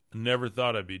am. Never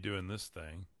thought I'd be doing this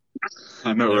thing.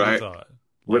 I know, right?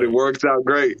 But it works out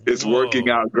great. It's working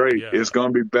out great. It's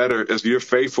going to be better as you're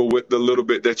faithful with the little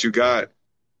bit that you got,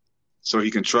 so he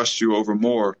can trust you over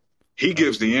more. He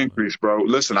gives the increase, bro.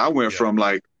 Listen, I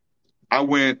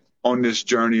went on this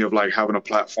journey of like having a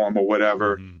platform or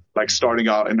whatever, like starting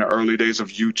out in the early days of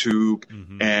YouTube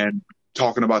and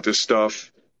talking about this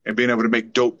stuff and being able to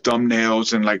make dope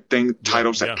thumbnails and like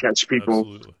titles that catch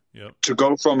people. To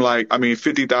go from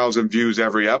 50,000 views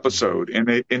every episode, and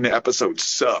the episode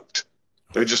sucked.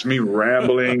 They're just me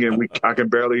rambling, and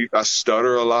I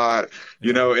stutter a lot,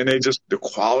 and the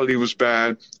quality was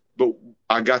bad, but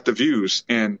I got the views,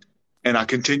 and I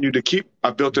continued to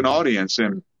I built an audience,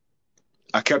 and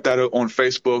I kept that on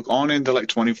Facebook on into like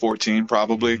 2014,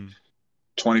 probably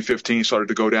 2015 started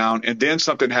to go down. And then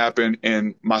something happened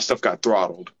and my stuff got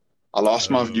throttled. I lost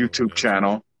my YouTube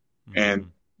channel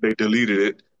and they deleted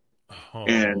it.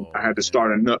 And I had to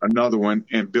start another one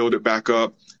and build it back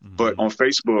up. But on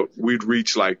Facebook,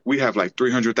 we have like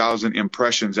 300,000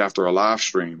 impressions after a live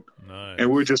stream. Nice.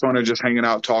 And we're just on there just hanging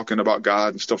out, talking about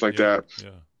God and stuff like that. Yeah.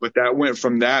 But that went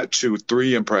from that to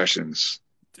 3 impressions.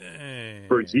 Dang.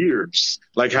 For years,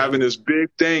 having this big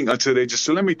thing until they just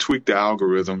said, let me tweak the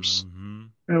algorithms. And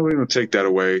we're going to take that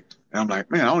away. And I'm like,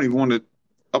 man, I don't even want to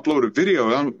upload a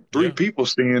video. 3 people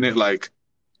seeing it. Like,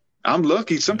 I'm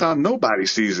lucky. Sometimes nobody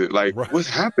sees it. Like, what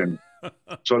happened?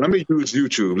 So let me use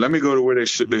YouTube. Let me go to where they're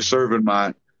serving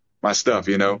my stuff,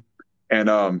 And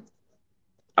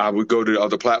I I would go to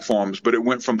other platforms. But it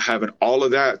went from having all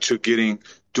of that to doing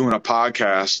a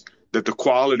podcast that the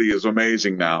quality is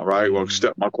amazing now, right? Well,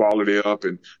 step my quality up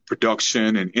in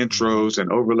production and intros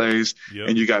and overlays. Yep.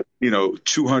 And you got,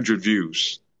 200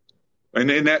 views. And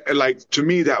then that, like, to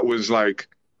me, that was like,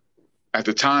 at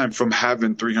the time, from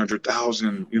having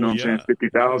 300,000, what I'm saying,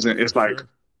 50,000, it's like, sure.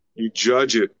 You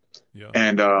judge it. Yeah.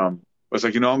 And it's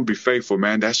like, I'm going to be faithful,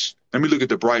 man. Let me look at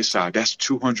the bright side. That's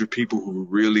 200 people who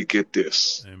really get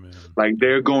this. Amen. Like,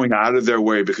 they're going out of their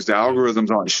way because the algorithms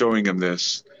aren't showing them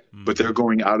this, but they're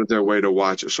going out of their way to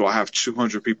watch it. So I have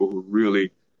 200 people who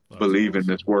really believe in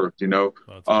this work, That's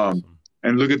awesome.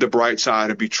 And look at the bright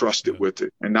side and be trusted with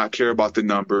it and not care about the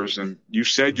numbers. And you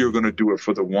said you're going to do it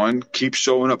for the one. Keep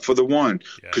showing up for the one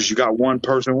because you got one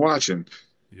person watching.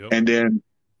 Yep. And then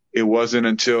it wasn't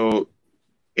until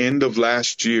end of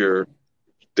last year,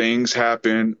 things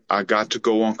happened. I got to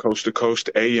go on Coast to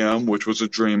Coast AM, which was a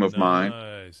dream of mine.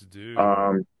 Nice, dude.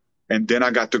 And then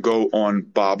I got to go on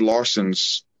Bob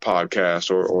Larson's podcast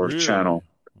or Really? channel.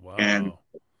 Wow. And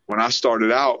when I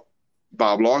started out,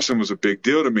 Bob Larson was a big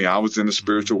deal to me. I was in the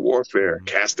spiritual warfare,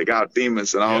 casting out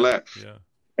demons and all that. Yeah.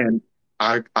 And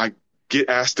I get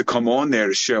asked to come on there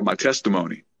to share my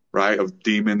testimony, right, of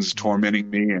demons tormenting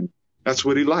me. And that's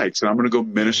what he likes. And I'm going to go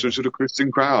minister to the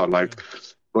Christian crowd.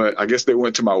 But I guess they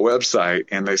went to my website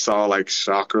and they saw like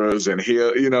chakras and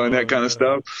heal, and that kind of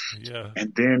stuff. Yeah.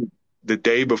 And then the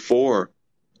day before,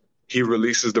 he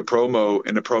releases the promo,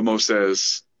 and the promo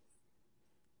says,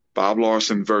 Bob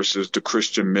Larson versus the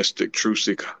Christian mystic True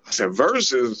Seeker. I said,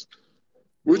 versus?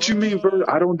 What you mean, versus?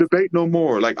 I don't debate no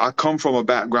more. Like, I come from a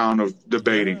background of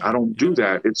debating. I don't do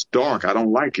that. It's dark. I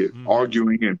don't like it.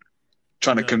 Arguing and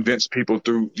trying to convince people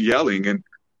through yelling.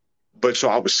 But so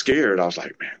I was scared. I was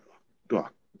like, man, do I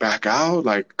back out?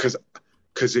 Like, cause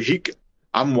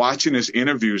I'm watching his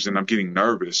interviews and I'm getting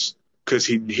nervous because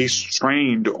he's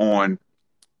trained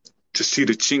to see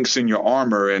the chinks in your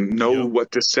armor and know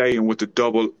what to say and what to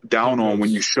double down on when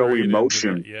you show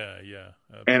emotion. Yeah.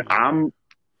 Absolutely. And I'm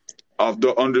of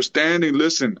the understanding,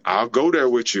 listen, I'll go there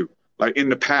with you, like in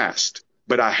the past,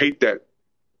 but I hate that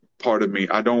part of me.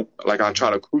 I don't I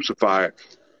try to crucify it.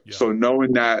 Yeah. So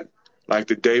knowing that, like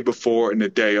the day before and the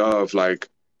day of, like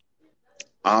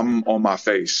I'm on my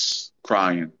face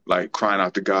crying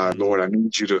out to God, Lord, I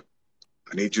need you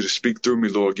to speak through me,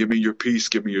 Lord. Give me your peace,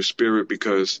 give me your spirit,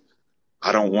 because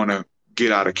I don't want to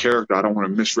get out of character. I don't want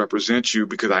to misrepresent you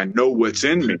because I know what's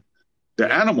in me.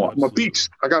 The animal, I'm a beast.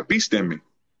 I got beast in me.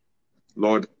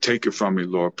 Lord, take it from me,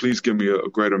 Lord. Please give me a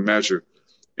greater measure.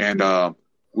 And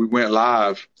we went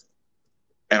live.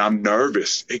 And I'm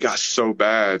nervous. It got so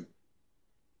bad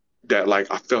that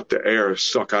I felt the air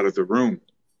suck out of the room.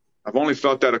 I've only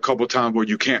felt that a couple of times where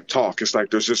you can't talk. It's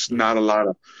like there's just not a lot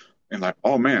of, and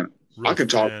oh man, real I can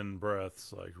talk.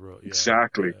 Breaths,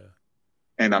 Exactly. Yeah.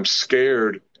 And I'm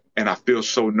scared and I feel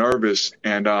so nervous.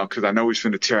 And because I know he's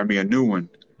going to tear me a new one.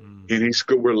 And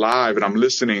we're live and I'm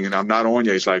listening and I'm not on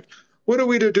yet. He's like, what are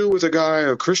we to do with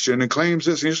a Christian, and claims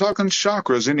this? And he's talking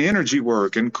chakras and energy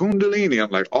work and Kundalini. I'm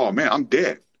like, oh man, I'm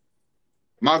dead.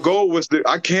 My goal was that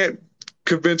I can't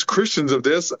convince Christians of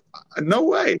this. No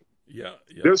way. Yeah.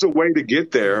 There's a way to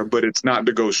get there, but it's not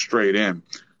to go straight in.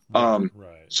 Right.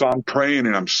 So I'm praying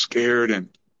and I'm scared, and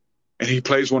he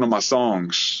plays one of my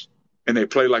songs, and they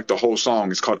play the whole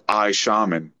song. It's called I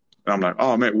Shaman. And I'm like,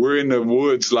 oh man, we're in the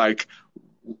woods,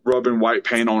 rubbing white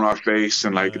paint on our face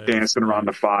and dancing around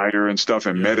the fire and stuff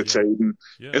and meditating.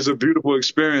 Yeah. It's a beautiful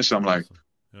experience. I'm like,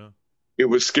 it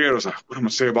was scared. I was like, what am I going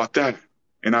to say about that?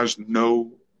 And there's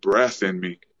no breath in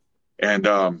me. And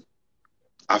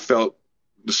I felt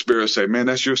the Spirit say, man,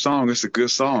 that's your song. It's a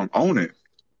good song. Own it.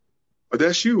 But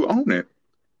that's you. Own it.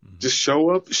 Just show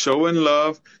up, show in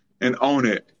love, and own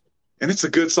it. And it's a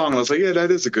good song. And I was like, yeah, that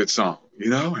is a good song,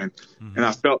 And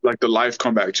I felt the life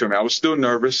come back to me. I was still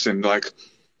nervous and I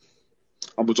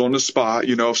was on the spot,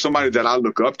 somebody that I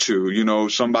look up to,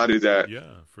 somebody that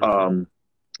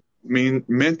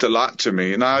meant a lot to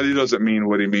me. Now he doesn't mean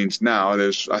what he means now.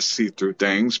 I see through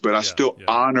things, but I still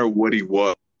honor what he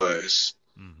was.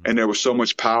 And there was so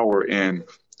much power in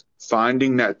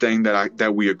finding that thing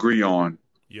that we agree on.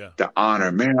 Yeah. The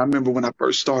honor. Man, I remember when I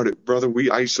first started, brother,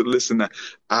 I used to listen to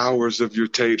hours of your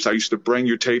tapes. I used to bring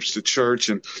your tapes to church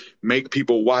and make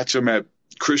people watch them at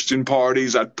Christian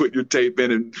parties. I'd put your tape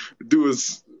in and do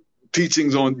his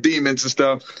teachings on demons and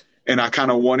stuff. And I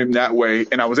kind of want him that way.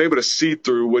 And I was able to see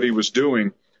through what he was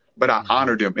doing, but I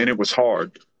honored him, and it was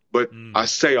hard. But I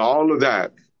say all of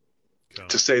that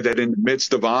to say that in the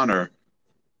midst of honor,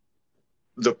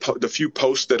 the few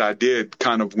posts that I did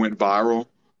kind of went viral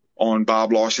on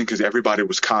Bob Larson because everybody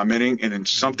was commenting, and then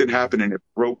something happened and it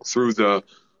broke through the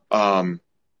the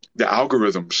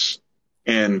algorithms.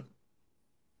 And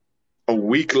a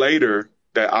week later,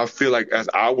 that I feel like as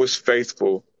I was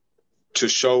faithful to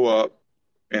show up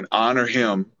and honor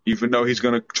him, even though he's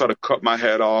going to try to cut my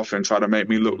head off and try to make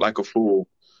me look like a fool,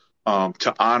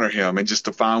 to honor him and just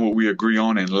to find what we agree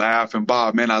on and laugh. And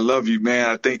Bob, man, I love you, man.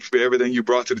 I thank you for everything you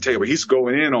brought to the table. He's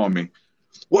going in on me.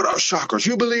 What are chakras?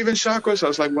 You believe in chakras? I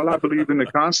was like, well, I believe in the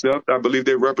concept. I believe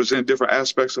they represent different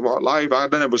aspects of our life.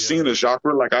 I've never seen a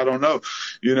chakra. Like, I don't know,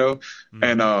 you know?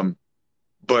 And,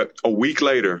 but a week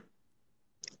later,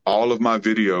 all of my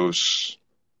videos,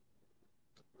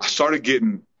 I started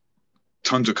getting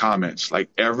tons of comments. Like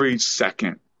every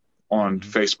second on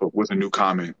Facebook was a new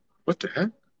comment. What the heck?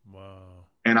 Wow.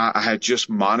 And I had just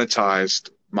monetized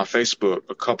my Facebook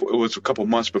a couple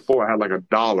months before. I had like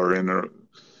 $1 in there.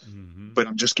 But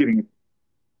I'm just getting,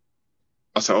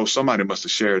 I said, oh, somebody must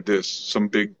have shared this. Some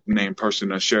big name person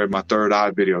that shared my third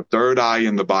eye video. Third eye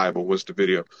in the Bible was the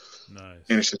video. Nice.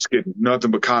 And it's just getting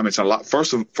nothing but comments. A lot.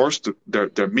 First,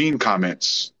 they're mean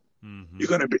comments. You're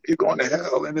going to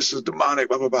hell, and this is demonic,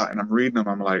 blah, blah, blah. And I'm reading them.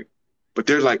 I'm like, but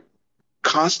they're like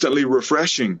constantly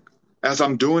refreshing. As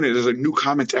I'm doing it, there's like new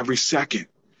comments every second.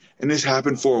 And this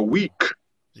happened for a week.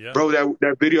 Yeah. Bro,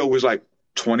 that video was like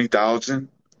 20,000.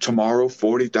 Tomorrow,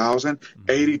 40,000,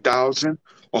 80,000,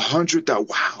 100,000.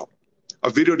 Wow.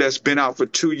 A video that's been out for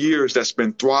 2 years that's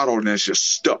been throttled and it's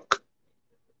just stuck.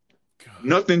 God.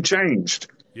 Nothing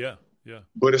changed. Yeah, yeah.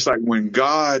 But it's like when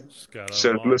God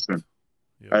says, listen,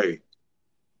 hey,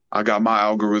 I got my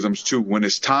algorithms too. When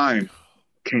it's time,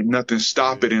 can't nothing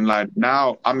stop it. And like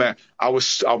now I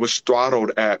was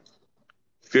throttled at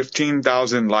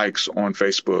 15,000 likes on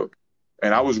Facebook.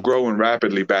 And I was growing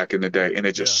rapidly back in the day and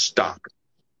it just stopped.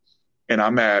 And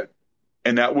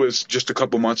and that was just a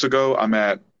couple months ago, I'm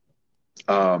at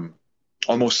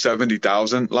almost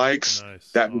 70,000 likes.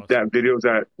 Nice. That video's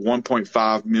at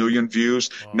 1.5 million views.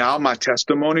 Awesome. Now my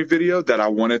testimony video that I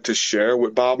wanted to share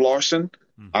with Bob Larson,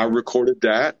 I recorded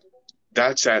that.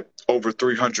 That's at over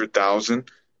 300,000.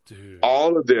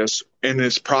 All of this in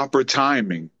its proper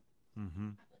timing.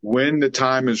 When the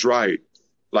time is right,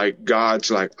 like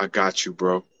God's like, I got you,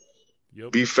 bro.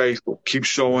 Yep. Be faithful. Keep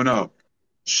showing up.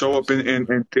 Show up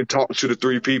and talk to the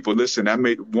 3 people. Listen, I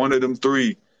made one of them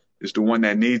 3 is the one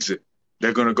that needs it.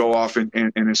 They're going to go off and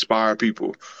inspire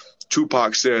people.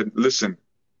 Tupac said, listen,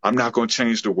 I'm not going to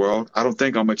change the world. I don't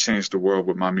think I'm going to change the world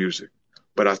with my music.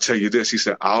 But I'll tell you this. He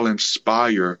said, I'll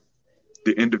inspire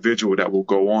the individual that will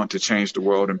go on to change the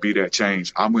world and be that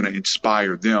change. I'm going to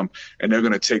inspire them, and they're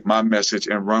going to take my message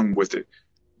and run with it.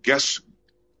 Guess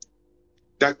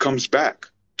that comes back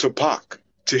to Pac,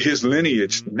 to his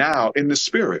lineage now in the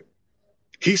spirit.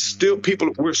 He's still,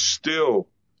 we're still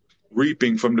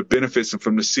reaping from the benefits and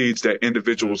from the seeds that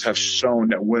individuals have sown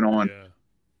that went on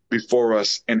before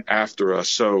us and after us.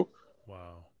 So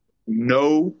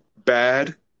no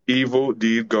bad, evil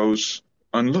deed goes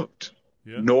unlooked,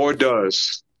 nor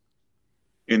does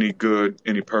any good,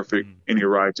 any perfect, any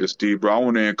righteous deed, bro. I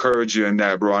want to encourage you in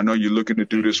that, bro. I know you're looking to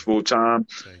do this full time.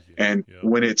 And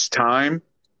when it's time,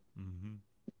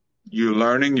 you're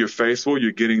learning, you're faithful,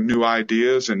 you're getting new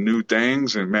ideas and new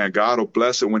things. And man, God will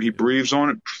bless it. When he breathes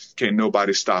on it, can't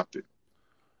nobody stop it.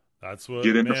 That's what,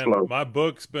 get in the flow. My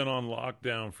book's been on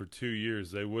lockdown for 2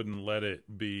 years. They wouldn't let it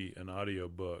be an audio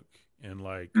book. And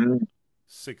like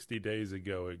 60 days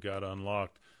ago, it got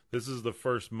unlocked. This is the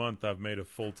first month I've made a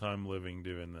full-time living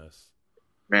doing this.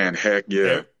 Man, heck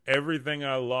yeah. Everything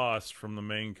I lost from the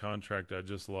main contract I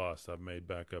just lost, I've made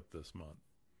back up this month.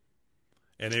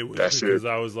 And it was because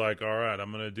I was like, all right,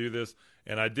 I'm going to do this.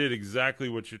 And I did exactly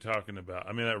what you're talking about.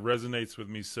 I mean, that resonates with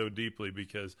me so deeply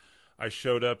because I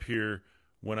showed up here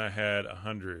when I had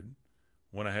 100,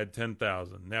 when I had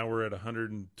 10,000. Now we're at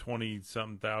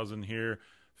 120-something thousand here.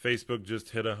 Facebook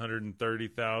just hit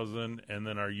 130,000. And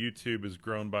then our YouTube has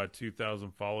grown by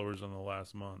 2,000 followers in the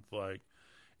last month.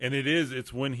 And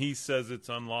it's when he says it's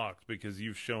unlocked because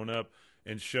you've shown up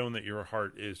and shown that your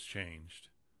heart is changed.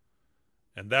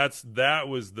 And that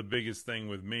was the biggest thing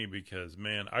with me because,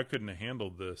 man, I couldn't have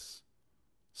handled this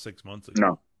 6 months ago.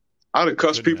 No. I'd have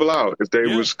cussed people out if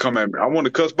they was coming at me. I want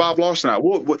to cuss Bob Larson out.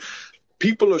 What?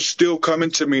 People are still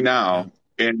coming to me now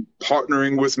and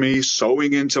partnering with me,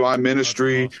 sowing into my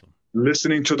ministry,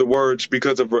 listening to the words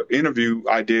because of an interview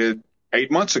I did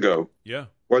 8 months ago. Yeah.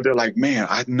 Where they're like, man,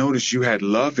 I noticed you had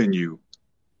love in you.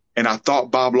 And I thought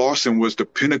Bob Larson was the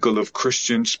pinnacle of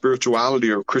Christian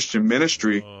spirituality or Christian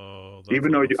ministry.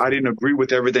 Even though I didn't agree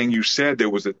with everything you said, there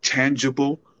was a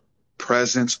tangible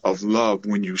presence of love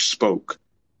when you spoke.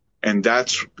 And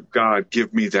that's God,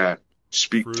 give me that.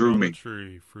 Speak through me.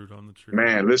 Fruit on the tree.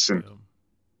 Man, listen,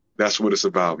 that's what it's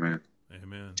about, man.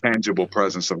 Amen. tangible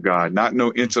presence of God, not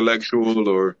no intellectual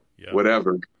or Yeah.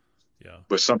 whatever, Yeah.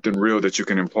 but something real that you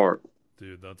can impart.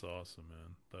 Dude, that's awesome,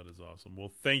 man. That is awesome.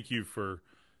 Well, thanks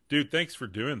for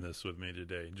doing this with me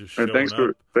today. Just And showing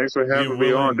up. thanks for having being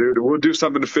me on, willing. dude. We'll do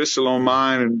something official on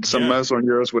mine and some else on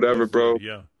yours, whatever, bro.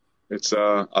 Yeah. It's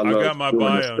I I love got my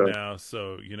doing this bio stuff. now,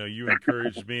 so you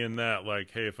encouraged me in that.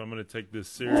 Like, hey, if I'm going to take this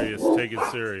serious, take it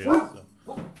serious. So,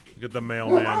 look at the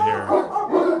mailman here.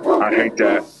 I hate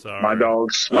that. Sorry. My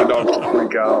dogs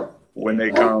freak out when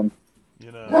they come.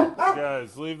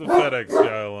 Guys, leave the FedEx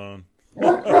guy alone.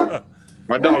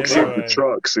 My dog sees the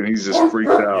trucks and he's just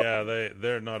freaked out. Yeah,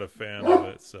 they're not a fan of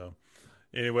it. So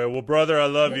anyway, well, brother, I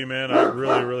love you, man. I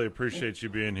really, really appreciate you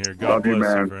being here. God bless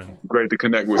you, friend. Great to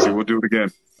connect with you. We'll do it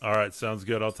again. All right, sounds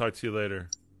good. I'll talk to you later.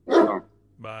 Sure.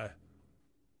 Bye.